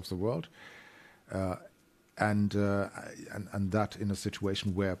areas of the world, and that in a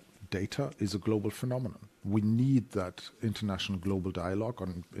situation where data is a global phenomenon. We need that international global dialogue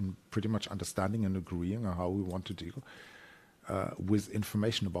in pretty much understanding and agreeing on how we want to deal with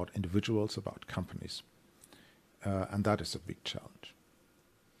information about individuals, about companies. And that is a big challenge.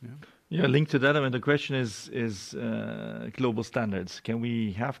 Yeah, linked to that, I mean, the question is global standards. Can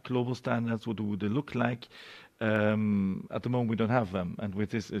we have global standards? What do they look like? At the moment, we don't have them. And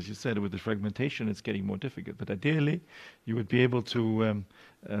with this, as you said, with the fragmentation, it's getting more difficult. But ideally, you would be able to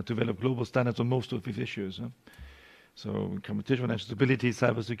develop global standards on most of these issues. So competition, financial stability,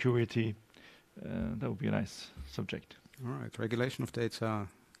 cybersecurity, that would be a nice subject. All right, regulation of data,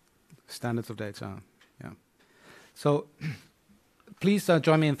 standards of data, yeah. So please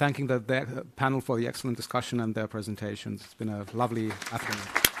join me in thanking the panel for the excellent discussion and their presentations. It's been a lovely afternoon.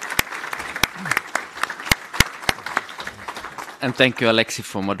 And thank you, Alexi,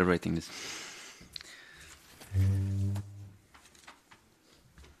 for moderating this.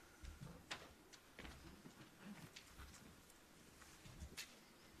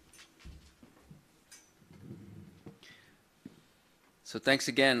 So thanks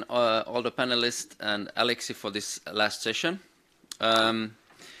again, all the panelists and Alexi for this last session.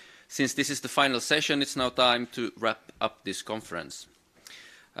 Since this is the final session, it's now time to wrap up this conference.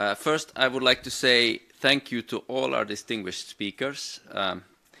 First, I would like to say thank you to all our distinguished speakers.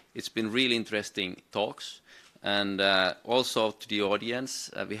 It's been really interesting talks. And also to the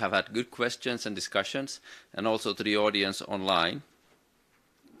audience, we have had good questions and discussions, and also to the audience online.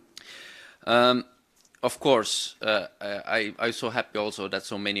 Of course, I'm so happy also that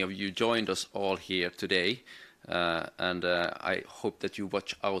so many of you joined us all here today, and I hope that you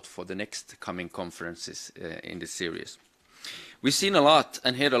watch out for the next coming conferences in this series. We've seen a lot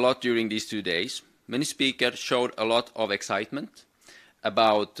and heard a lot during these 2 days. Many speakers showed a lot of excitement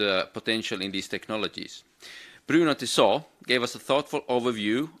about potential in these technologies. Bruno Tissot gave us a thoughtful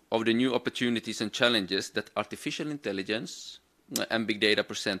overview of the new opportunities and challenges that artificial intelligence and big data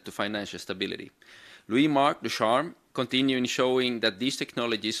present to financial stability. Louis-Marc Ducharme continued in showing that these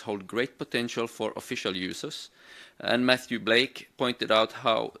technologies hold great potential for official users, and Matthew Blake pointed out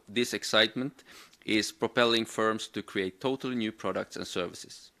how this excitement is propelling firms to create totally new products and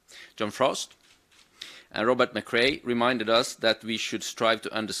services. John Frost and Robert McRae reminded us that we should strive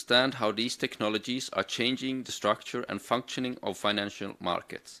to understand how these technologies are changing the structure and functioning of financial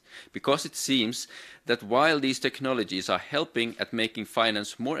markets, because it seems that while these technologies are helping at making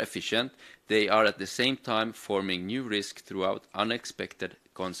finance more efficient, they are at the same time forming new risks throughout unexpected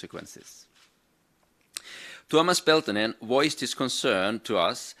consequences. Tuomas Peltonen voiced his concern to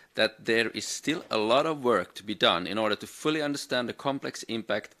us that there is still a lot of work to be done in order to fully understand the complex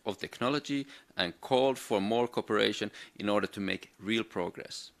impact of technology, and called for more cooperation in order to make real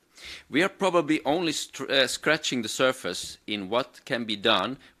progress. We are probably only scratching the surface in what can be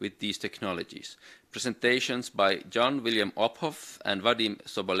done with these technologies. Presentations by John William Ophoff and Vadim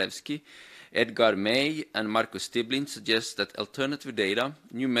Sobolevsky, Edgar May and Markus Stiblin suggest that alternative data,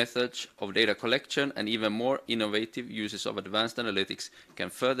 new methods of data collection, and even more innovative uses of advanced analytics can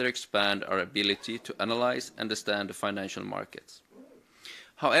further expand our ability to analyze and understand the financial markets.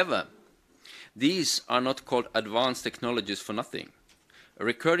 However, these are not called advanced technologies for nothing. A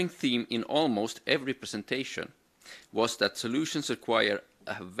recurring theme in almost every presentation was that solutions require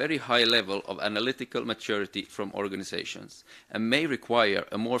a very high level of analytical maturity from organizations and may require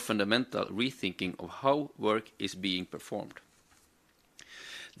a more fundamental rethinking of how work is being performed.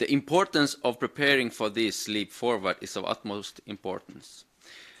 The importance of preparing for this leap forward is of utmost importance.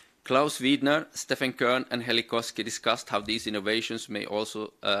 Klaus Wiedner, Stephen Kern and Heli Koski discussed how these innovations may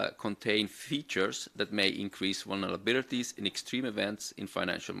also contain features that may increase vulnerabilities in extreme events in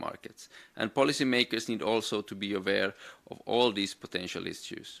financial markets, and policymakers need also to be aware of all these potential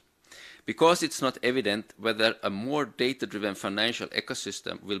issues. Because it's not evident whether a more data-driven financial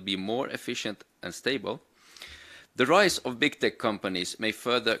ecosystem will be more efficient and stable, the rise of big tech companies may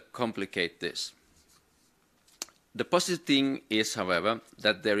further complicate this. The positive thing is, however,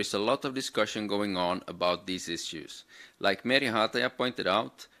 that there is a lot of discussion going on about these issues. Like Meri Hataja pointed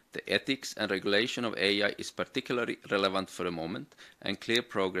out, the ethics and regulation of AI is particularly relevant for the moment, and clear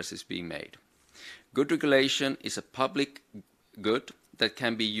progress is being made. Good regulation is a public good that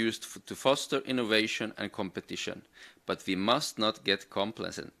can be used to foster innovation and competition, but we must not get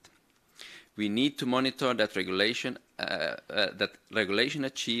complacent. We need to monitor that regulation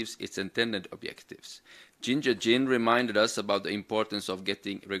achieves its intended objectives. Ginger Jin reminded us about the importance of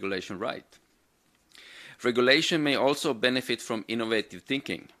getting regulation right. Regulation may also benefit from innovative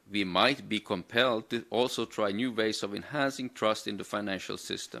thinking. We might be compelled to also try new ways of enhancing trust in the financial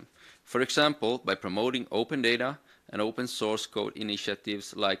system. For example, by promoting open data and open source code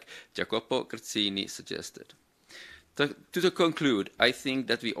initiatives like Jacopo Grazzini suggested. To conclude, I think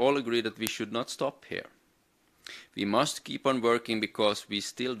that we all agree that we should not stop here. We must keep on working because we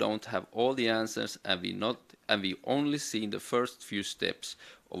still don't have all the answers, and we've only seen the first few steps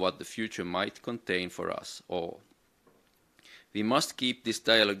of what the future might contain for us all. We must keep this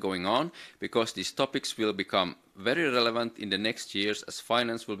dialogue going on because these topics will become very relevant in the next years as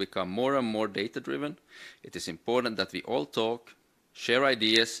finance will become more and more data-driven. It is important that we all talk, share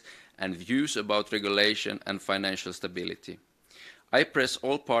ideas and views about regulation and financial stability. I press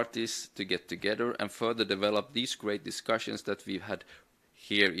all parties to get together and further develop these great discussions that we've had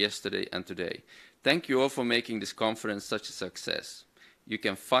here yesterday and today. Thank you all for making this conference such a success. You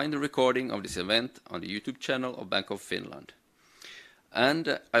can find the recording of this event on the YouTube channel of Bank of Finland.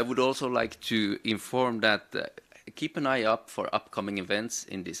 And I would also like to inform that keep an eye up for upcoming events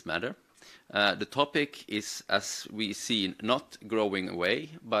in this matter. The topic is, as we see, not growing away,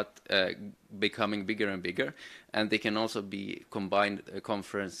 but becoming bigger and bigger. And they can also be combined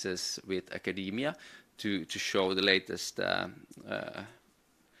conferences with academia to show the latest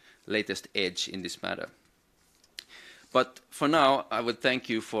edge in this matter. But for now, I would thank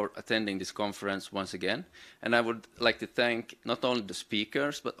you for attending this conference once again. And I would like to thank not only the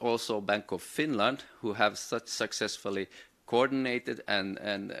speakers, but also Bank of Finland, who have such successfully coordinated and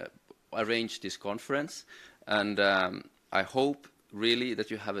arranged this conference. And I hope really that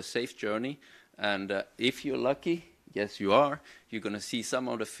you have a safe journey. And if you're lucky, yes, you are, you're going to see some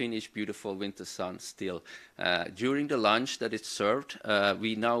of the Finnish beautiful winter sun still. During the lunch that is served,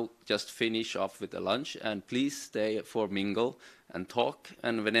 we now just finish off with the lunch, and please stay for mingle and talk.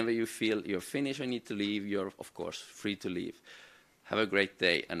 And whenever you feel you're finished or need to leave, you're, of course, free to leave. Have a great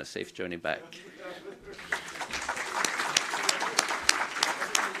day and a safe journey back.